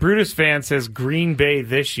 Scrabe. Brutus fan says Green Bay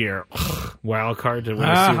this year. Wild card to win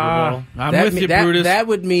a Super Bowl. I'm with you, Brutus. That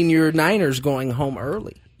would mean your Niners going home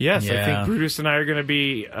early. Yes, Yeah. I think Brutus and I are going to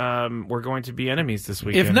be we're going to be enemies this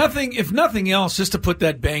weekend. If nothing else, just to put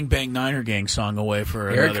that Bang Bang Niner Gang song away for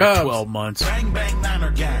Here it another comes. 12 months. Bang Bang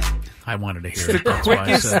Niner Gang. I wanted to hear It's it. the That's why I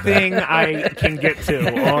quickest said thing that. I can get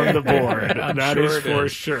to on the board. I'm That sure is it for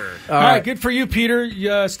is. sure. All right, good for you,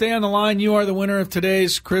 Peter. Stay on the line. You are the winner of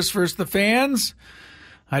today's Chris versus the Fans.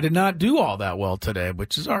 I did not do all that well today,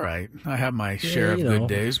 which is all right. I have my share of good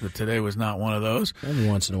days, but today was not one of those. Every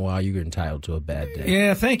once in a while, you're entitled to a bad day.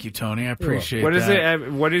 Yeah, thank you, Tony. I appreciate What that. is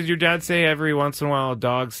it? What did your dad say? Every once in a while, a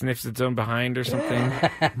dog sniffs its own behind or something?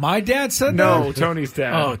 My dad said that? No, Tony's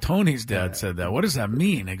dad. Oh, Tony's dad said that. What does that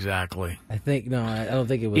mean exactly? I don't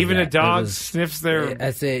think it was Even that. a dog sniffs their...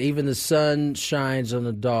 I said even the sun shines on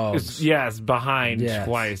the dogs. Yes, behind Yes.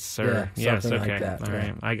 twice. Or, Yeah, yes, something okay. like that, All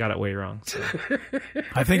right. I got it way wrong. So.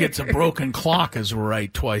 I think it's a broken clock is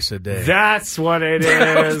right twice a day. That's what it is.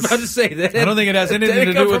 I was about to say that. I don't think it has anything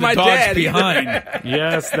to do with the dogs behind.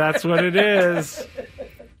 Yes, that's what it is.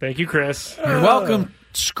 Thank you, Chris. You're welcome,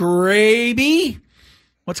 Scraby.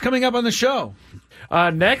 What's coming up on the show?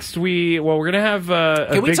 Next, we're going to have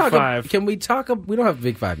a Big Five. Can we talk? We don't have a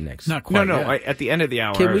Big Five next. Not quite. No, at the end of the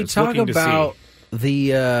hour. Can we talk about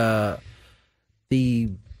the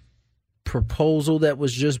proposal that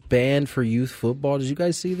was just banned for youth football? Did you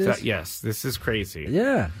guys see this? Yes, this is crazy.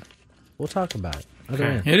 Yeah. We'll talk about it.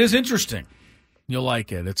 Okay. It is interesting. You'll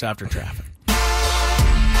like it. It's after traffic.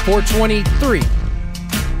 423.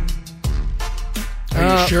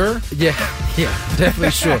 Are you sure? Yeah,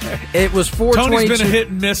 definitely sure. It was 422. Tony's been a hit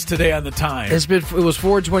and miss today on the time. It was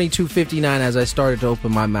 422:59 as I started to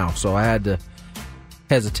open my mouth, so I had to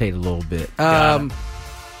hesitate a little bit.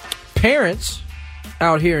 Parents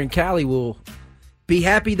out here in Cali will be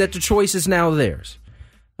happy that the choice is now theirs.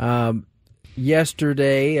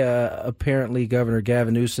 Yesterday, apparently Governor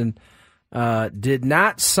Gavin Newsom did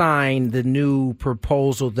not sign the new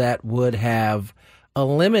proposal that would have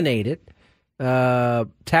eliminated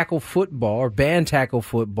tackle football or ban tackle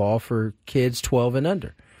football for kids 12 and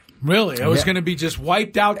under. Really? It was going to be just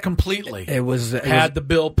wiped out completely. The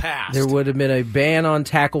bill passed. There would have been a ban on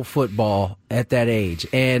tackle football at that age.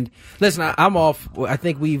 And listen, I'm off. I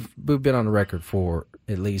think we've been on the record for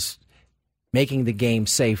at least making the game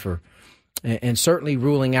safer and certainly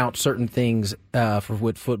ruling out certain things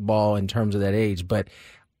with football in terms of that age. But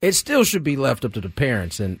it still should be left up to the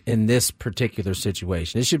parents in this particular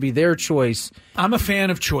situation. It should be their choice. I'm a fan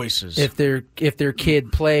of choices. If their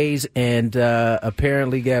kid plays, and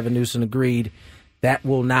apparently Gavin Newsom agreed, that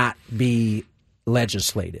will not be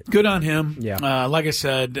legislated. Good on him. Yeah. Like I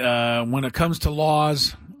said, when it comes to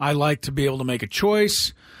laws, I like to be able to make a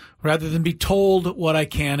choice rather than be told what I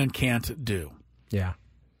can and can't do. Yeah.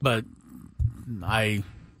 But I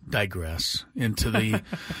digress into the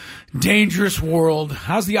dangerous world.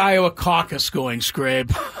 How's the Iowa caucus going,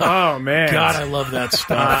 Scrape? Oh, man. God, I love that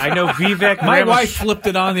stuff. I know Vivek. My wife flipped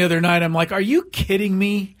it on the other night. I'm like, are you kidding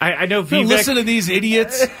me? I know Vivek. Listen to these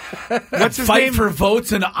idiots. What's his Fight name? for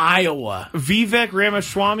votes in Iowa. Vivek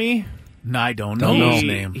Ramaswamy. No, I don't know his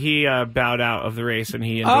name. He bowed out of the race, and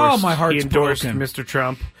he endorsed, my heart's broken. Mr.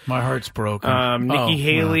 Trump. My heart's broken. Nikki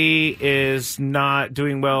Haley is not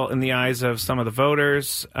doing well in the eyes of some of the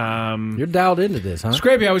voters. You're dialed into this, huh?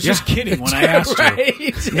 Scrappy, I was just kidding when I asked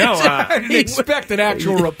you. No, I didn't expect an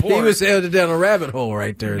actual report. He was headed down a rabbit hole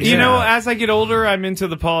right there. You know, as I get older, I'm into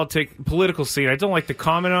the political scene. I don't like to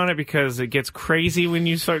comment on it because it gets crazy when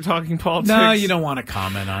you start talking politics. No, you don't want to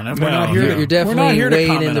comment on it. You're definitely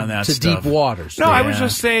wading into deep waters. No, I was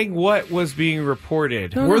just saying what was being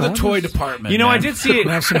reported. We're the toy department. You know, I did see it.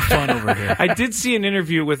 Have some fun over here. I did see an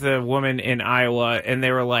interview with a woman in Iowa, and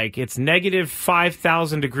they were like, it's negative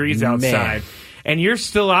 5,000 degrees outside, and you're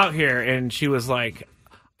still out here. And she was like,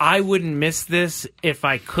 I wouldn't miss this if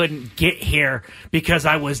I couldn't get here because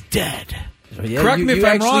I was dead. Yeah, correct me if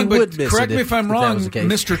I'm wrong, but correct me if I'm wrong. Mr.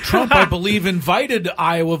 Mr. Trump, I believe, invited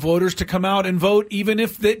Iowa voters to come out and vote, even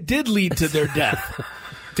if that did lead to their death.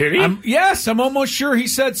 Did he? Yes, I'm almost sure he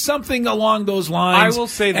said something along those lines. I will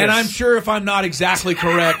say this. And I'm sure if I'm not exactly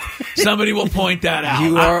correct, somebody will point that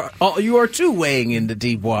out. You are too weighing into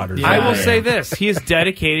deep waters. Yeah, I will say this. He is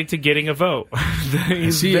dedicated to getting a vote.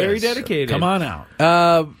 He's very dedicated. Come on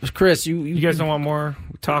out. Chris, you guys don't want more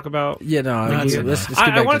talk about? Yeah, no. Let's get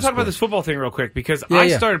I back want to to talk about this football thing real quick because I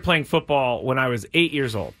started playing football when I was 8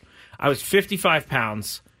 years old. I was 55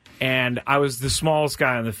 pounds, and I was the smallest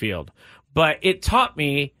guy on the field. But it taught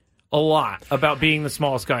me a lot about being the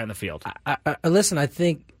smallest guy in the field. Listen, I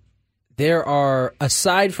think there are,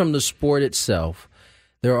 aside from the sport itself,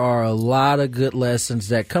 there are a lot of good lessons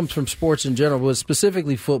that comes from sports in general, but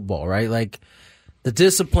specifically football, right? Like the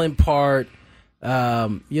discipline part,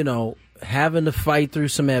 having to fight through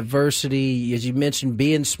some adversity, as you mentioned,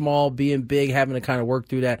 being small, being big, having to kind of work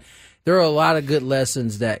through that. There are a lot of good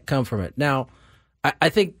lessons that come from it. Now, I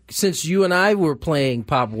think since you and I were playing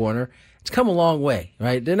Pop Warner, it's come a long way,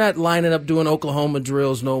 right? They're not lining up doing Oklahoma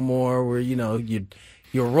drills no more where, you're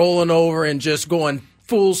rolling over and just going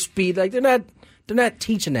full speed. Like they're not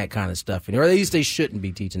teaching that kind of stuff anymore. Or at least they shouldn't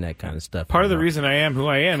be teaching that kind of stuff. Part of the reason I am who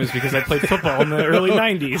I am is because I played football in the early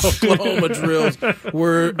 90s. Oklahoma drills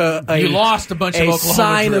were you lost a bunch of Oklahoma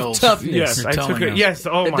sign drills. Of toughness. Yes, I took it. Yes,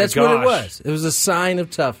 oh my gosh. That's what it was. It was a sign of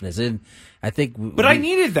toughness. And I think I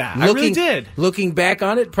needed that. I really did. Looking back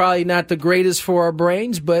on it, probably not the greatest for our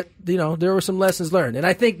brains, but there were some lessons learned. And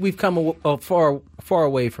I think we've come far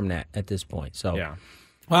away from that at this point. So yeah.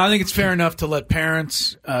 Well, I think it's fair enough to let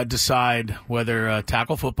parents decide whether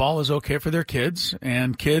tackle football is okay for their kids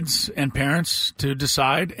and parents to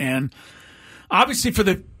decide. And obviously for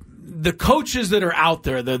the coaches that are out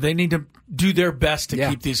there, they need to do their best to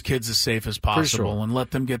keep these kids as safe as possible and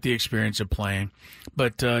let them get the experience of playing.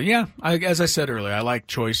 But, as I said earlier, I like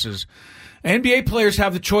choices. NBA players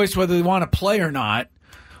have the choice whether they want to play or not.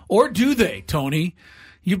 Or do they, Tony?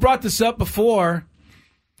 You brought this up before,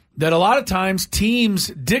 that a lot of times teams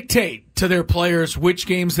dictate to their players which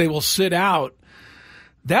games they will sit out.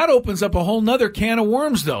 That opens up a whole nother can of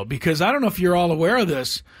worms, though, because I don't know if you're all aware of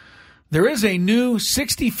this. There is a new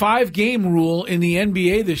 65-game rule in the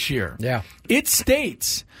NBA this year. Yeah. It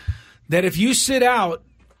states that if you sit out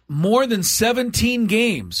more than 17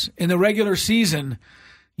 games in the regular season,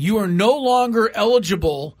 you are no longer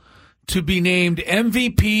eligible to be named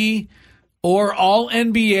MVP or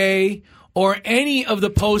All-NBA or any of the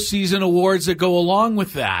postseason awards that go along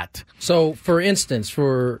with that. So, for instance,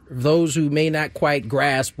 for those who may not quite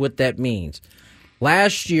grasp what that means,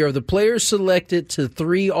 last year, the players selected to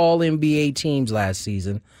 3 All-NBA teams last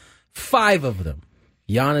season, 5 of them,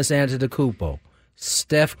 Giannis Antetokounmpo,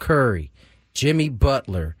 Steph Curry, Jimmy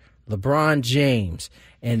Butler, LeBron James,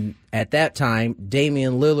 and at that time,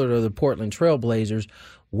 Damian Lillard of the Portland Trail Blazers,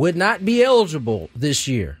 would not be eligible this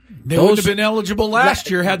year. They would have been eligible last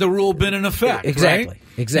year had the rule been in effect. Exactly. Right?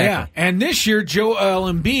 Exactly. Yeah. And this year, Joel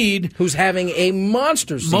Embiid, who's having a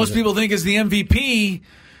monster season. Most people think is the MVP.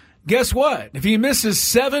 Guess what? If he misses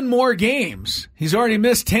 7 more games, he's already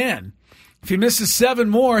missed 10. If he misses 7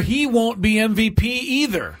 more, he won't be MVP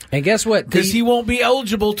either. And guess what? Because he won't be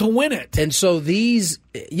eligible to win it. And so these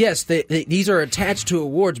are attached to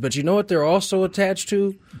awards, but you know what they're also attached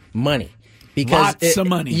to? Money. Because lots of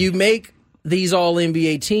money. You make these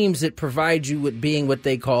All-NBA teams that provide you with being what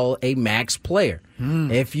they call a max player.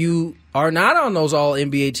 If you are not on those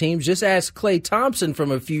All-NBA teams, just ask Klay Thompson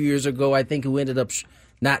from a few years ago, I think, who ended up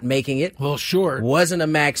not making it. Well, sure. Wasn't a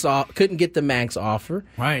max couldn't get the max offer.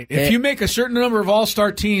 Right. If you make a certain number of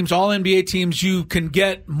All-Star teams, All-NBA teams, you can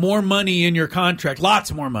get more money in your contract,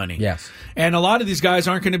 lots more money. Yes. And a lot of these guys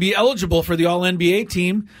aren't going to be eligible for the All-NBA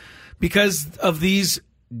team because of these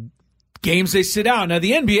games they sit out. Now,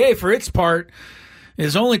 the NBA, for its part,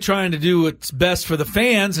 is only trying to do what's best for the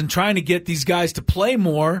fans and trying to get these guys to play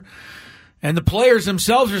more. And the players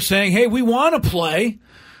themselves are saying, hey, we want to play,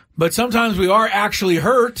 but sometimes we are actually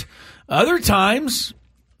hurt. Other times,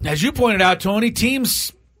 as you pointed out, Tony,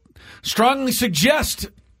 teams strongly suggest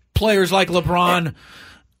players like LeBron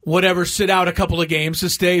sit out a couple of games to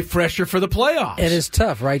stay fresher for the playoffs. And it's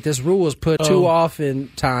tough, right? This rule was put too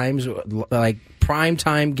often times, like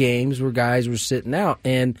primetime games where guys were sitting out.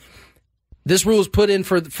 And this rule is put in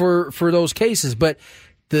for those cases. But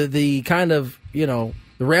the kind of, the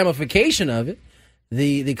ramification of it,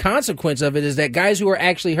 the consequence of it is that guys who are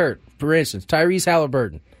actually hurt, for instance, Tyrese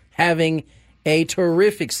Halliburton, having a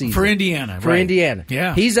terrific season. For Indiana, For Indiana.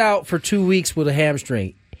 Yeah. He's out for 2 weeks with a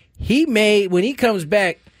hamstring. When he comes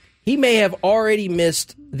back, he may have already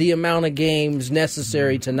missed the amount of games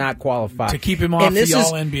necessary to not qualify. To keep him off the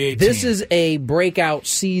All-NBA team. This is a breakout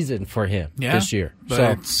season for him this year.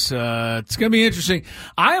 But it's going to be interesting.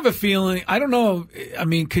 I have a feeling, I don't know,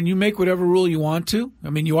 can you make whatever rule you want to?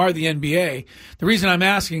 You are the NBA. The reason I'm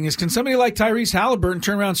asking is, can somebody like Tyrese Halliburton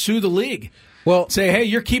turn around and sue the league? Well, say, hey,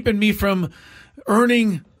 you're keeping me from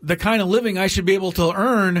earning the kind of living I should be able to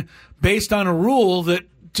earn based on a rule that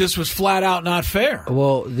just was flat out not fair.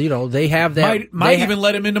 Well, they have that. Might even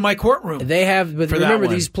let him into my courtroom. They have, but remember,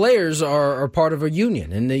 these players are part of a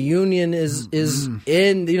union, and the union is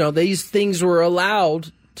in. These things were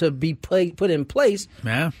allowed to be put in place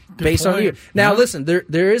based on you. Now, listen,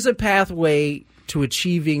 there is a pathway to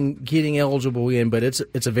getting eligible in, but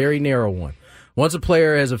it's a very narrow one. Once a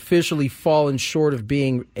player has officially fallen short of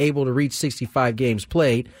being able to reach 65 games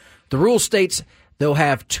played, the rule states they'll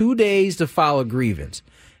have 2 days to file a grievance.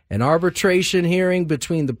 An arbitration hearing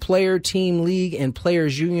between the player, team, league, and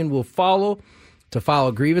players' union will follow. To file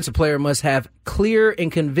a grievance, a player must have clear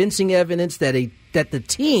and convincing evidence that the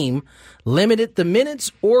team limited the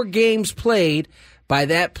minutes or games played by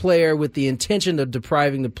that player with the intention of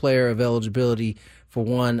depriving the player of eligibility for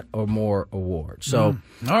one or more awards. So,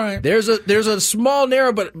 all right, there's a small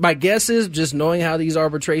narrow, but my guess is just knowing how these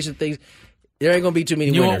arbitration things, there ain't going to be too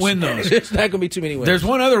many winners. You won't win those. There's not going to be too many winners. There's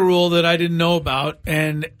one other rule that I didn't know about,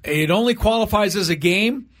 and it only qualifies as a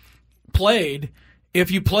game played if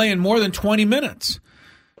you play in more than 20 minutes.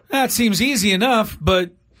 That seems easy enough,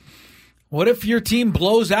 but what if your team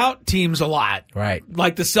blows out teams a lot? Right.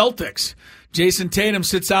 Like the Celtics. Jason Tatum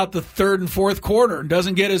sits out the third and fourth quarter and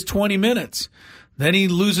doesn't get his 20 minutes. Then he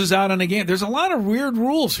loses out on a game. There's a lot of weird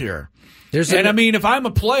rules here. I mean, if I'm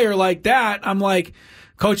a player like that, I'm like,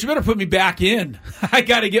 Coach, you better put me back in. I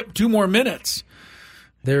got to get 2 more minutes.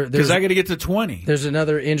 Because I got to get to 20. There's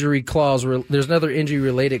another injury clause. There's another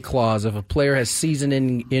injury-related clause. If a player has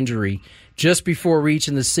season-ending injury just before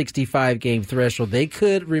reaching the 65-game threshold, they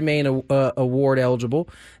could remain award eligible.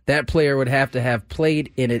 That player would have to have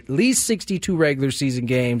played in at least 62 regular season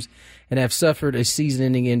games and have suffered a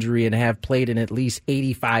season-ending injury and have played in at least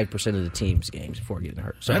 85% of the team's games before getting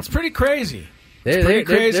hurt. So that's pretty crazy. It's pretty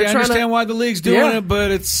crazy. I understand why the league's doing it,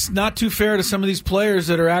 but it's not too fair to some of these players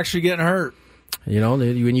that are actually getting hurt. You know,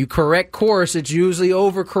 when you correct course, it's usually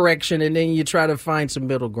overcorrection, and then you try to find some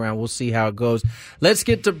middle ground. We'll see how it goes. Let's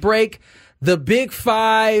get to break. The Big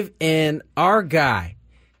Five and our guy,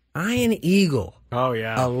 Iron Eagle. Oh,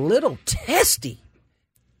 yeah. A little testy.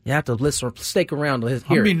 You have to listen, stick around to hear. I'm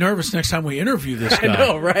going to be nervous next time we interview this guy. I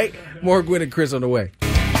know, right? More Gwynn and Chris on the way.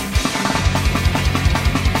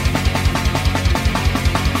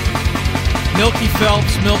 Milky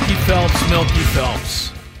Phelps, Milky Phelps, Milky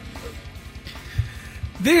Phelps.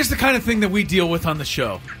 There's the kind of thing that we deal with on the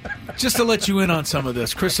show. Just to let you in on some of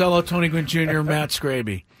this. Chris Ello, Tony Gwynn Jr., Matt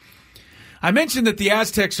Scraby. I mentioned that the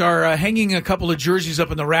Aztecs are hanging a couple of jerseys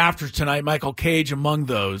up in the rafters tonight, Michael Cage among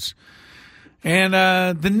those. And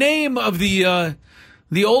the name of the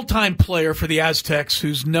old-time player for the Aztecs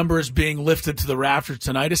whose number is being lifted to the rafters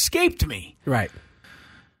tonight escaped me. Right.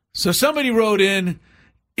 So somebody wrote in,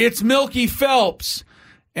 it's Milky Phelps.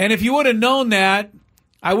 And if you would have known that,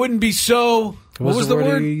 I wouldn't be so... What was the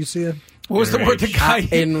word? You see it? What was the word? The guy...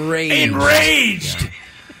 Enraged. Enraged.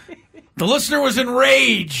 The listener was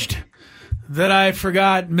enraged that I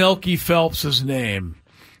forgot Milky Phelps' name.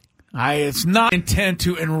 It's not intent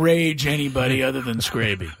to enrage anybody other than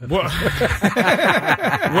Scraby. Well,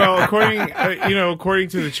 according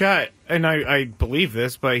to the chat, and I believe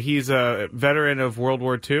this, but he's a veteran of World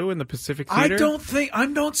War II in the Pacific Theater. I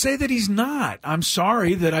don't say that he's not. I'm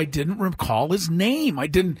sorry that I didn't recall his name. I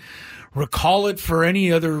didn't recall it for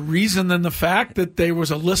any other reason than the fact that there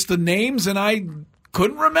was a list of names and I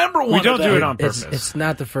couldn't remember one. We don't do it on purpose. It's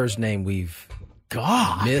not the first name we've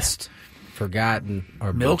missed, forgotten,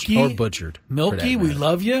 or butchered. Milky, we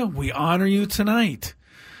love you. We honor you tonight.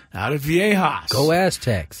 Out of Viejas. Go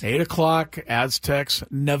Aztecs. 8 o'clock, Aztecs,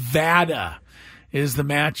 Nevada is the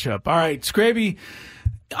matchup. All right, Scraby,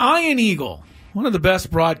 Iron Eagle, one of the best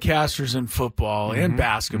broadcasters in football and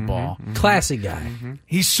basketball. Classy guy.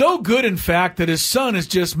 He's so good, in fact, that his son has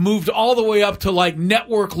just moved all the way up to like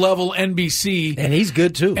network level NBC. And he's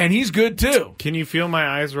good, too. Can you feel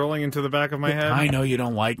my eyes rolling into the back of my head? I know you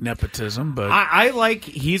don't like nepotism, but... I like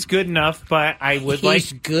he's good enough, but I would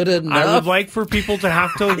good enough? I would like for people to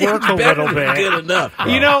have to work a little bit. Good enough. Bro.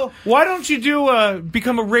 You know, why don't you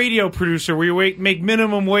become a radio producer where you make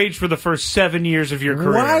minimum wage for the first 7 years of your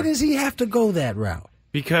career? Why does he have to go that route?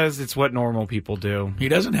 Because it's what normal people do. He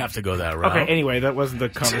doesn't have to go that route. Okay, anyway, that wasn't the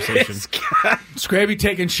conversation. Scraby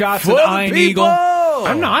taking shots at Iron Eagle.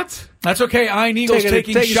 I'm not. That's okay. Iron Eagle's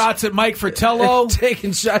taking shots at Mike Fratello.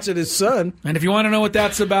 Taking shots at his son. And if you want to know what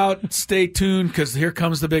that's about, stay tuned because here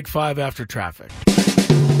comes the Big Five after traffic.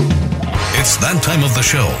 It's that time of the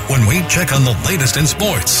show when we check on the latest in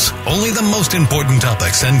sports. Only the most important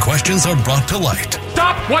topics and questions are brought to light.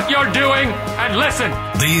 Stop what you're doing and listen.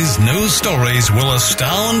 These news stories will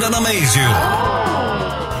astound and amaze you.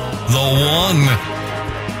 The one,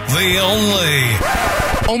 the only.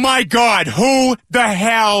 Oh my God, who the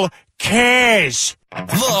hell cares?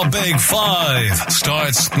 The Big Five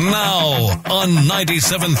starts now on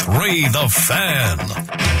 97.3 The Fan.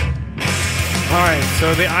 All right,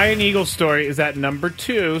 so the Iron Eagle story is at number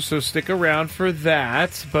 2, so stick around for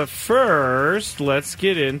that. But first, let's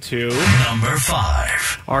get into number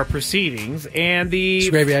 5. Our proceedings and the...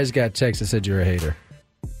 Scraby, I just got a text that said you're a hater.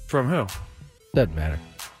 From who? Doesn't matter.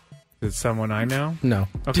 Is it someone I know? No.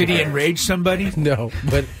 Okay. Did he enrage somebody? No,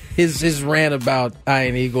 but his rant about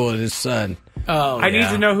Iron Eagle and his son Oh, I need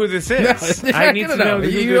to know who this is. No, I need to know who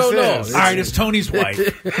you this don't know. is. All right, it's Tony's wife.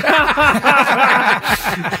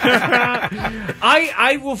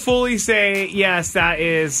 I will fully say, yes, that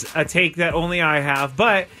is a take that only I have.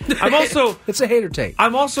 But I'm also... it's a hater take.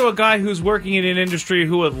 I'm also a guy who's working in an industry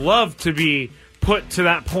who would love to be put to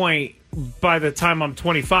that point by the time I'm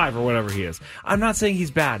 25 or whatever he is. I'm not saying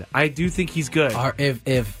he's bad. I do think he's good.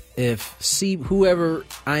 If whoever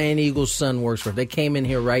Iron Eagle's son works for, if they came in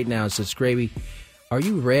here right now and said, Scraby, are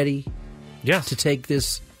you ready to take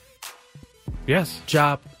this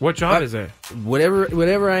job? What job is it?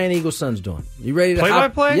 Whatever Iron Eagle's son's doing. You ready to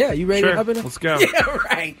play-by-play? Yeah, you ready to hop in? Let's go.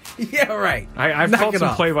 Yeah, right. I've called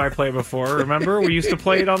some play-by-play before. Remember? We used to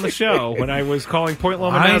play it on the show when I was calling Point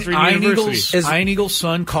Loma Nazarene University. Iron Eagle's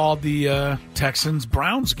son called the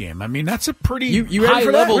Texans-Browns game. I mean, that's a pretty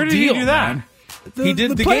high-level deal. Where did he do that? Man. He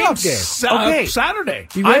did the game Saturday.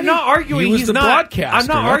 I'm not arguing he was he's the not. broadcaster. I'm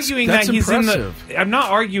not arguing that's that he's impressive. I'm not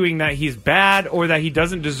arguing that he's bad or that he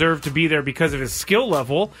doesn't deserve to be there because of his skill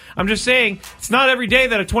level. I'm just saying it's not every day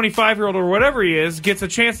that a 25-year-old or whatever he is gets a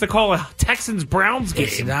chance to call a Texans-Browns game.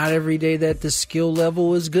 It's not every day that the skill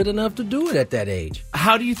level is good enough to do it at that age.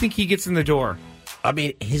 How do you think he gets in the door? I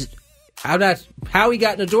mean, how he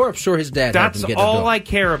got in the door. I'm sure his dad. That's helped him get in the all door. I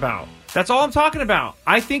care about. That's all I'm talking about.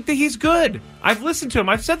 I think that he's good. I've listened to him.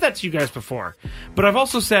 I've said that to you guys before. But I've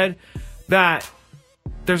also said that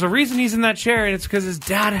there's a reason he's in that chair, and it's because his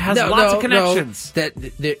dad has lots of connections.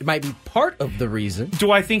 That might be part of the reason.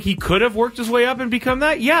 Do I think he could have worked his way up and become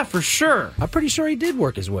that? Yeah, for sure. I'm pretty sure he did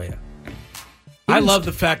work his way up. I love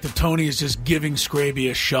the fact that Tony is just giving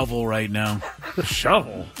Scraby a shovel right now. A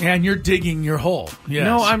shovel? And you're digging your hole. Yes.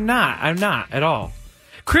 No, I'm not. I'm not at all.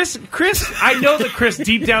 Chris, I know that Chris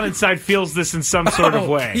deep down inside feels this in some sort of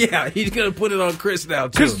way. Yeah, he's going to put it on Chris now,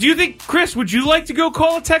 too. Because do you think, Chris, would you like to go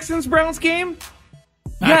call a Texans-Browns game?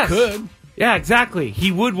 I could. Yeah, exactly.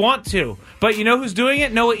 He would want to. But you know who's doing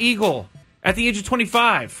it? Noah Eagle, at the age of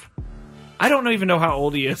 25. I don't even know how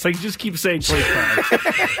old he is. Like, just keep saying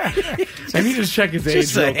 25. I need to check his age.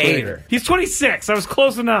 Just a hater. He's 26. I was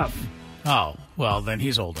close enough. Oh, well, then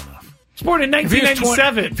he's old enough. Born in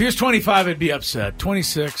 1997. If he was 25, I'd be upset.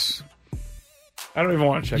 26. I don't even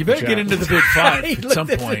want to check. You better get into the Big Five He at some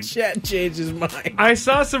looked point. At the chat and changed his mind. I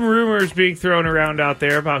saw some rumors being thrown around out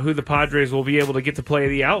there about who the Padres will be able to get to play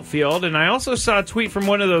the outfield, and I also saw a tweet from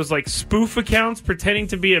one of those like spoof accounts pretending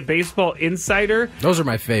to be a baseball insider. Those are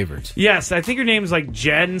my favorites. Yes, I think her name is like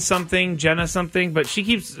Jenna something, but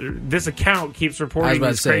this account keeps reporting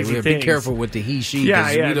these crazy things. Be careful with the he/she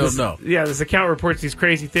because we don't know. Yeah, this account reports these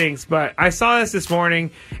crazy things, but I saw this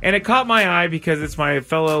morning, and it caught my eye because it's my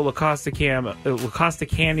fellow La Costa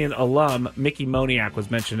Canyon alum, Mickey Moniak, was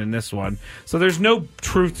mentioned in this one. So there's no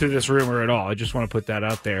truth to this rumor at all. I just want to put that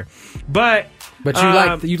out there. But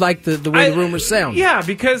you like the way the rumors sound. Yeah,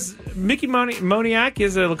 because Mickey Moniak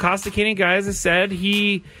is a La Costa Canyon guy, as I said.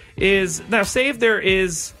 He is... Now, say if there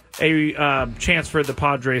is a chance for the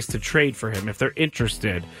Padres to trade for him, if they're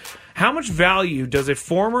interested, how much value does a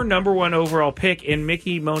former number one overall pick in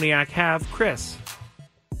Mickey Moniak have, Chris?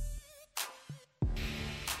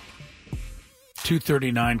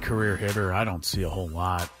 239 career hitter. I don't see a whole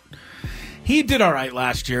lot. He did all right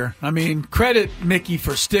last year. I mean, credit Mickey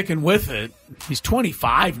for sticking with it. He's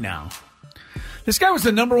 25 now. This guy was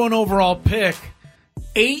the number one overall pick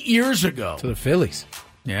 8 years ago. To the Phillies.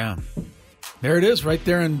 Yeah. There it is right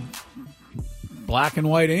there in black and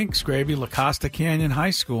white ink, Scraby. La Costa Canyon High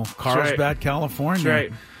School, Carlsbad, California.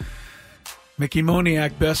 That's right. Mickey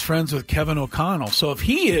Moniak, best friends with Kevin O'Connell. So if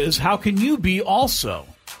he is, how can you be also?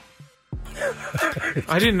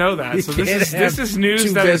 I didn't know that. So this is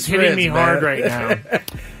news that is hitting me hard right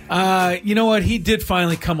now. You know what? He did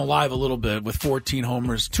finally come alive a little bit with 14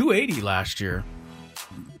 homers, 280 last year.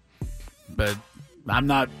 But I'm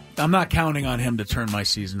not counting on him to turn my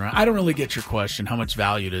season around. I don't really get your question. How much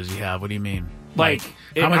value does he have? What do you mean? Like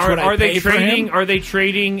how much would I pay for him? Are they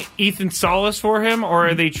trading Ethan Salas for him, or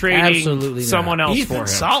are they trading someone else Ethan for him?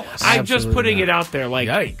 Salas. I'm just putting it out there. Like,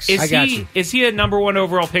 yikes! Is he a number one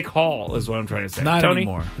overall pick haul? Is what I'm trying to say. Not Tony?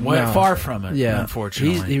 anymore. No. Far from it. Yeah,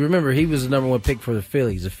 unfortunately. Remember, he was the number one pick for the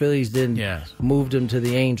Phillies. The Phillies didn't moved him to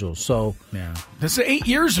the Angels. So yeah, this is 8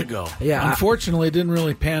 years ago. Yeah, unfortunately, it didn't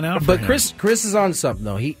really pan out. But for him. Chris is on something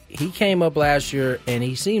though. He came up last year and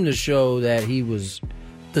he seemed to show that he was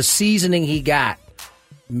the seasoning he got.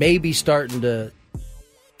 Maybe starting to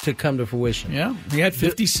come to fruition. Yeah, he had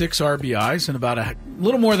 56 RBIs in about a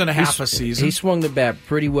little more than a half a season. He swung the bat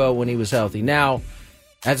pretty well when he was healthy. Now,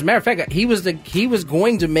 as a matter of fact, he was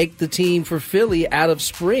going to make the team for Philly out of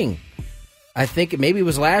spring. I think maybe it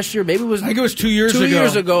was last year. Maybe it was. I think it was 2 years ago. 2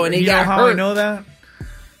 years ago, and he got hurt. hurt. I know that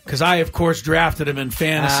because I, of course, drafted him in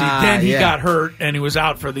fantasy. Then he got hurt and he was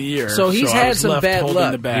out for the year. So he's had some bad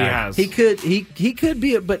luck. He has. He could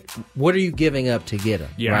be, but what are you giving up to get him?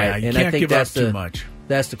 Yeah, right? You and can't I think give that's up too much.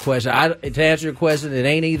 That's the question. To answer your question, it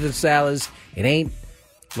ain't either Salas. It ain't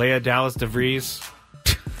Leia Dallas DeVries.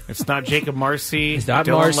 It's not Jacob Marcy. It's not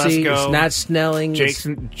Dylan Marcy. Lesko, It's not Snelling.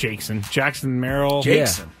 Jackson Merrill.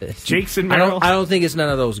 Jackson Merrill. I don't think it's none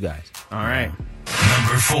of those guys. All right.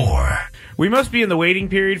 Number 4. We must be in the waiting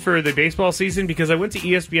period for the baseball season because I went to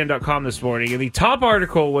ESPN.com this morning and the top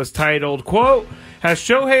article was titled, quote, "Has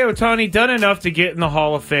Shohei Ohtani done enough to get in the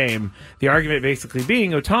Hall of Fame?" The argument basically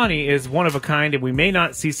being Ohtani is one of a kind and we may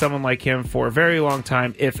not see someone like him for a very long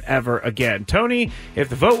time, if ever again. Tony, if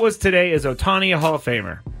the vote was today, is Ohtani a Hall of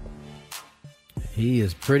Famer? He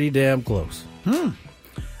is pretty damn close.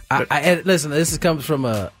 And listen, this comes from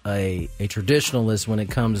a traditionalist when it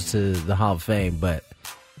comes to the Hall of Fame, but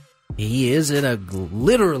he is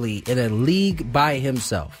literally in a league by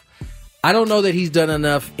himself. I don't know that he's done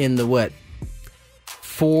enough in the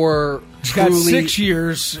He's got 6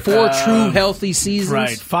 years. 4 true healthy seasons.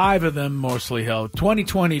 Right, 5 of them mostly healthy.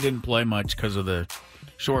 2020 didn't play much because of the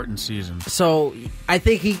shortened season. So I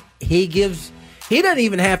think he doesn't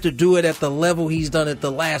even have to do it at the level he's done it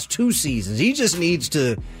the last 2 seasons. He just needs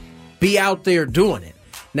to be out there doing it.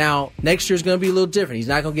 Now, next year's going to be a little different. He's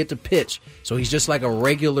not going to get to pitch, so he's just like a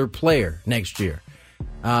regular player next year.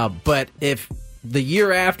 But if the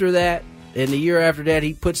year after that and the year after that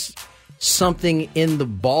he puts something in the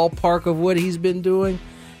ballpark of what he's been doing,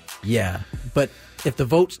 yeah. But if the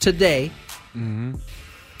vote's today,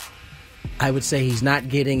 I would say he's not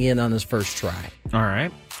getting in on his first try. All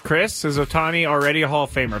right. Chris, is Ohtani already a Hall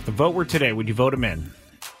of Famer? If the vote were today, would you vote him in?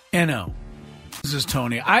 No. This is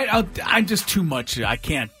Tony. I'm just too much. I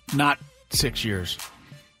can't. Not 6 years.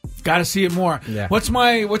 Got to see it more. Yeah. What's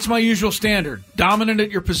my usual standard? Dominant at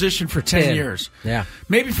your position for 10 years. Yeah.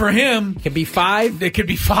 Maybe for him it could be 5. It could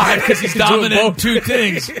be 5 because he's dominant in 2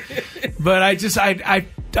 things. But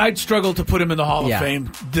I'd struggle to put him in the Hall of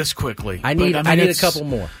Fame this quickly. I need a couple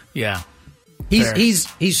more. Yeah.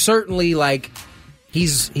 He's certainly like.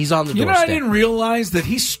 He's on the doorstep. You know, I didn't realize that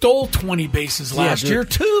he stole 20 bases last year,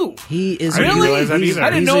 too. He is I didn't realize that either. I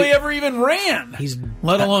didn't know he ever even ran,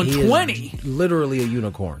 let alone 20. Is literally a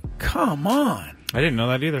unicorn. Come on. I didn't know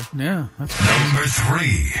that either. Yeah. That's Number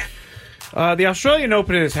 3. The Australian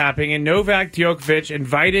Open is happening, and Novak Djokovic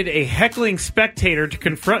invited a heckling spectator to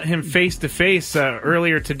confront him face-to-face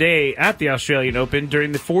earlier today at the Australian Open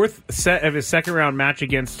during the 4th set of his second-round match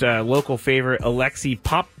against local favorite Alexei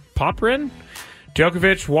Popyrin.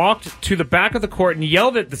 Djokovic walked to the back of the court and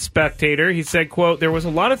yelled at the spectator. He said, quote, "There was a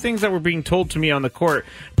lot of things that were being told to me on the court,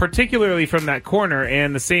 particularly from that corner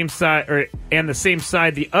and the same side,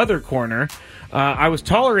 the other corner. I was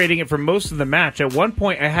tolerating it for most of the match. At one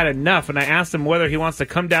point, I had enough, and I asked him whether he wants to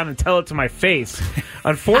come down and tell it to my face.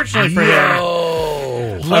 Unfortunately for him,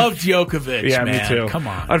 love Djokovic. Yeah, man. me too. Come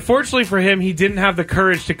on. Unfortunately for him, he didn't have the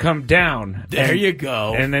courage to come down. There you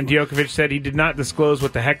go. And then Djokovic said he did not disclose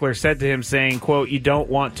what the heckler said to him, saying, quote, "You don't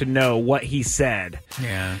want to know what he said."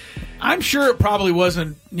 Yeah, I'm sure it probably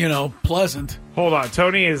wasn't, pleasant. Hold on,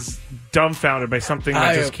 Tony is dumbfounded by something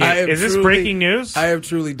that just came. Is this breaking news? I am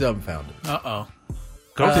truly dumbfounded. Uh-oh.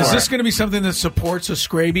 Is this going to be something that supports a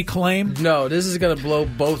Scraby claim? No, this is going to blow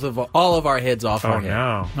all of our heads off our head.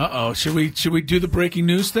 No. Uh-oh. Should we do the breaking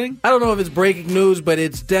news thing? I don't know if it's breaking news, but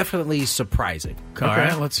it's definitely surprising. All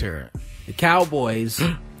right, let's hear it. The Cowboys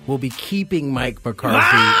will be keeping Mike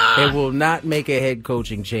McCarthy and will not make a head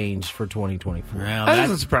coaching change for 2024. Well, that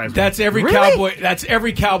doesn't surprise me. That's every Really? Cowboy. That's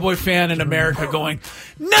every Cowboy fan in America going,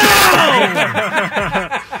 no.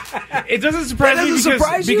 It doesn't surprise me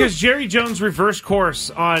surprise you? because Jerry Jones reversed course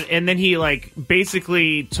on, and then he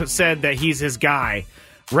basically said that he's his guy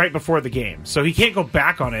right before the game, so he can't go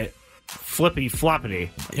back on it. Flippity floppity.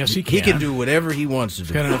 Yes, he can. He can do whatever he wants to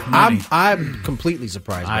do. got enough money. I'm completely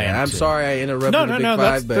surprised by that. I'm sorry I interrupted the Big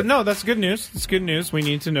Five, but that's good news. It's good news. We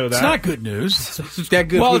need to know that. It's not good news. It's that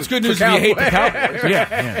good. Well, it's good news if you hate the Cowboys.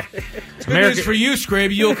 Yeah. It's good news for you,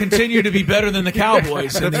 Scraby. You'll continue to be better than the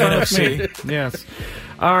Cowboys in the NFC. Yes.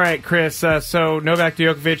 All right, Chris. So Novak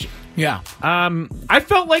Djokovic. Yeah. I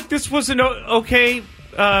felt like this was an okay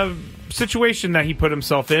situation that he put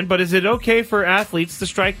himself in, but is it okay for athletes to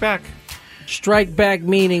strike back? Strike back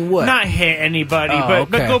meaning what? Not hit anybody, but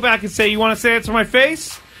go back and say, "You want to say it to my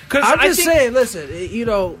face?" Because I'm just saying. Listen,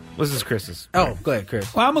 This is Chris's. Oh, go ahead,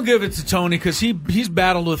 Chris. Well, I'm gonna give it to Tony because he's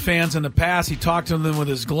battled with fans in the past. He talked to them with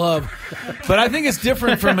his glove, but I think it's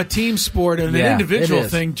different from a team sport and an individual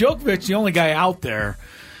thing. Djokovic's the only guy out there,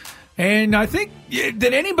 and I think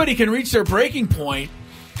that anybody can reach their breaking point.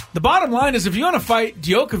 The bottom line is if you want to fight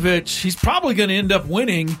Djokovic, he's probably going to end up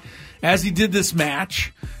winning, as he did this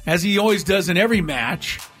match, as he always does in every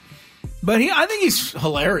match. But I think he's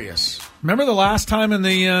hilarious. Remember the last time in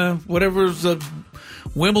the whatever it was,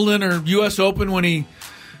 Wimbledon or U.S. Open when he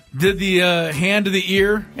did the hand to the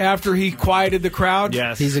ear after he quieted the crowd?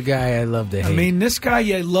 Yes. He's a guy I love to hate. I mean, this guy,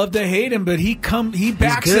 you love to hate him, but he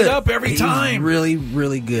backs it up every time. He's really,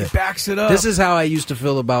 really good. He backs it up. This is how I used to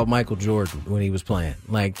feel about Michael Jordan when he was playing.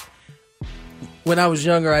 Like, when I was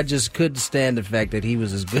younger, I just couldn't stand the fact that he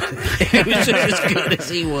was as good. He was just as good as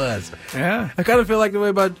he was. Yeah. I kind of feel like the way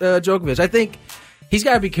about Djokovic. I think he's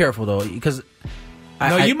got to be careful, though, because...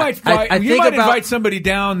 you might invite somebody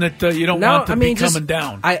down that you don't want to be coming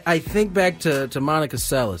down. I think back to Monica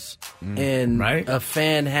Seles and a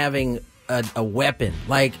fan having a weapon.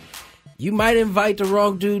 Like, you might invite the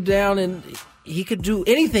wrong dude down, and he could do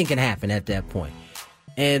anything can happen at that point.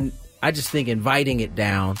 And I just think inviting it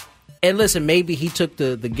down. And listen, maybe he took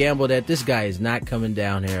the gamble that this guy is not coming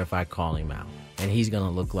down here if I call him out, and he's going to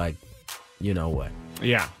look like, you know what?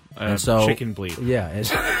 Yeah, chicken bleed. Yeah,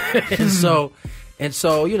 and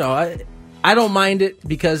so, you know, I don't mind it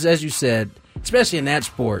because, as you said, especially in that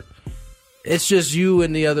sport, it's just you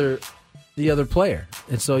and the other player.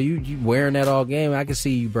 And so you wearing that all game, I can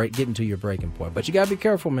see you getting to your breaking point. But you got to be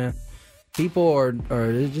careful, man. People are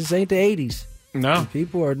it just ain't the 80s. No.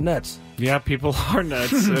 People are nuts. Yeah, people are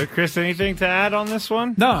nuts. Chris, anything to add on this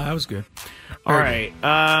one? No, that was good. All right.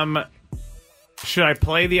 Should I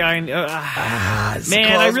play the man,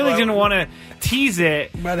 I really didn't want to tease it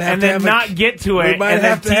and then not get to it and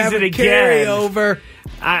then tease it again. Carryover.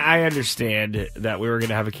 I understand that we were going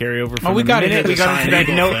to have a carryover from we the got minute we got into that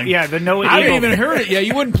thing. Yeah, the no. I didn't even hear it yet.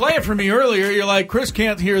 You wouldn't play it for me earlier. You're like, Chris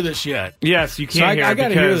can't hear this yet. Yes, you can't hear it. I got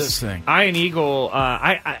to hear this thing. Ian Eagle.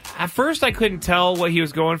 I at first I couldn't tell what he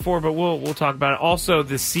was going for, but we'll talk about it. Also,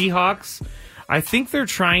 the Seahawks. I think they're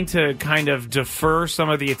trying to kind of defer some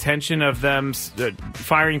of the attention of them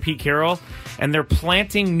firing Pete Carroll, and they're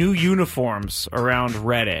planting new uniforms around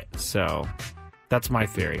Reddit. So that's my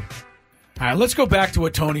theory. All right, let's go back to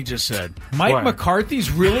what Tony just said. Mike McCarthy's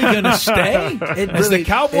really going to stay as the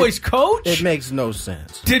Cowboys coach? It makes no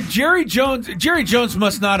sense. Did Jerry Jones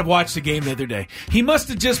must not have watched the game the other day. He must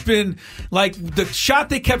have just been, like, the shot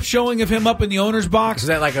they kept showing of him up in the owner's box. Is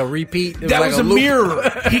that like a repeat? That was a mirror.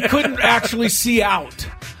 He couldn't actually see out.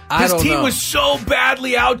 His team was so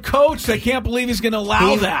badly out-coached, I can't believe he's going to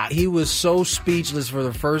allow that. He was so speechless for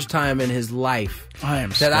the first time in his life I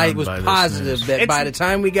was positive that by the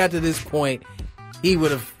time we got to this point, he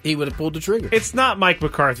would have pulled the trigger. It's not Mike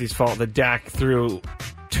McCarthy's fault that Dak threw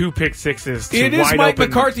 2 pick sixes to It is wide Mike open.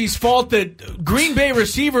 McCarthy's fault that Green Bay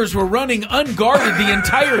receivers were running unguarded the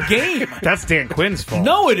entire game. That's Dan Quinn's fault.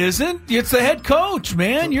 No, it isn't. It's the head coach,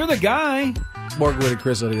 man. You're the guy. More Gwynn and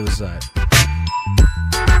Chris on the other side.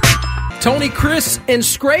 Tony, Chris, and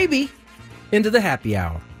Scraby into the happy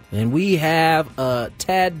hour. And we have a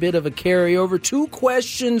tad bit of a carryover. 2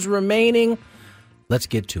 questions remaining. Let's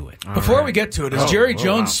get to it. Before we get to it, has Jerry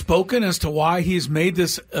Jones spoken as to why he's made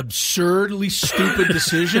this absurdly stupid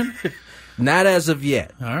decision? Not as of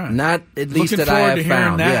yet. All right. Not at least Looking that I forward have to hearing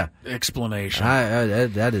found. that explanation.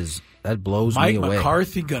 That blows me away. Mike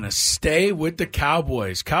McCarthy going to stay with the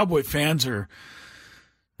Cowboys. Cowboy fans are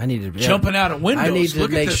jumping out of windows. I need to Look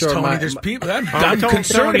make at this, sure Tony. There's people. I'm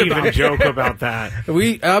concerned don't about even it. joke about that.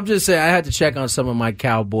 I'm just saying I had to check on some of my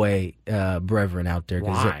Cowboy brethren out there.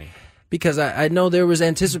 Why? Because I know there was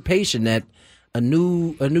anticipation that a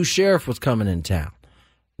new sheriff was coming in town.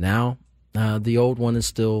 Now the old one is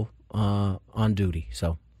still on duty.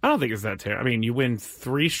 So I don't think it's that terrible. I mean, you win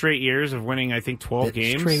 3 straight years of winning, I think, 12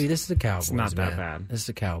 games. Crazy. This is the Cowboys. It's not that man. bad. This is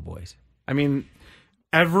the Cowboys. I mean,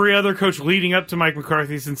 every other coach leading up to Mike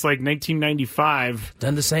McCarthy since like 1995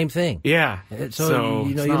 done the same thing. Yeah. So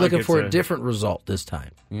you're looking for a different result this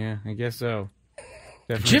time. Yeah, I guess so.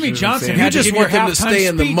 Definitely Jimmy Johnson had just to give want them to stay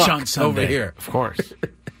in the speech muck on Sunday. over here. Of course.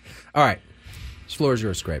 All right. This floor is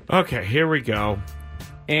yours, Scrape. Okay, here we go.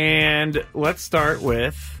 And let's start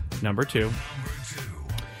with number 2.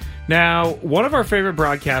 Now, one of our favorite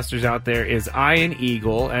broadcasters out there is Ian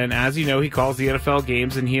Eagle, and as you know, he calls the NFL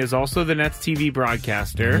games, and he is also the Nets TV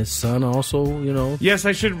broadcaster. And his son also, Yes,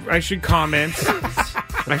 I should comment.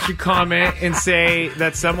 I should comment and say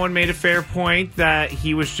that someone made a fair point that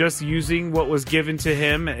he was just using what was given to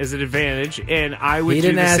him as an advantage, and I would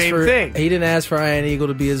do the same thing. He didn't ask for Ian Eagle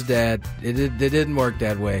to be his dad. It didn't work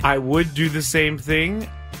that way. I would do the same thing.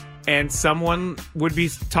 And someone would be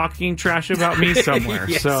talking trash about me somewhere.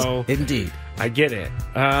 Yes, so indeed. I get it.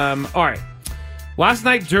 All right. Last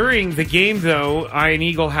night during the game, though, Ian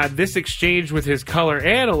Eagle had this exchange with his color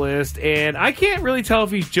analyst, and I can't really tell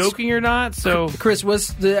if he's joking or not. So, Chris,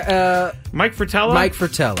 what's the Mike Fratello? Mike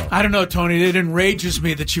Fratello. I don't know, Tony. It enrages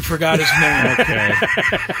me that you forgot his name. Okay.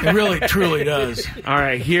 It really, truly does. All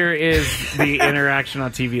right, here is the interaction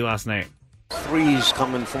on TV last night. Threes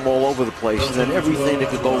coming from all over the place, and then everything that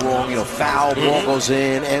could go wrong, foul, ball goes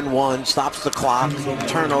in, N1, stops the clock,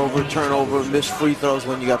 turnover, missed free throws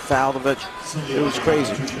when you got fouled of it. It was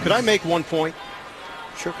crazy. Could I make one point?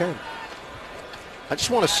 Sure can. I just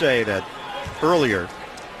want to say that earlier,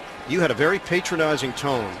 you had a very patronizing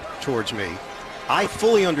tone towards me. I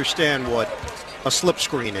fully understand what a slip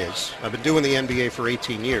screen is. I've been doing the NBA for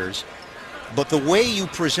 18 years, but the way you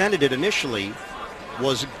presented it initially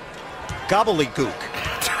was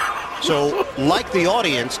gobbledygook. So, like the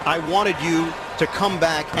audience, I wanted you to come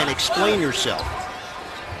back and explain yourself.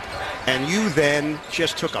 And you then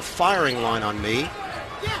just took a firing line on me,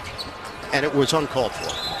 and it was uncalled for.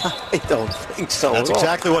 I don't think so. That's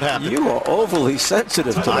exactly what happened. You are overly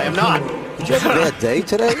sensitive today. I am not. Did you have a bad day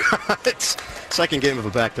today? It's second game of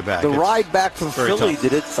a back-to-back. The ride back from Philly, tough.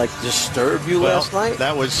 did it disturb you last night?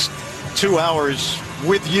 That was 2 hours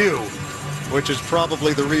with you, which is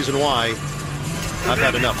probably the reason why I've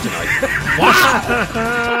had enough tonight.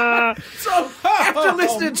 Wow! So after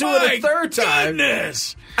listening to it a third time,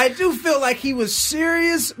 goodness. I do feel like he was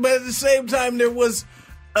serious, but at the same time there was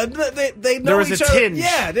they know there was each a other. tinge.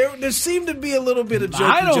 Yeah, there seemed to be a little bit of joke.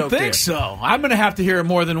 I don't think there. so. I'm going to have to hear it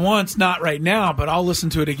more than once. Not right now, but I'll listen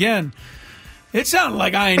to it again. It sounded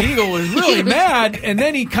like Ian Eagle was really mad, and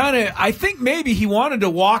then he I think maybe he wanted to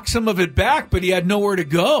walk some of it back, but he had nowhere to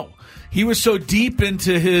go. He was so deep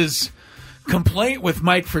into his complaint with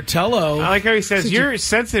Mike Fratello. I like how he says, "You're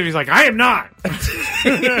sensitive." He's like, "I am not."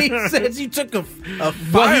 He says you took a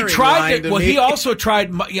firing well, he tried line to. to Well, me. he also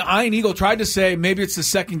tried. Ian Eagle tried to say maybe it's the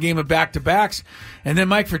second game of back-to-backs, and then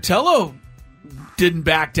Mike Fratello didn't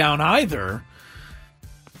back down either.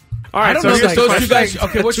 All right, I don't know that those two guys.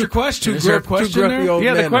 Okay, what's your question? Is there a question there?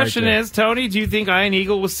 Yeah, the question is, Tony, do you think Ian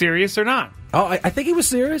Eagle was serious or not? Oh, I think he was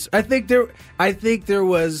serious. I think there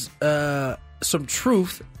was some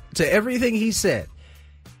truth to everything he said.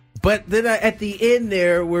 But then at the end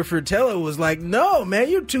there, where Fratello was like, "No, man,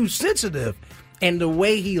 you're too sensitive," and the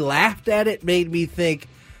way he laughed at it made me think,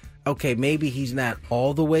 okay, maybe he's not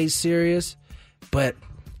all the way serious, but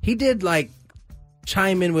he did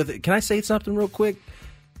chime in with it. Can I say something real quick?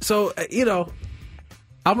 So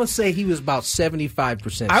I'm going to say he was about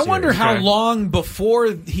 75%. I wonder how long before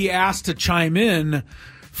he asked to chime in,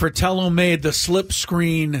 Fratello made the slip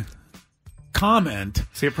screen comment.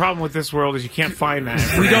 See, a problem with this world is you can't find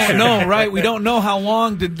that. We don't know, right? We don't know how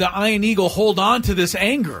long did the Ian Eagle hold on to this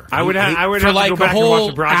anger. I would have for to go back a and watch whole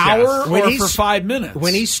the broadcast. hour or for 5 minutes.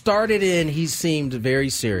 When he started in, he seemed very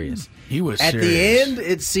serious. He was at serious. the end.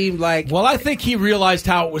 It seemed like I think he realized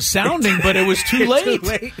how it was sounding, but it was too late. Too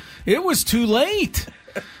late. It was too late.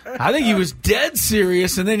 I think he was dead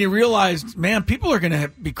serious, and then he realized, man, people are going to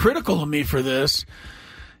be critical of me for this.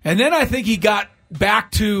 And then I think he got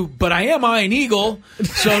back to, but I am Ian Eagle,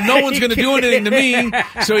 so no one's going to do anything to me.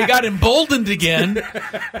 So he got emboldened again.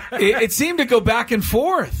 It seemed to go back and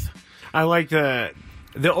forth. I like the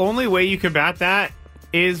only way you combat that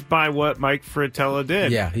is by what Mike Fratello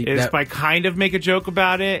did. Yeah, by kind of make a joke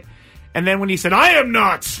about it. And then when he said, "I am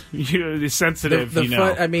not," sensitive,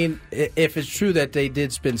 I mean, if it's true that they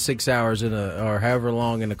did spend 6 hours or however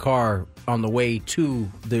long in the car on the way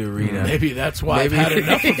to the arena, maybe that's why I've had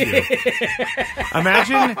enough of you.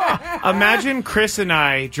 Imagine Chris and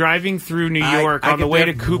I driving through New York on the way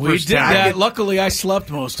to Cooperstown. We did that. Luckily, I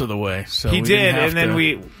slept most of the way. So he did, and then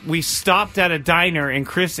to... we stopped at a diner, and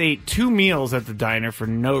Chris ate 2 meals at the diner for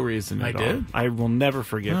no reason at all. did? I will never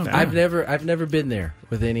forget that. I've never been there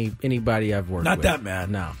with anybody I've worked with. Not that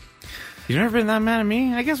mad. No. You've never been that mad at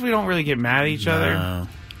me? I guess we don't really get mad at each other.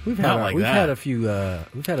 We've had a few.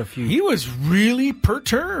 He was really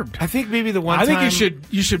perturbed. I think maybe the one I time... think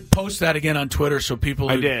you should post that again on Twitter so people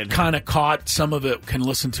who kind of caught some of it can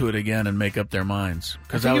listen to it again and make up their minds.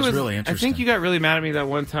 Because that was really interesting. I think you got really mad at me that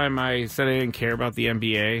one time I said I didn't care about the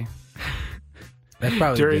NBA. That's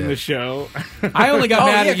probably during the show. I only got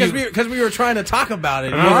mad at you because we were trying to talk about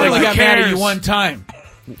it. I only got mad at you one time.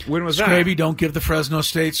 When was Scraby, that? don't give the Fresno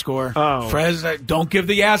State score. Oh. Don't give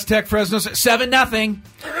the Aztec Fresno State. 7-0.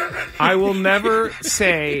 I will never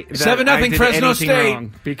say that 7-0 I did Fresno anything State.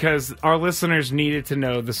 wrong because our listeners needed to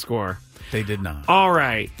know the score. They did not. All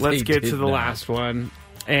right, let's get to the last one.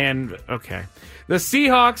 And, okay. The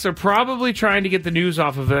Seahawks are probably trying to get the news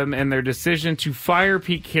off of him and their decision to fire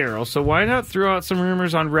Pete Carroll, so why not throw out some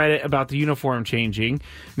rumors on Reddit about the uniform changing?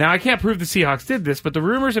 Now, I can't prove the Seahawks did this, but the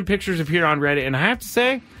rumors and pictures appear on Reddit, and I have to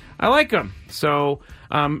say, I like them. So,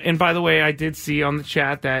 and by the way, I did see on the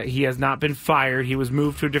chat that he has not been fired. He was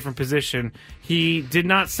moved to a different position. He did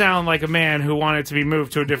not sound like a man who wanted to be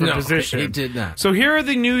moved to a different position. He did not. So here are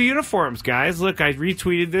the new uniforms, guys. Look, I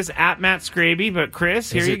retweeted this at Matt Scraby, but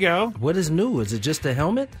Chris, here you go. What is new? Is it just the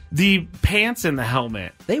helmet? The pants and the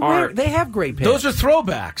helmet. They have great pants. Those are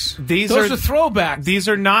throwbacks. Those are throwbacks. These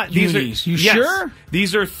are not. You sure?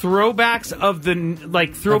 These are throwbacks of the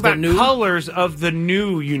throwback colors of the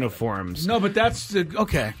new uniforms. No, but that's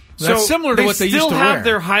okay. That's similar to what they used to wear. They still have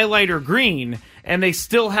their highlighter green, and they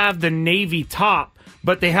still have the navy top,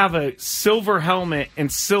 but they have a silver helmet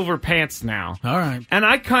and silver pants now. All right. And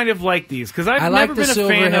I kind of like these because I've never been a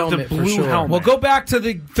fan of the blue helmet. Well, go back to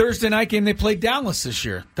the Thursday night game they played Dallas this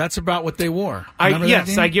year. That's about what they wore.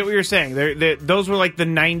 Yes, I get what you're saying. Those were like the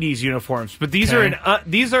 90s uniforms, but these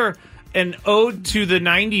are an ode to the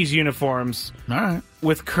 90s uniforms. All right.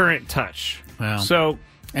 With current touch. Well, so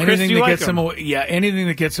anything Chris, that gets them away, anything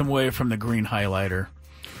that gets them away from the green highlighter.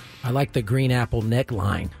 I like the green apple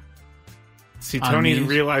neckline. See, Tony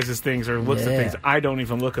realizes things or looks at things I don't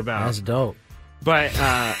even look about. That's dope. But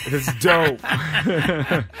it's dope.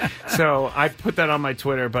 So I put that on my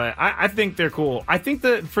Twitter, but I think they're cool. I think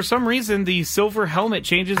that for some reason the silver helmet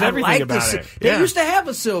changes everything about it. They used to have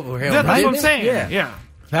a silver helmet. That's what I'm saying. Yeah.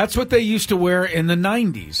 That's what they used to wear in the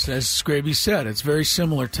 90s, as Scraby said. It's very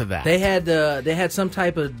similar to that. They had some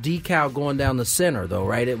type of decal going down the center, though,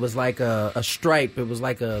 right? It was like a stripe. It was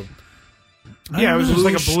like a... Yeah, it was just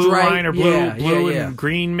like a blue stripe. line or blue and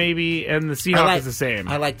green maybe, and the Seahawks is the same.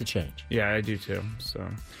 I like the change. Yeah, I do too. So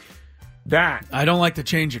that I don't like the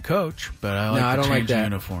change of coach, but I like the change of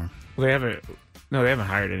uniform. Well, they haven't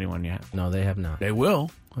hired anyone yet. No, they have not. They will.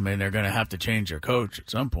 I mean, they're going to have to change their coach at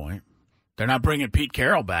some point. They're not bringing Pete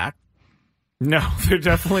Carroll back. No, they're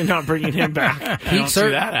definitely not bringing him back. I don't see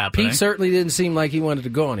that happening. Pete certainly didn't seem like he wanted to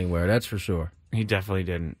go anywhere. That's for sure. He definitely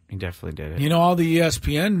didn't. He definitely did it. You know, all the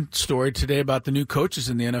ESPN story today about the new coaches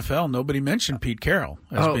in the NFL, nobody mentioned Pete Carroll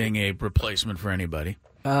as being a replacement for anybody.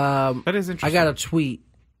 That is interesting. I got a tweet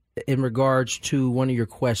in regards to one of your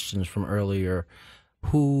questions from earlier.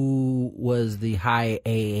 Who was the high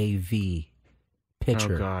AAV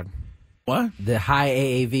pitcher? Oh, God. What? The high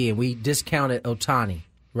AAV, and we discounted Ohtani.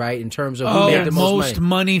 Right, in terms of who made the most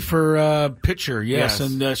money for pitcher, yes.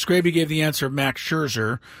 And Scraby gave the answer of Max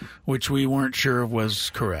Scherzer, which we weren't sure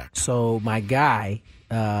was correct. So my guy,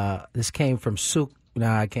 this came from Suk. No,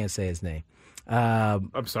 I can't say his name.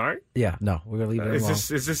 I'm sorry? Yeah, no, we're going to leave it alone. Is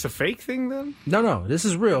this a fake thing then? No, this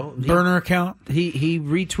is real. Burner account? He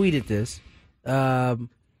retweeted this.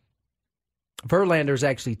 Verlander's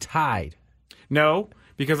actually tied. No,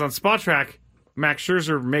 because on Spot Track, Max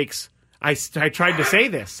Scherzer makes... I tried to say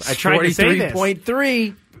this. I tried to say this.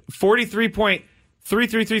 43.3.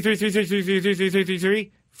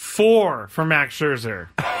 43.33333333333 4 for Max Scherzer.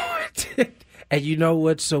 And you know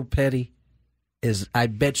what's so petty is I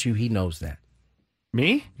bet you he knows that.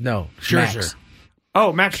 Me? No, Scherzer. Max.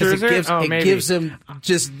 Oh, Max Scherzer? It gives him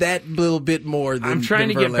just that little bit more than I'm trying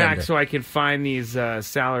to get Verlander. back so I can find these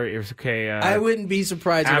salaries. Okay, I wouldn't be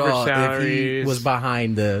surprised at all salaries. if he was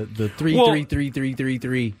behind the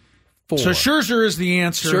 3333333. So Scherzer is the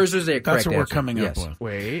answer. Scherzer's the correct That's what answer. we're coming up with.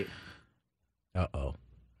 Wait. Uh-oh.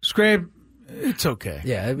 Scrabe, it's okay.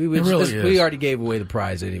 Yeah, we already gave away the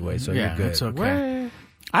prize anyway, so you're good. It's okay. What?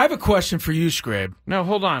 I have a question for you, Scrabe. No,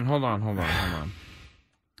 hold on. All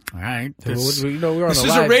right. This is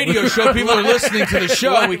a radio show. People are listening to the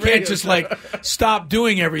show. We can't just stop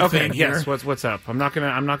doing everything here. Yes, what's up? I'm not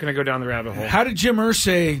gonna go down the rabbit hole. How did Jim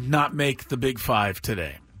Irsay not make the Big Five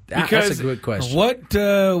today? Because that's a good question.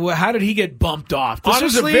 How did he get bumped off? This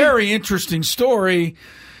was a very interesting story,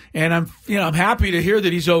 and I'm happy to hear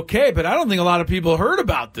that he's okay. But I don't think a lot of people heard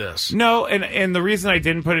about this. No, and the reason I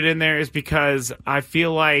didn't put it in there is because I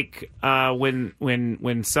feel like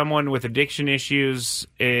when someone with addiction issues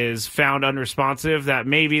is found unresponsive, that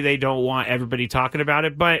maybe they don't want everybody talking about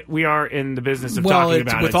it. But we are in the business of talking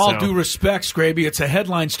about it. With all due respect, Scraby, it's a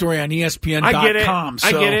headline story on ESPN.com.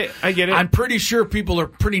 I get it. I'm pretty sure people are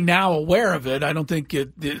pretty now aware of it. I don't think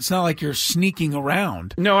it's not like you're sneaking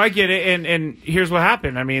around. No, I get it. And here's what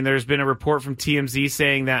happened. I mean, mean, there's been a report from TMZ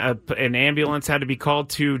saying that an ambulance had to be called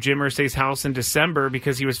to Jim Irsay's house in December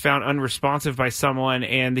because he was found unresponsive by someone,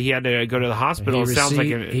 and he had to go to the hospital.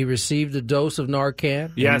 He received a dose of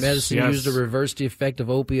Narcan. Yes, medicine used to reverse the effect of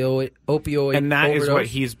opioid and that overdose. Is what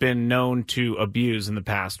he's been known to abuse in the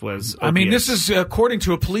past. Was opiates. I mean, this is according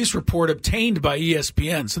to a police report obtained by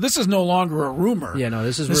ESPN. So this is no longer a rumor. Yeah, no,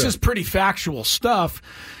 this is pretty factual stuff.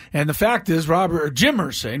 And the fact is, Jim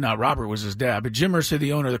Irsay, not Robert was his dad, but Jim Irsay,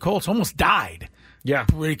 the owner of the Colts, almost died. Yeah,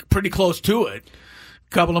 pretty close to it.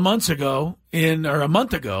 A month ago, in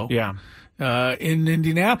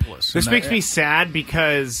Indianapolis. This makes me sad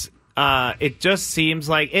because it just seems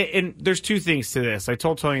like, and there's two things to this. I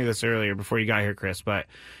told Tony this earlier before you got here, Chris, but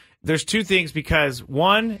there's two things because,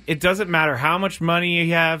 one, it doesn't matter how much money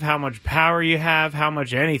you have, how much power you have, how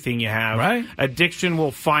much anything you have. Right. Addiction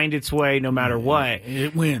will find its way no matter what.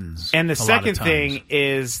 It wins. And the second thing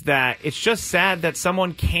is that it's just sad that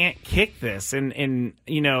someone can't kick this. And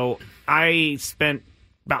you know, I spent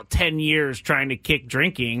about 10 years trying to kick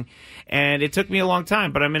drinking, and it took me a long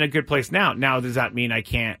time, but I'm in a good place now. Now, does that mean I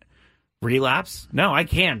can't relapse? No, I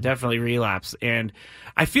can definitely relapse. And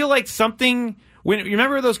I feel like something... you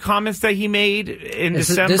remember those comments that he made in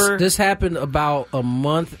December? This happened about a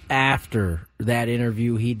month after that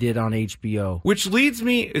interview he did on HBO. Which leads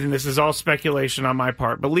me, and this is all speculation on my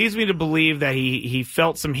part, but leads me to believe that he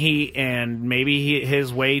felt some heat, and maybe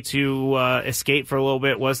his way to escape for a little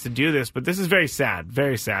bit was to do this. But this is very sad,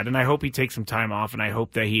 and I hope he takes some time off, and I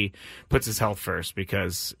hope that he puts his health first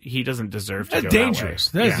because he doesn't deserve to go dangerous.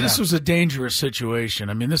 that way. This was a dangerous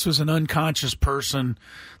situation. I mean, this was an unconscious person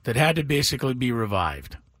that had to basically be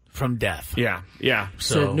revived from death. Yeah.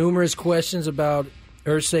 So numerous questions about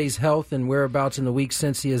Irsay's health and whereabouts in the week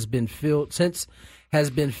since has been fielded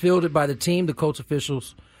by the team. The Colts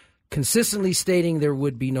officials consistently stating there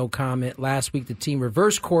would be no comment. Last week, the team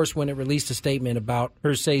reversed course when it released a statement about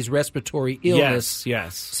Irsay's respiratory illness.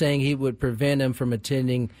 Yes. Saying he would prevent him from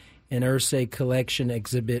attending an Irsay collection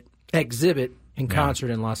exhibit in concert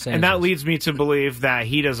in Los Angeles. And that leads me to believe that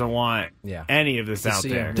he doesn't want any of this out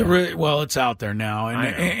there. Well, it's out there now.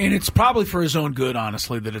 And it's probably for his own good,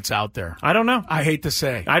 honestly, that it's out there. I don't know. I hate to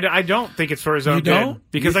say. I don't think it's for his own good.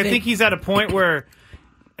 Because I think he's at a point where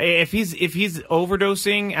if he's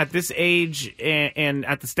overdosing at this age and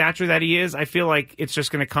at the stature that he is, I feel like it's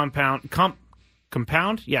just going to compound.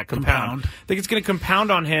 Yeah, compound. I think it's going to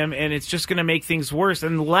compound on him, and it's just going to make things worse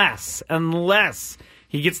unless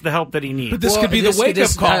he gets the help that he needs. But this could be the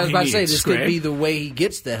wake-up call he needs. I was about to say, this could be the way he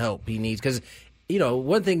gets the help he needs. Because,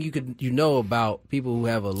 one thing you know about people who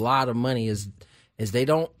have a lot of money is they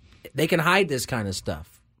can hide this kind of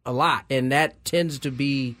stuff a lot. And that tends to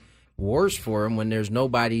be worse for him when there's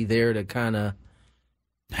nobody there to kind of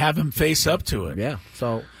have him face up to it. Yeah.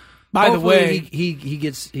 So... By the way, he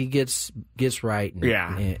gets right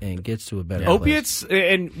and gets to a better opiates,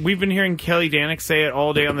 place. And we've been hearing Kelly Danick say it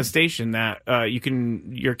all day on the station that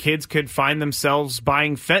your kids could find themselves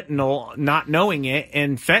buying fentanyl, not knowing it,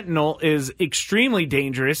 and fentanyl is extremely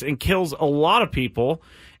dangerous and kills a lot of people,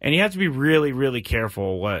 and you have to be really, really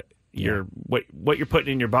careful what you're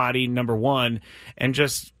putting in your body. Number one, and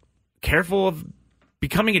just careful of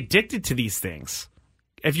becoming addicted to these things.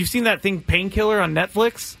 Have you seen that thing Painkiller on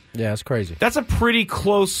Netflix? Yeah, it's crazy. That's a pretty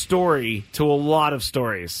close story to a lot of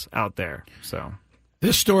stories out there. So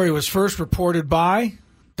this story was first reported by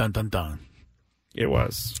It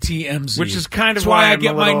was TMZ, which is kind of why I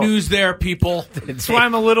get my news there, people. That's why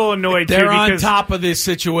I'm a little annoyed. They're too, on top of this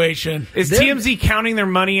situation. Is TMZ counting their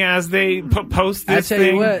money as they post this thing? I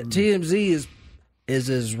tell you what, TMZ is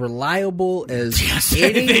as reliable as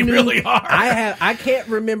any they really are. I can't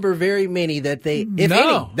remember very many that they, if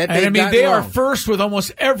any, that they. They are first with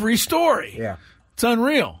almost every story. Yeah, it's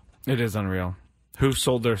unreal. It is unreal. Who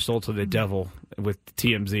sold their soul to the devil with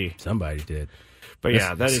TMZ? Somebody did. But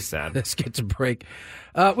yeah, that is sad. Let's get to break.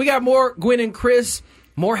 We got more Gwynn and Chris,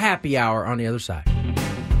 more happy hour on the other side.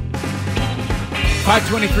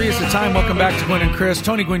 5:23 is the time. Welcome back to Gwynn and Chris.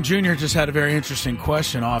 Tony Gwynn Jr. just had a very interesting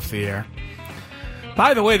question off the air.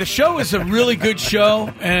 By the way, the show is a really good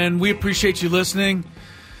show, and we appreciate you listening.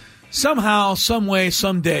 Somehow, some way,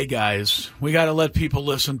 someday, guys, we got to let people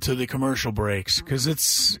listen to the commercial breaks because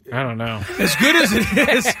it's, I don't know, as good as it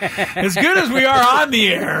is, as good as we are on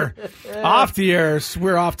the air, off the air,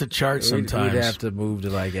 we're off the chart sometimes. We'd have to move to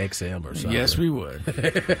like XM or something. Yes, we would.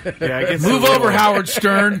 Yeah, I guess move over, Howard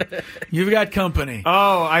Stern. You've got company.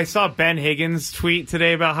 Oh, I saw Ben Higgins tweet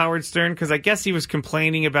today about Howard Stern because I guess he was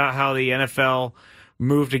complaining about how the NFL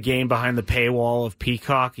moved a game behind the paywall of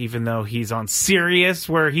Peacock, even though he's on Sirius,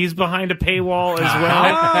 where he's behind a paywall as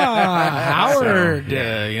well. Howard,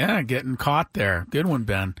 getting caught there. Good one,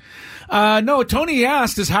 Ben. No, Tony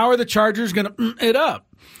asked, is how are the Chargers going to it up?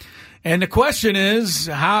 And the question is,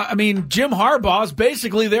 Jim Harbaugh's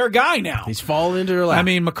basically their guy now. He's fallen into their lap. I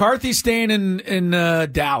mean, McCarthy's staying in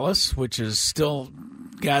Dallas, which is still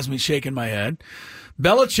has me shaking my head.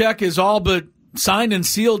 Belichick is all but signed and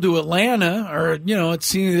sealed to Atlanta, or, it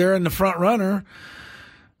seems they're in the front runner.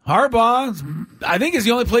 Harbaugh, I think, is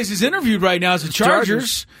the only place he's interviewed right now is the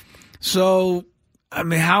Chargers. So, what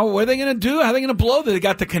are they going to do? How are they going to blow that? They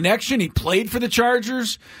got the connection. He played for the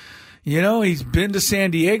Chargers. He's been to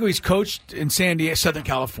San Diego. He's coached in Southern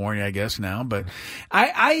California, I guess now. But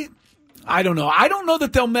I don't know. I don't know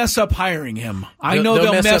that they'll mess up hiring him. I know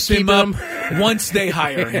they'll mess him up once they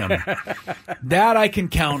hire him. That I can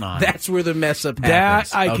count on. That's where the mess up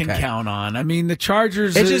happens. That I can count on. The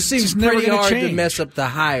Chargers. It just seems pretty hard change. to mess up the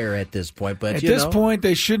hire at this point. But at this point,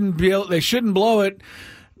 they shouldn't blow it.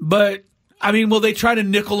 But will they try to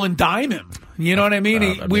nickel and dime him? You know what I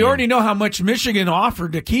mean? We already know how much Michigan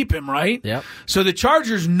offered to keep him, right? Yep. So the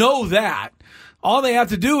Chargers know that. All they have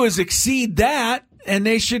to do is exceed that, and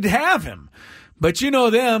they should have him. But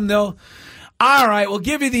them, they'll, all right, we'll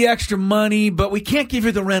give you the extra money, but we can't give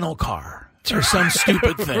you the rental car or some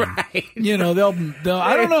stupid thing. Right. They'll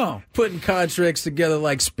I don't know. Putting contracts together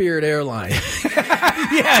like Spirit Airlines.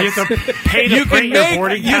 Yes. You have to pay to print your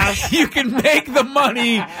boarding pass. You can make the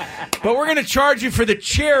money, but we're going to charge you for the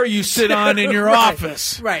chair you sit on in your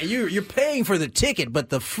office. Right. You're paying for the ticket, but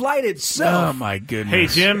the flight itself. Oh, my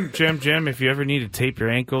goodness. Hey, Jim, if you ever need to tape your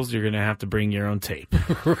ankles, you're going to have to bring your own tape.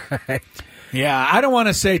 Right. Yeah, I don't want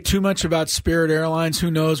to say too much about Spirit Airlines.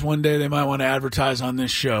 Who knows, one day they might want to advertise on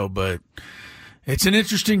this show, but it's an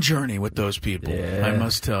interesting journey with those people, I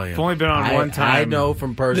must tell you. I've only been on one time. I know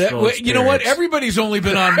from personal experience. You know what? Everybody's only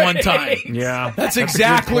been on one time. Yeah. That's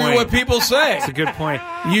exactly what people say. That's a good point.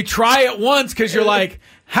 You try it once because you're like,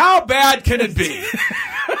 how bad can it be?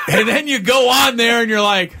 And then you go on there and you're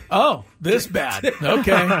like, oh, this bad.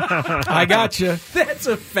 Okay. I got you. That's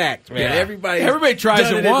a fact, man. Yeah. Everybody tries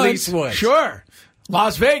it at least once. Sure.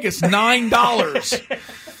 Las Vegas, $9.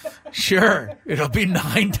 Sure. It'll be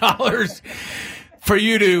 $9 for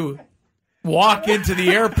you to walk into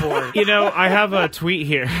the airport. I have a tweet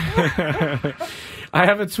here.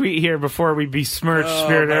 Before we besmirch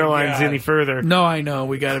Spirit Airlines any further. No, I know.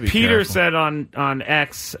 We got to be Peter careful. said on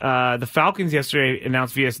X, the Falcons yesterday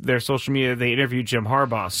announced via their social media they interviewed Jim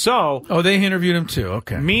Harbaugh. So, they interviewed him too.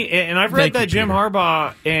 Okay. And I've read that Jim Peter.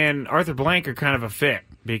 Harbaugh and Arthur Blank are kind of a fit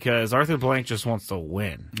because Arthur Blank just wants to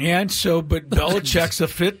win. And but Belichick's a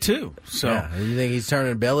fit too. So you think he's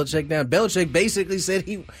turning Belichick down? Belichick basically said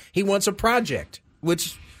he wants a project,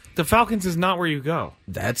 which. The Falcons is not where you go.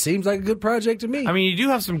 That seems like a good project to me. You do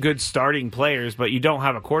have some good starting players, but you don't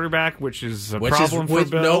have a quarterback, which is a problem for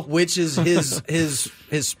Bill. No, which is his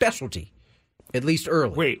specialty, at least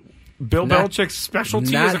early. Wait, Belichick's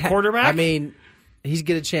specialty is a quarterback? He's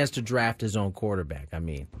get a chance to draft his own quarterback.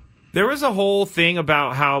 There was a whole thing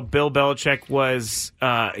about how Bill Belichick was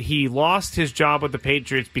he lost his job with the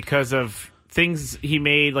Patriots because of things he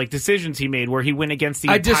made, like decisions he made, where he went against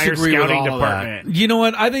the entire scouting department. You know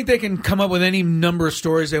what? I think they can come up with any number of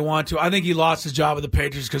stories they want to. I think he lost his job with the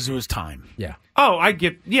Patriots because it was time. Yeah. Oh, I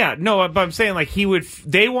get. Yeah, no, but I'm saying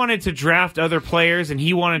they wanted to draft other players, and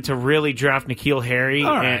he wanted to really draft N'Keal Harry,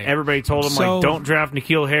 and everybody told him don't draft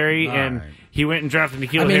N'Keal Harry, and he went and drafted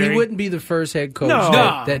N'Keal Harry. He wouldn't be the first head coach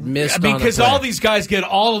that missed. Because all these guys get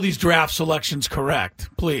all of these draft selections correct.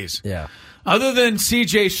 Please. Yeah. Other than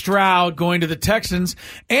C.J. Stroud going to the Texans,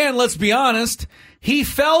 and let's be honest, he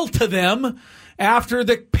fell to them after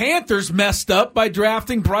the Panthers messed up by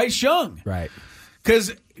drafting Bryce Young. Right.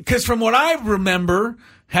 Because from what I remember,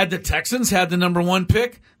 had the Texans had the number 1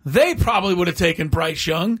 pick, they probably would have taken Bryce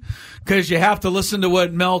Young because you have to listen to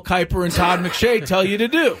what Mel Kiper and Todd McShay tell you to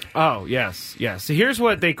do. Oh, yes. So here's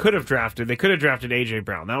what they could have drafted. They could have drafted A.J.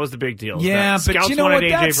 Brown. That was the big deal. Yeah, but Scouts you know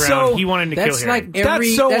wanted what? A.J. Brown. He wanted N'Keal Harry.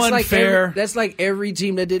 That's so unfair. That's like every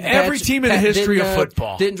team that did. Every team in the history of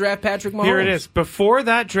football didn't draft Patrick Mahomes. Here it is. Before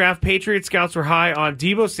that draft, Patriot scouts were high on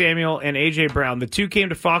Deebo Samuel and A.J. Brown. The two came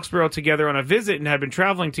to Foxborough together on a visit and had been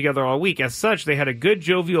traveling together all week. As such, they had a good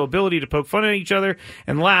jovial ability to poke fun at each other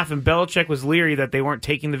and laugh, and Belichick was leery that they weren't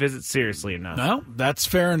taking the visit seriously enough. No, that's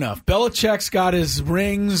fair enough. Belichick's got his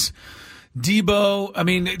rings. Debo,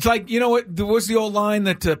 it's like, you know what? There was the old line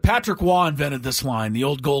that Patrick Waugh invented this line, the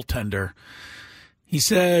old goaltender. He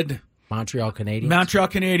said, Montreal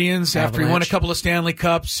Canadiens, after he won a couple of Stanley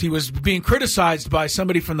Cups, he was being criticized by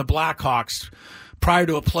somebody from the Blackhawks prior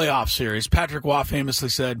to a playoff series. Patrick Waugh famously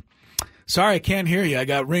said, "Sorry, I can't hear you. I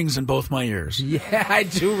got rings in both my ears." Yeah, I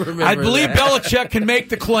do remember I believe that. Belichick can make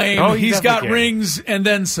the claim. Oh, he's got can. rings and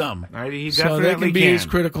then some. He so they can be as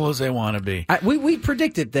critical as they want to be. We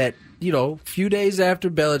predicted that, a few days after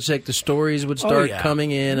Belichick, the stories would start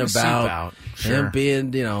coming in about him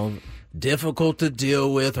being, difficult to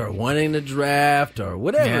deal with or wanting to draft or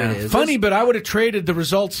whatever it is. Funny, but I would have traded the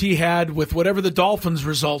results he had with whatever the Dolphins'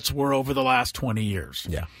 results were over the last 20 years.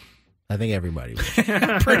 Yeah. I think everybody would.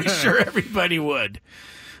 I'm pretty sure everybody would.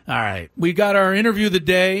 All right. We got our interview of the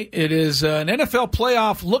day. It is an NFL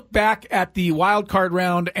playoff look back at the wild card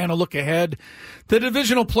round and a look ahead. The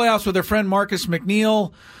divisional playoffs with our friend Marcus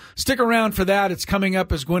McNeil. Stick around for that. It's coming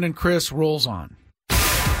up as Gwynn and Chris rolls on.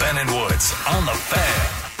 Ben and Woods on the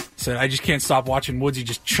Fan. So I just can't stop watching Woodsy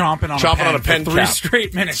just chomping on a pen for 3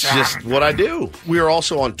 straight minutes. It's just what I do. We are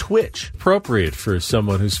also on Twitch. Appropriate for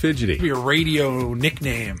someone who's fidgety. Your radio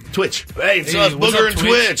nickname. Twitch. Hey, it's us, Booger and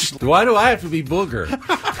Twitch. Why do I have to be Booger?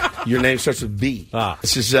 Your name starts with B.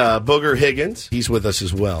 This is Booger Higgins. He's with us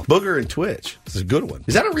as well. Booger and Twitch. This is a good one.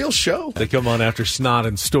 Is that a real show? They come on after Snot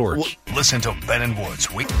and Storch. Listen to Ben and Woods.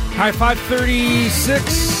 All right,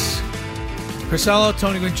 5:36. Crisello,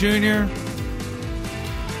 Tony Gwynn Jr.,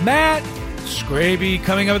 Matt Scraby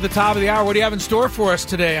coming up at the top of the hour. What do you have in store for us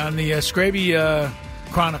today on the Scraby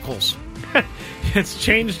Chronicles? It's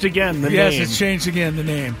changed again, the name. Yes, it's changed again, the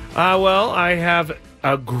name. Well, I have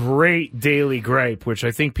a great daily gripe, which I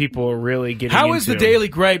think people are really getting How into. is the daily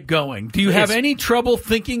gripe going? Do you have any trouble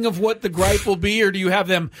thinking of what the gripe will be, or do you have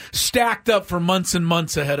them stacked up for months and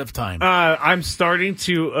months ahead of time? I'm starting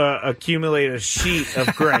to accumulate a sheet of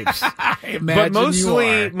gripes. But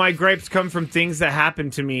mostly my gripes come from things that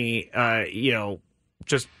happened to me,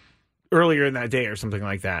 just earlier in that day or something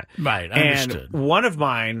like that. Right, understood. And one of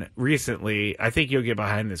mine recently, I think you'll get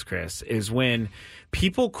behind this, Chris, is when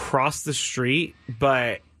people cross the street,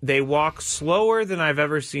 but they walk slower than I've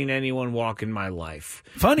ever seen anyone walk in my life.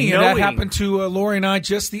 Funny, and that happened to Lori and I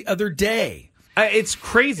just the other day. It's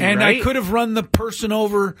crazy, and right? I could have run the person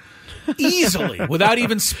over easily without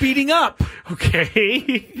even speeding up. Okay.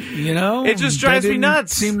 It just drives me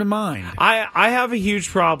nuts. Seem to mind. I have a huge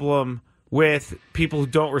problem with people who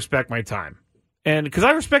don't respect my time. And because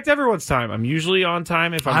I respect everyone's time, I'm usually on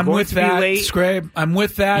time. If I'm going with to that, be late, Scrabe, I'm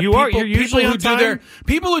with that. You're usually on time.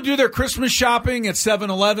 People who do their Christmas shopping at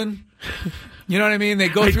 7-Eleven, you know what I mean? They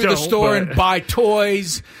go through the store and buy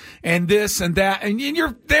toys and this and that, and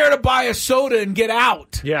you're there to buy a soda and get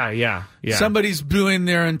out. Yeah. Somebody's doing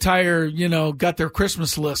their entire, got their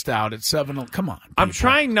Christmas list out at 7. Come on. People. I'm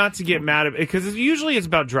trying not to get mad at it because usually it's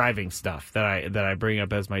about driving stuff that I bring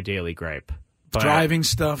up as my daily gripe. But, driving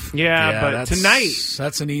stuff? Yeah, but tonight...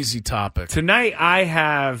 That's an easy topic. Tonight I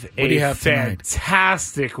have a tonight?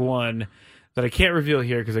 fantastic one that I can't reveal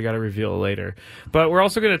here because I got to reveal it later. But we're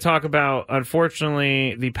also going to talk about,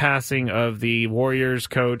 unfortunately, the passing of the Warriors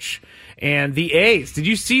coach and the A's. Did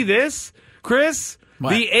you see this, Chris?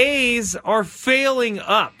 What? The A's are failing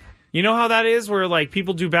up. You know how that is where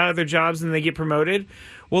people do bad at their jobs and they get promoted?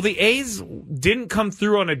 Well, the A's didn't come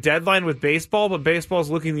through on a deadline with baseball, but baseball's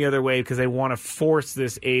looking the other way because they want to force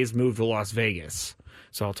this A's move to Las Vegas.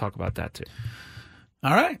 So I'll talk about that too.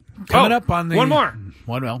 All right. Coming up on the... One more.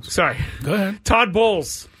 What else? Sorry. Go ahead. Todd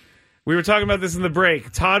Bowles. We were talking about this in the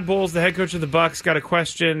break. Todd Bowles, the head coach of the Bucs, got a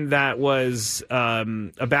question that was a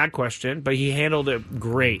bad question, but he handled it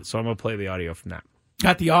great. So I'm going to play the audio from that.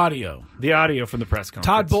 Got the audio. The audio from the press conference.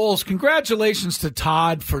 Todd Bowles, congratulations to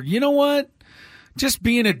Todd for, you know what? Just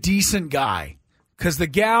being a decent guy, because the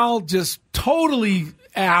gal just totally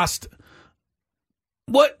asked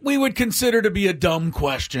what we would consider to be a dumb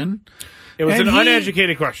question. It was an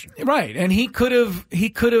uneducated question, right? And he could have,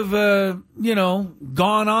 gone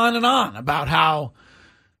on and on about how.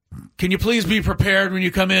 Can you please be prepared when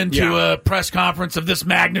you come into a press conference of this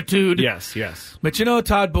magnitude? Yes. But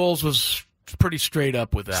Todd Bowles was pretty straight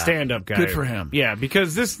up with that. Stand-up guy. Good for him. Yeah,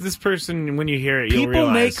 because this person, when you hear it, you'll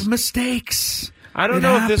realize. People make mistakes. I don't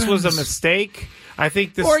know if this was a mistake. I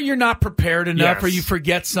think this... Or you're not prepared enough, or you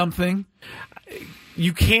forget something.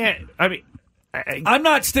 You can't... I'm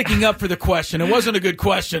not sticking up for the question. It wasn't a good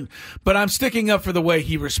question, but I'm sticking up for the way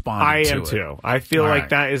he responded to it. I am too. I feel like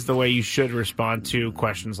that is the way you should respond to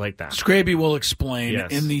questions like that. Scraby will explain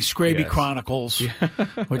in the Scraby Chronicles,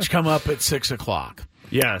 which come up at 6 o'clock.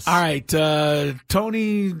 Yes. All right,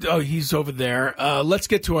 Tony, he's over there. Let's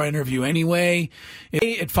get to our interview anyway.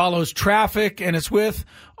 It follows traffic, and it's with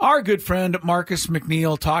our good friend Marcus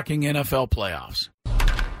McNeil talking NFL playoffs.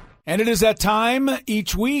 And it is that time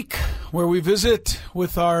each week where we visit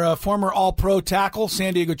with our former All-Pro tackle,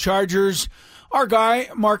 San Diego Chargers, our guy,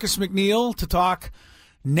 Marcus McNeil, to talk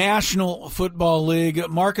National Football League.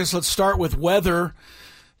 Marcus, let's start with weather.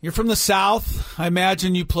 You're from the South. I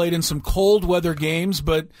imagine you played in some cold weather games,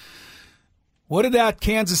 but what did that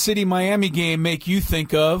Kansas City-Miami game make you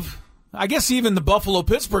think of? I guess even the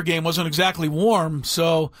Buffalo-Pittsburgh game wasn't exactly warm,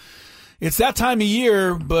 so it's that time of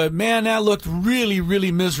year, but, man, that looked really,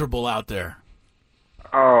 really miserable out there.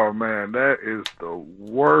 Oh, man, that is the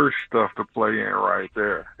worst stuff to play in right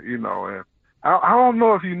there, and I don't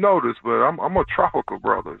know if you noticed, but I'm a tropical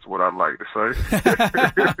brother is what I'd like to say.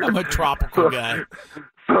 I'm a tropical guy.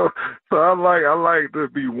 So I like to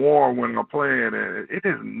be warm when I'm playing, and it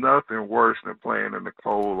is nothing worse than playing in the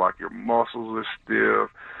cold. Like, your muscles are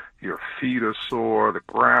stiff, your feet are sore, the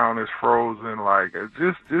ground is frozen. Like,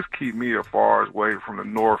 just keep me as far away from the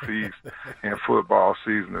Northeast and football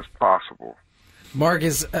season as possible.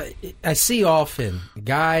 Marcus, I see often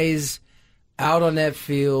guys out on that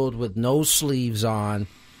field with no sleeves on,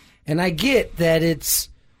 and I get that it's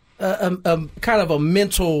a kind of a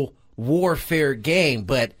mental warfare game,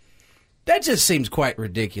 but that just seems quite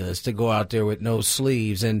ridiculous to go out there with no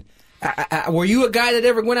sleeves. And were you a guy that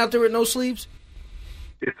ever went out there with no sleeves?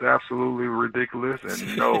 It's absolutely ridiculous,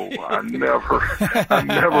 and no, I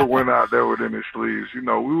never went out there with any sleeves. We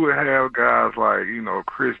would have guys like,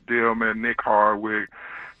 Chris Dillman, Nick Hardwick,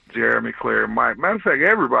 Jeremy Clare, Mike. Matter of fact,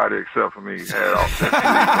 everybody except for me had off that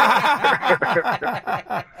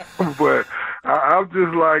sleeve. But I'm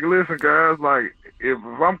just like, listen, guys, like, if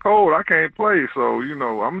I'm cold, I can't play. So,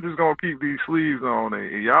 I'm just going to keep these sleeves on.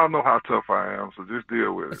 And y'all know how tough I am, so just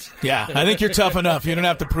deal with it. Yeah, I think you're tough enough. You don't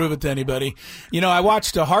have to prove it to anybody. I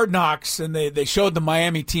watched Hard Knocks, and they showed the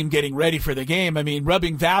Miami team getting ready for the game. I mean,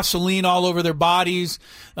 rubbing Vaseline all over their bodies,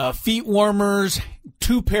 feet warmers,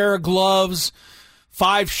 2 pair of gloves,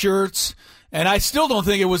 5 shirts. And I still don't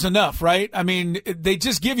think it was enough, right? I mean, they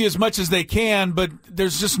just give you as much as they can, but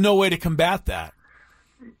there's just no way to combat that.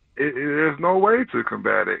 There's no way to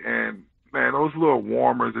combat it. And, man, those little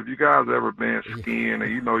warmers, if you guys ever been skiing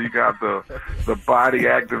and, you got the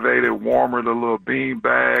body-activated warmer, the little bean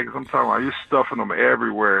bags, I'm talking about you're stuffing them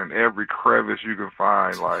everywhere in every crevice you can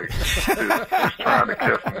find, like, just trying to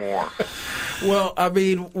catch them warm. Well, I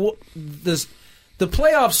mean, the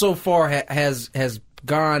playoff so far has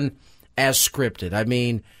gone as scripted. I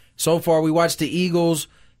mean, so far we watched the Eagles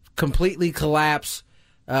completely collapse.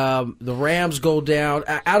 The Rams go down.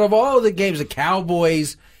 Out of all of the games, the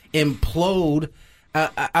Cowboys implode.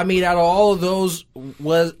 I mean, out of all of those,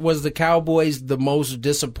 was the Cowboys the most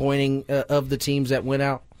disappointing of the teams that went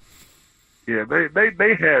out? Yeah,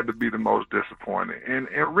 they had to be the most disappointing, and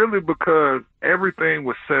really because everything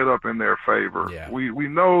was set up in their favor. Yeah. We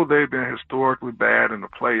know they've been historically bad in the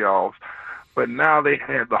playoffs, but now they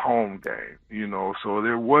had the home game, so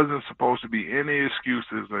there wasn't supposed to be any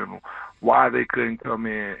excuses in why they couldn't come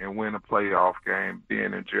in and win a playoff game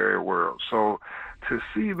being in Jerry World. So to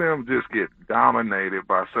see them just get dominated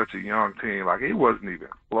by such a young team, like, it wasn't even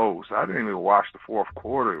close. I didn't even watch the fourth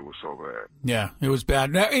quarter. It was so bad. Yeah, it was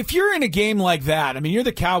bad. Now, if you're in a game like that, I mean, you're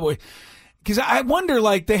the Cowboy. Because I wonder,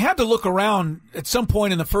 like, they had to look around at some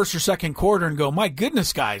point in the first or second quarter and go, my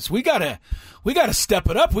goodness, guys, we gotta step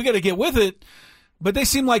it up. We got to get with it. But they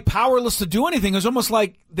seemed like powerless to do anything. It was almost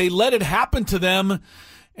like they let it happen to them,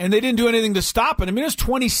 and they didn't do anything to stop it. I mean, it was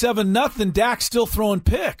 27-0. Dak still throwing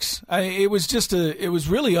picks. It was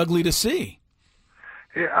really ugly to see.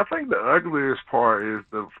 Yeah, I think the ugliest part is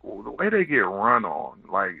the way they get run on.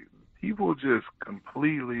 Like, people just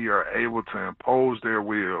completely are able to impose their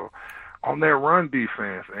will on their run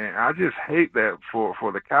defense, and I just hate that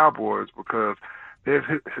for the Cowboys because they've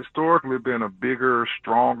historically been a bigger,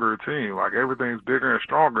 stronger team. Like, everything's bigger and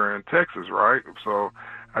stronger in Texas, right? So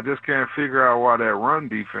I just can't figure out why that run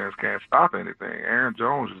defense can't stop anything. Aaron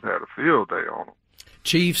Jones just had a field day on them.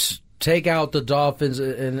 Chiefs take out the Dolphins,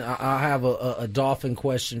 and I have a Dolphin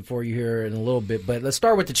question for you here in a little bit, but let's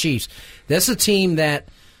start with the Chiefs. That's a team that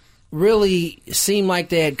really seemed like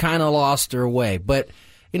they had kind of lost their way, but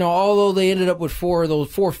although they ended up with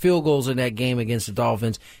 4 field goals in that game against the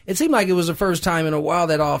Dolphins, it seemed like it was the first time in a while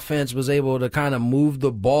that offense was able to kind of move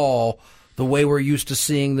the ball the way we're used to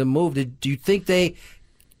seeing them move. Do you think they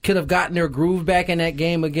could have gotten their groove back in that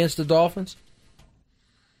game against the Dolphins?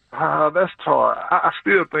 That's tough. I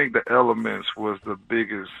still think the elements was the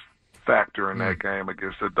biggest factor in that game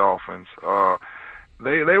against the Dolphins.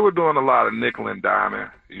 They were doing a lot of nickel and diming,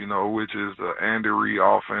 which is the Andy Reid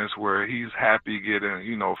offense where he's happy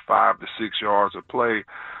getting, 5 to 6 yards of play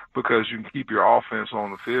because you can keep your offense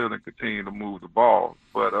on the field and continue to move the ball.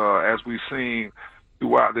 But as we've seen,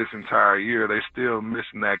 throughout this entire year, they still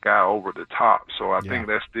missing that guy over the top. So I think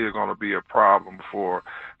that's still going to be a problem for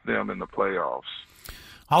them in the playoffs.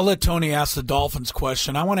 I'll let Tony ask the Dolphins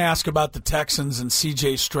question. I want to ask about the Texans and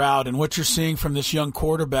C.J. Stroud and what you're seeing from this young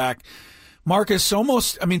quarterback. Marcus,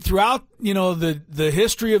 throughout, the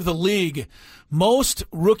history of the league, most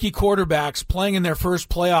rookie quarterbacks playing in their first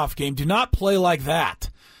playoff game do not play like that.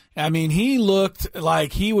 I mean, he looked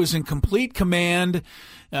like he was in complete command.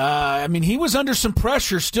 He was under some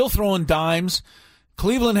pressure, still throwing dimes.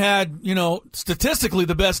 Cleveland had, statistically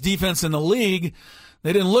the best defense in the league.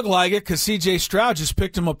 They didn't look like it because C.J. Stroud just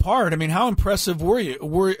picked him apart. I mean, how impressive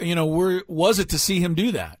was it to see him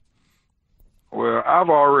do that? Well, I've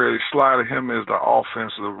already slotted him as the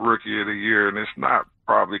offensive rookie of the year, and it's not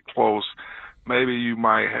probably close. Maybe you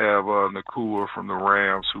might have Nakua from the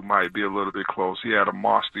Rams, who might be a little bit close. He had a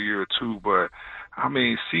monster year too, but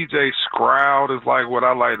C.J. Stroud is like what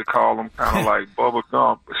I like to call him, kind of like Bubba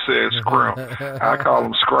Gump said scrimp. I call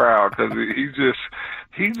him Stroud because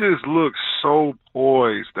he just looks so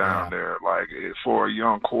poised down there, like for a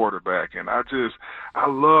young quarterback. And I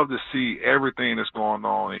love to see everything that's going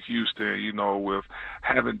on in Houston, with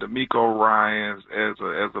having DeMeco Ryans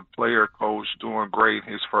as a player coach doing great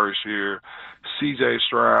in his first year. C.J.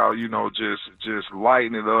 Stroud, just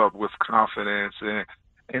lighting it up with confidence.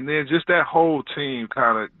 And then just that whole team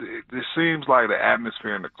it seems like the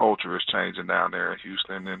atmosphere and the culture is changing down there in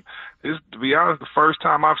Houston. And it's, to be honest, the first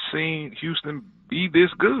time I've seen Houston be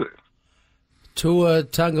this good. Tua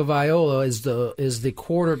Tagovailoa is the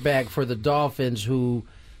quarterback for the Dolphins who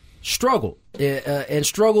struggled and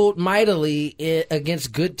struggled mightily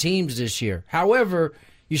against good teams this year. However,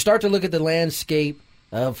 you start to look at the landscape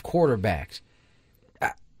of quarterbacks.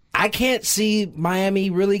 I can't see Miami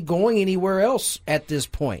really going anywhere else at this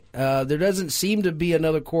point. There doesn't seem to be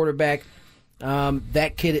another quarterback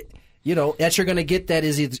that could, that you're going to get that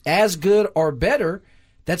is as good or better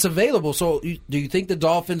that's available. So do you think the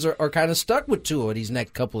Dolphins are kind of stuck with Tua these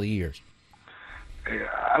next couple of years? Yeah,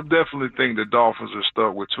 I definitely think the Dolphins are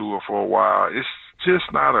stuck with Tua for a while. It's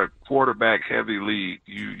just not a quarterback-heavy league.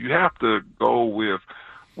 You have to go with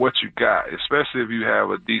what you got, especially if you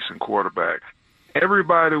have a decent quarterback.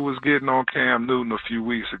 Everybody was getting on Cam Newton a few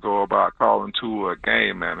weeks ago about calling Tua a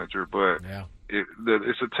game manager, but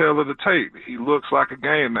it's a tale of the tape. He looks like a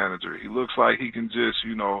game manager. He looks like he can just,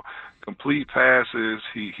 complete passes.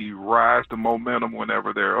 He rides the momentum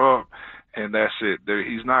whenever they're up, and that's it.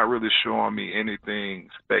 He's not really showing me anything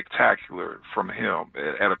spectacular from him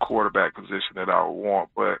at a quarterback position that I would want.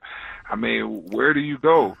 But, where do you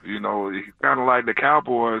go? He's kind of like the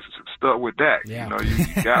Cowboys stuck with Dak. Yeah.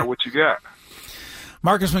 You got what you got.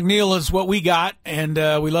 Marcus McNeil is what we got, and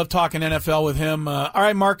we love talking NFL with him. All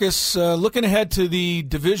right, Marcus, looking ahead to the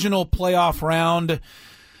divisional playoff round,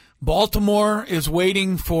 Baltimore is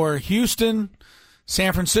waiting for Houston.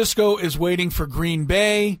 San Francisco is waiting for Green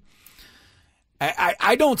Bay.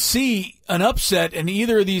 I don't see an upset in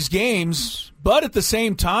either of these games, but at the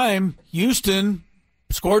same time, Houston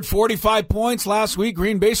scored 45 points last week.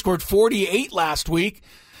 Green Bay scored 48 last week.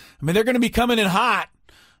 They're going to be coming in hot.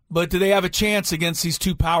 But do they have a chance against these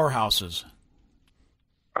two powerhouses?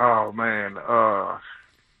 Oh man,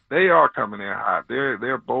 they are coming in hot.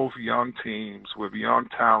 They're both young teams with young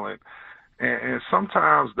talent, and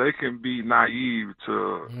sometimes they can be naive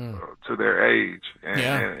to their age,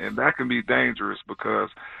 and that can be dangerous because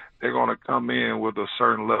they're going to come in with a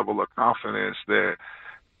certain level of confidence that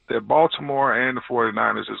Baltimore and the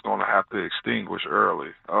 49ers is going to have to extinguish early.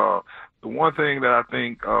 The one thing that I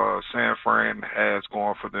think San Fran has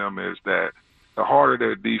going for them is that the harder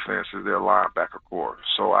their defense is their linebacker core.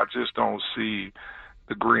 So I just don't see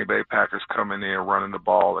the Green Bay Packers coming in running the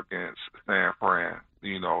ball against San Fran,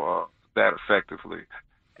 that effectively.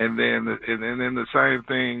 And then the same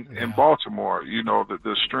thing in Baltimore.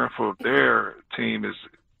 The strength of their team is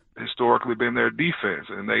historically been their defense,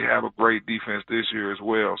 and they have a great defense this year as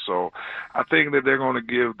well. So I think that they're going to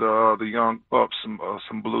give the young pups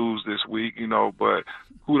some blues this week, but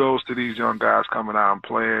kudos to these young guys coming out and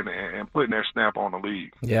playing and putting their stamp on the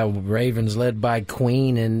league. Yeah, Ravens led by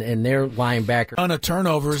Queen and their linebacker. On of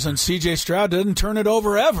turnovers, and C.J. Stroud didn't turn it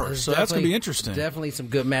over ever, so that's going to be interesting. Definitely some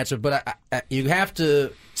good matchup, but you have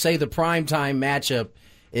to say the primetime matchup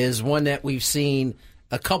is one that we've seen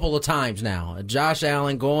a couple of times now. Josh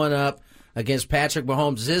Allen going up against Patrick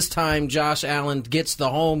Mahomes. This time, Josh Allen gets the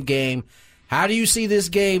home game. How do you see this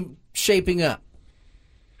game shaping up?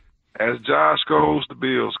 As Josh goes, the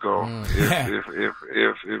Bills go.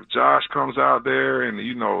 If Josh comes out there and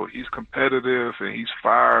he's competitive and he's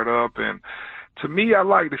fired up and to me, I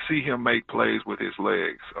like to see him make plays with his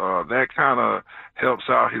legs. That kind of helps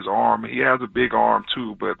out his arm. He has a big arm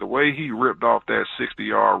too, but the way he ripped off that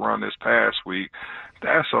 60-yard run this past week,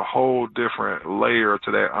 that's a whole different layer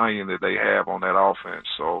to that onion that they have on that offense.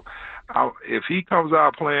 So if he comes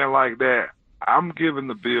out playing like that, I'm giving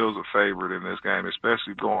the Bills a favorite in this game,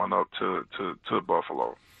 especially going up to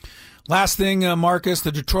Buffalo. Last thing, Marcus,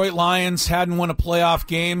 the Detroit Lions hadn't won a playoff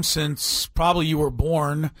game since probably you were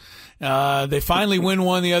born. They finally win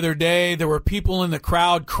one the other day. There were people in the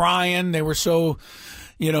crowd crying. They were so,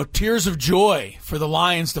 tears of joy for the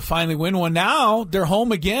Lions to finally win one. Now they're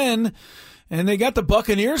home again, and they got the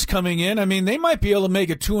Buccaneers coming in. I mean, they might be able to make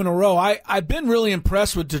it 2 in a row. I've been really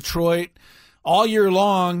impressed with Detroit all year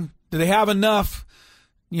long. Do they have enough,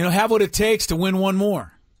 have what it takes to win one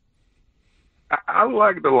more? I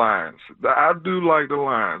like the Lions. I do like the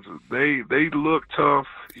Lions. They look tough.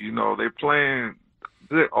 They playing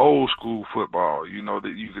the old school football.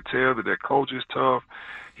 That you could tell that their coach is tough.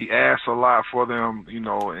 He asks a lot for them.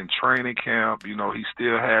 In training camp. He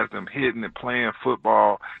still has them hitting and playing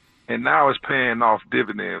football, and now it's paying off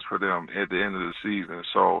dividends for them at the end of the season.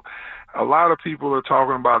 So, a lot of people are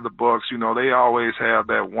talking about the Bucs. They always have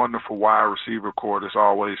that wonderful wide receiver core that's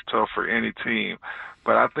always tough for any team.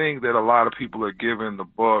 But I think that a lot of people are giving the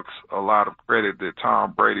Bucs a lot of credit that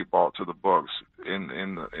Tom Brady brought to the Bucs in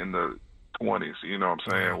the 20s. You know what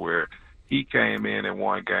I'm saying? Where he came in and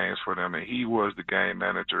won games for them, and he was the game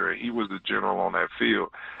manager, and he was the general on that field.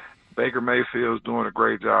 Baker Mayfield's doing a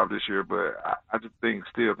great job this year, but I just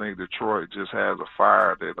still think Detroit just has a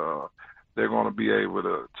fire that they're going to be able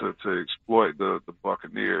to exploit the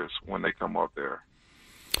Buccaneers when they come up there.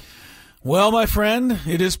 Well, my friend,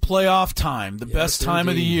 it is playoff time, the best time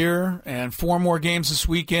of the year, and 4 more games this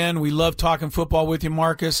weekend. We love talking football with you,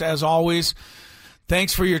 Marcus, as always.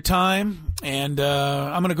 Thanks for your time, and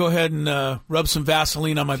I'm going to go ahead and rub some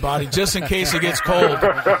Vaseline on my body just in case it gets cold.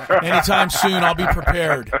 Anytime soon, I'll be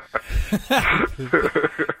prepared.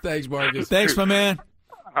 Thanks, Marcus. Thanks, my man.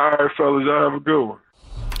 All right, fellas, y'all have a good one.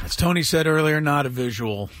 As Tony said earlier, not a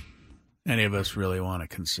visual any of us really want to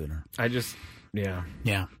consider. Yeah.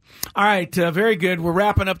 All right, very good. We're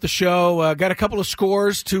wrapping up the show. Got a couple of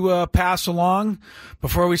scores to pass along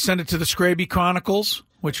before we send it to the Scraby Chronicles,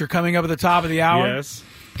 which are coming up at the top of the hour. Yes.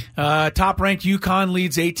 Top-ranked UConn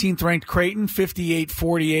leads 18th-ranked Creighton,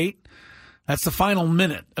 58-48. That's the final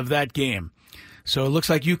minute of that game. So it looks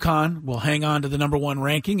like UConn will hang on to the number 1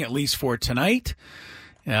 ranking, at least for tonight.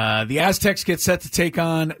 The Aztecs get set to take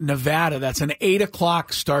on Nevada. That's an 8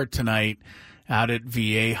 o'clock start tonight out at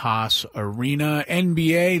Viejas Arena.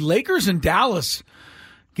 NBA, Lakers and Dallas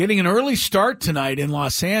getting an early start tonight in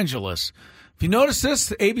Los Angeles. If you notice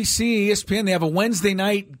this, ABC, ESPN, they have a Wednesday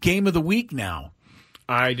night game of the week now.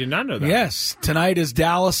 I did not know that. Yes, tonight is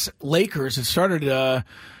Dallas Lakers. It started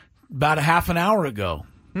about a half an hour ago.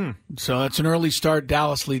 So that's an early start.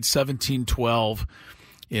 Dallas leads 17-12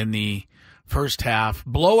 in the first half.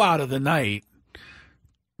 Blowout of the night.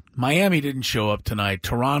 Miami didn't show up tonight.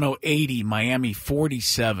 Toronto 80, Miami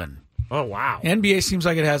 47. Oh, wow. NBA seems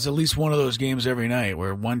like it has at least one of those games every night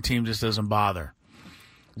where one team just doesn't bother.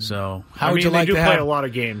 So how would you like to have? They do play a lot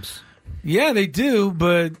of games. Yeah, they do,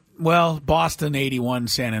 but, Boston 81,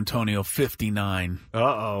 San Antonio 59.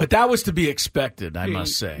 Uh-oh. But that was to be expected, I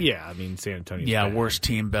must say. Yeah, San Antonio. Yeah, bad. Worst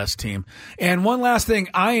team, best team. And one last thing,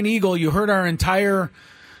 Ian Eagle, you heard our entire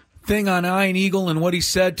thing on Ian Eagle and what he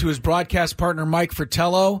said to his broadcast partner, Mike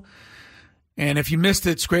Fratello. And if you missed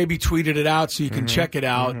it, Scraby tweeted it out so you can check it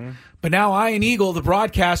out. But now Ian Eagle, the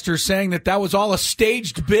broadcaster, is saying that was all a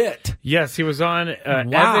staged bit. Yes, he was on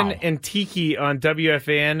Evan and Tiki on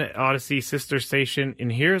WFAN, Odyssey sister station.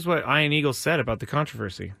 And here's what Ian Eagle said about the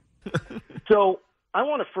controversy. So I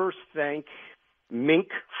want to first thank Mink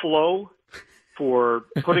Flow for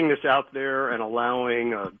putting this out there and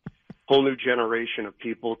allowing a whole new generation of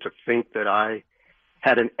people to think that I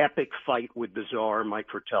had an epic fight with the czar, Mike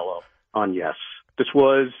Fratello, on Yes. This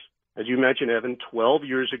was, as you mentioned, Evan, 12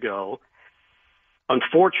 years ago.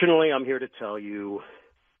 Unfortunately, I'm here to tell you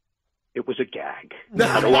it was a gag.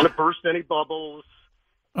 I don't want to burst any bubbles.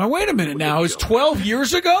 Oh, wait a minute now. It was 12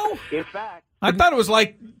 years ago? In fact, I thought it was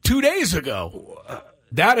like 2 days ago.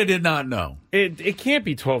 That I did not know. It can't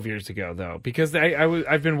be 12 years ago, though, because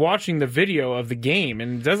I've been watching the video of the game,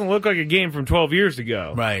 and it doesn't look like a game from 12 years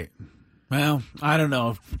ago. Right. Well, I don't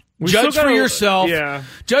know. Judge for yourself. Yeah.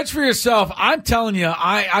 Judge for yourself. I'm telling you,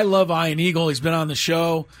 I love Ian Eagle. He's been on the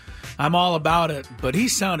show. I'm all about it. But he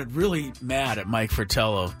sounded really mad at Mike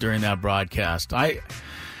Fratello during that broadcast. I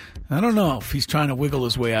don't know if he's trying to wiggle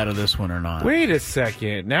his way out of this one or not. Wait a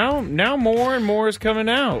second. Now more and more is coming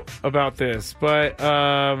out about this. But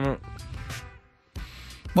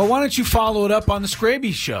Well, why don't you follow it up on the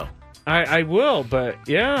Scraby Show? I will, but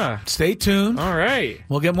yeah. Stay tuned. All right.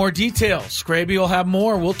 We'll get more details. Scraby will have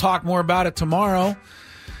more. We'll talk more about it tomorrow.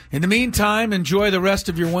 In the meantime, enjoy the rest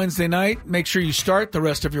of your Wednesday night. Make sure you start the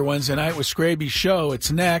rest of your Wednesday night with Scraby's Show.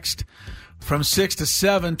 It's next from 6 to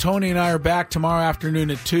 7. Tony and I are back tomorrow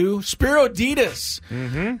afternoon at 2. Spiro Ditas.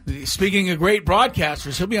 Mm-hmm. Speaking of great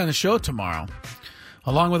broadcasters, he'll be on the show tomorrow,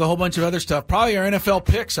 along with a whole bunch of other stuff. Probably our NFL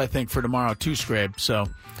picks, I think, for tomorrow too, Scrabe. So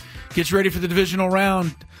get you ready for the divisional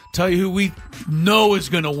round. Tell you who we know is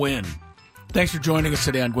going to win. Thanks for joining us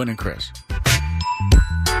today on Gwynn and Chris.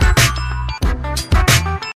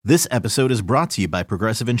 This episode is brought to you by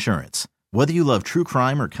Progressive Insurance. Whether you love true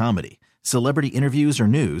crime or comedy, celebrity interviews or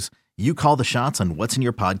news, you call the shots on what's in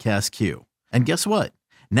your podcast queue. And guess what?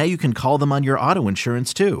 Now you can call them on your auto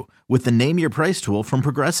insurance too with the Name Your Price tool from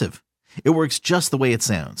Progressive. It works just the way it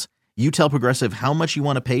sounds. You tell Progressive how much you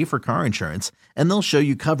want to pay for car insurance, and they'll show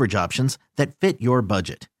you coverage options that fit your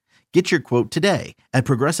budget. Get your quote today at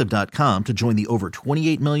Progressive.com to join the over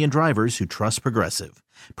 28 million drivers who trust Progressive.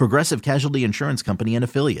 Progressive Casualty Insurance Company and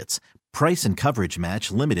Affiliates. Price and coverage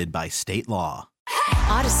match limited by state law.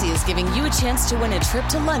 Odyssey is giving you a chance to win a trip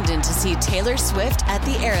to London to see Taylor Swift at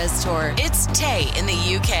the Eras Tour. It's Tay in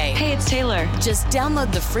the UK. Hey, it's Taylor. Just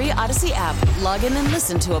download the free Odyssey app, log in and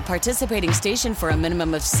listen to a participating station for a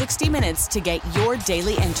minimum of 60 minutes to get your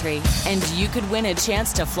daily entry. And you could win a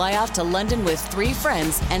chance to fly off to London with 3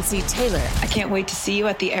 friends and see Taylor. I can't wait to see you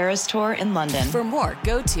at the Eras Tour in London. For more,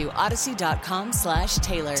 go to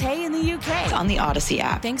odyssey.com/Taylor. Tay in the UK. It's on the Odyssey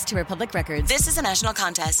app. Thanks to Republic Records. This is a national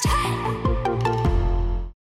contest.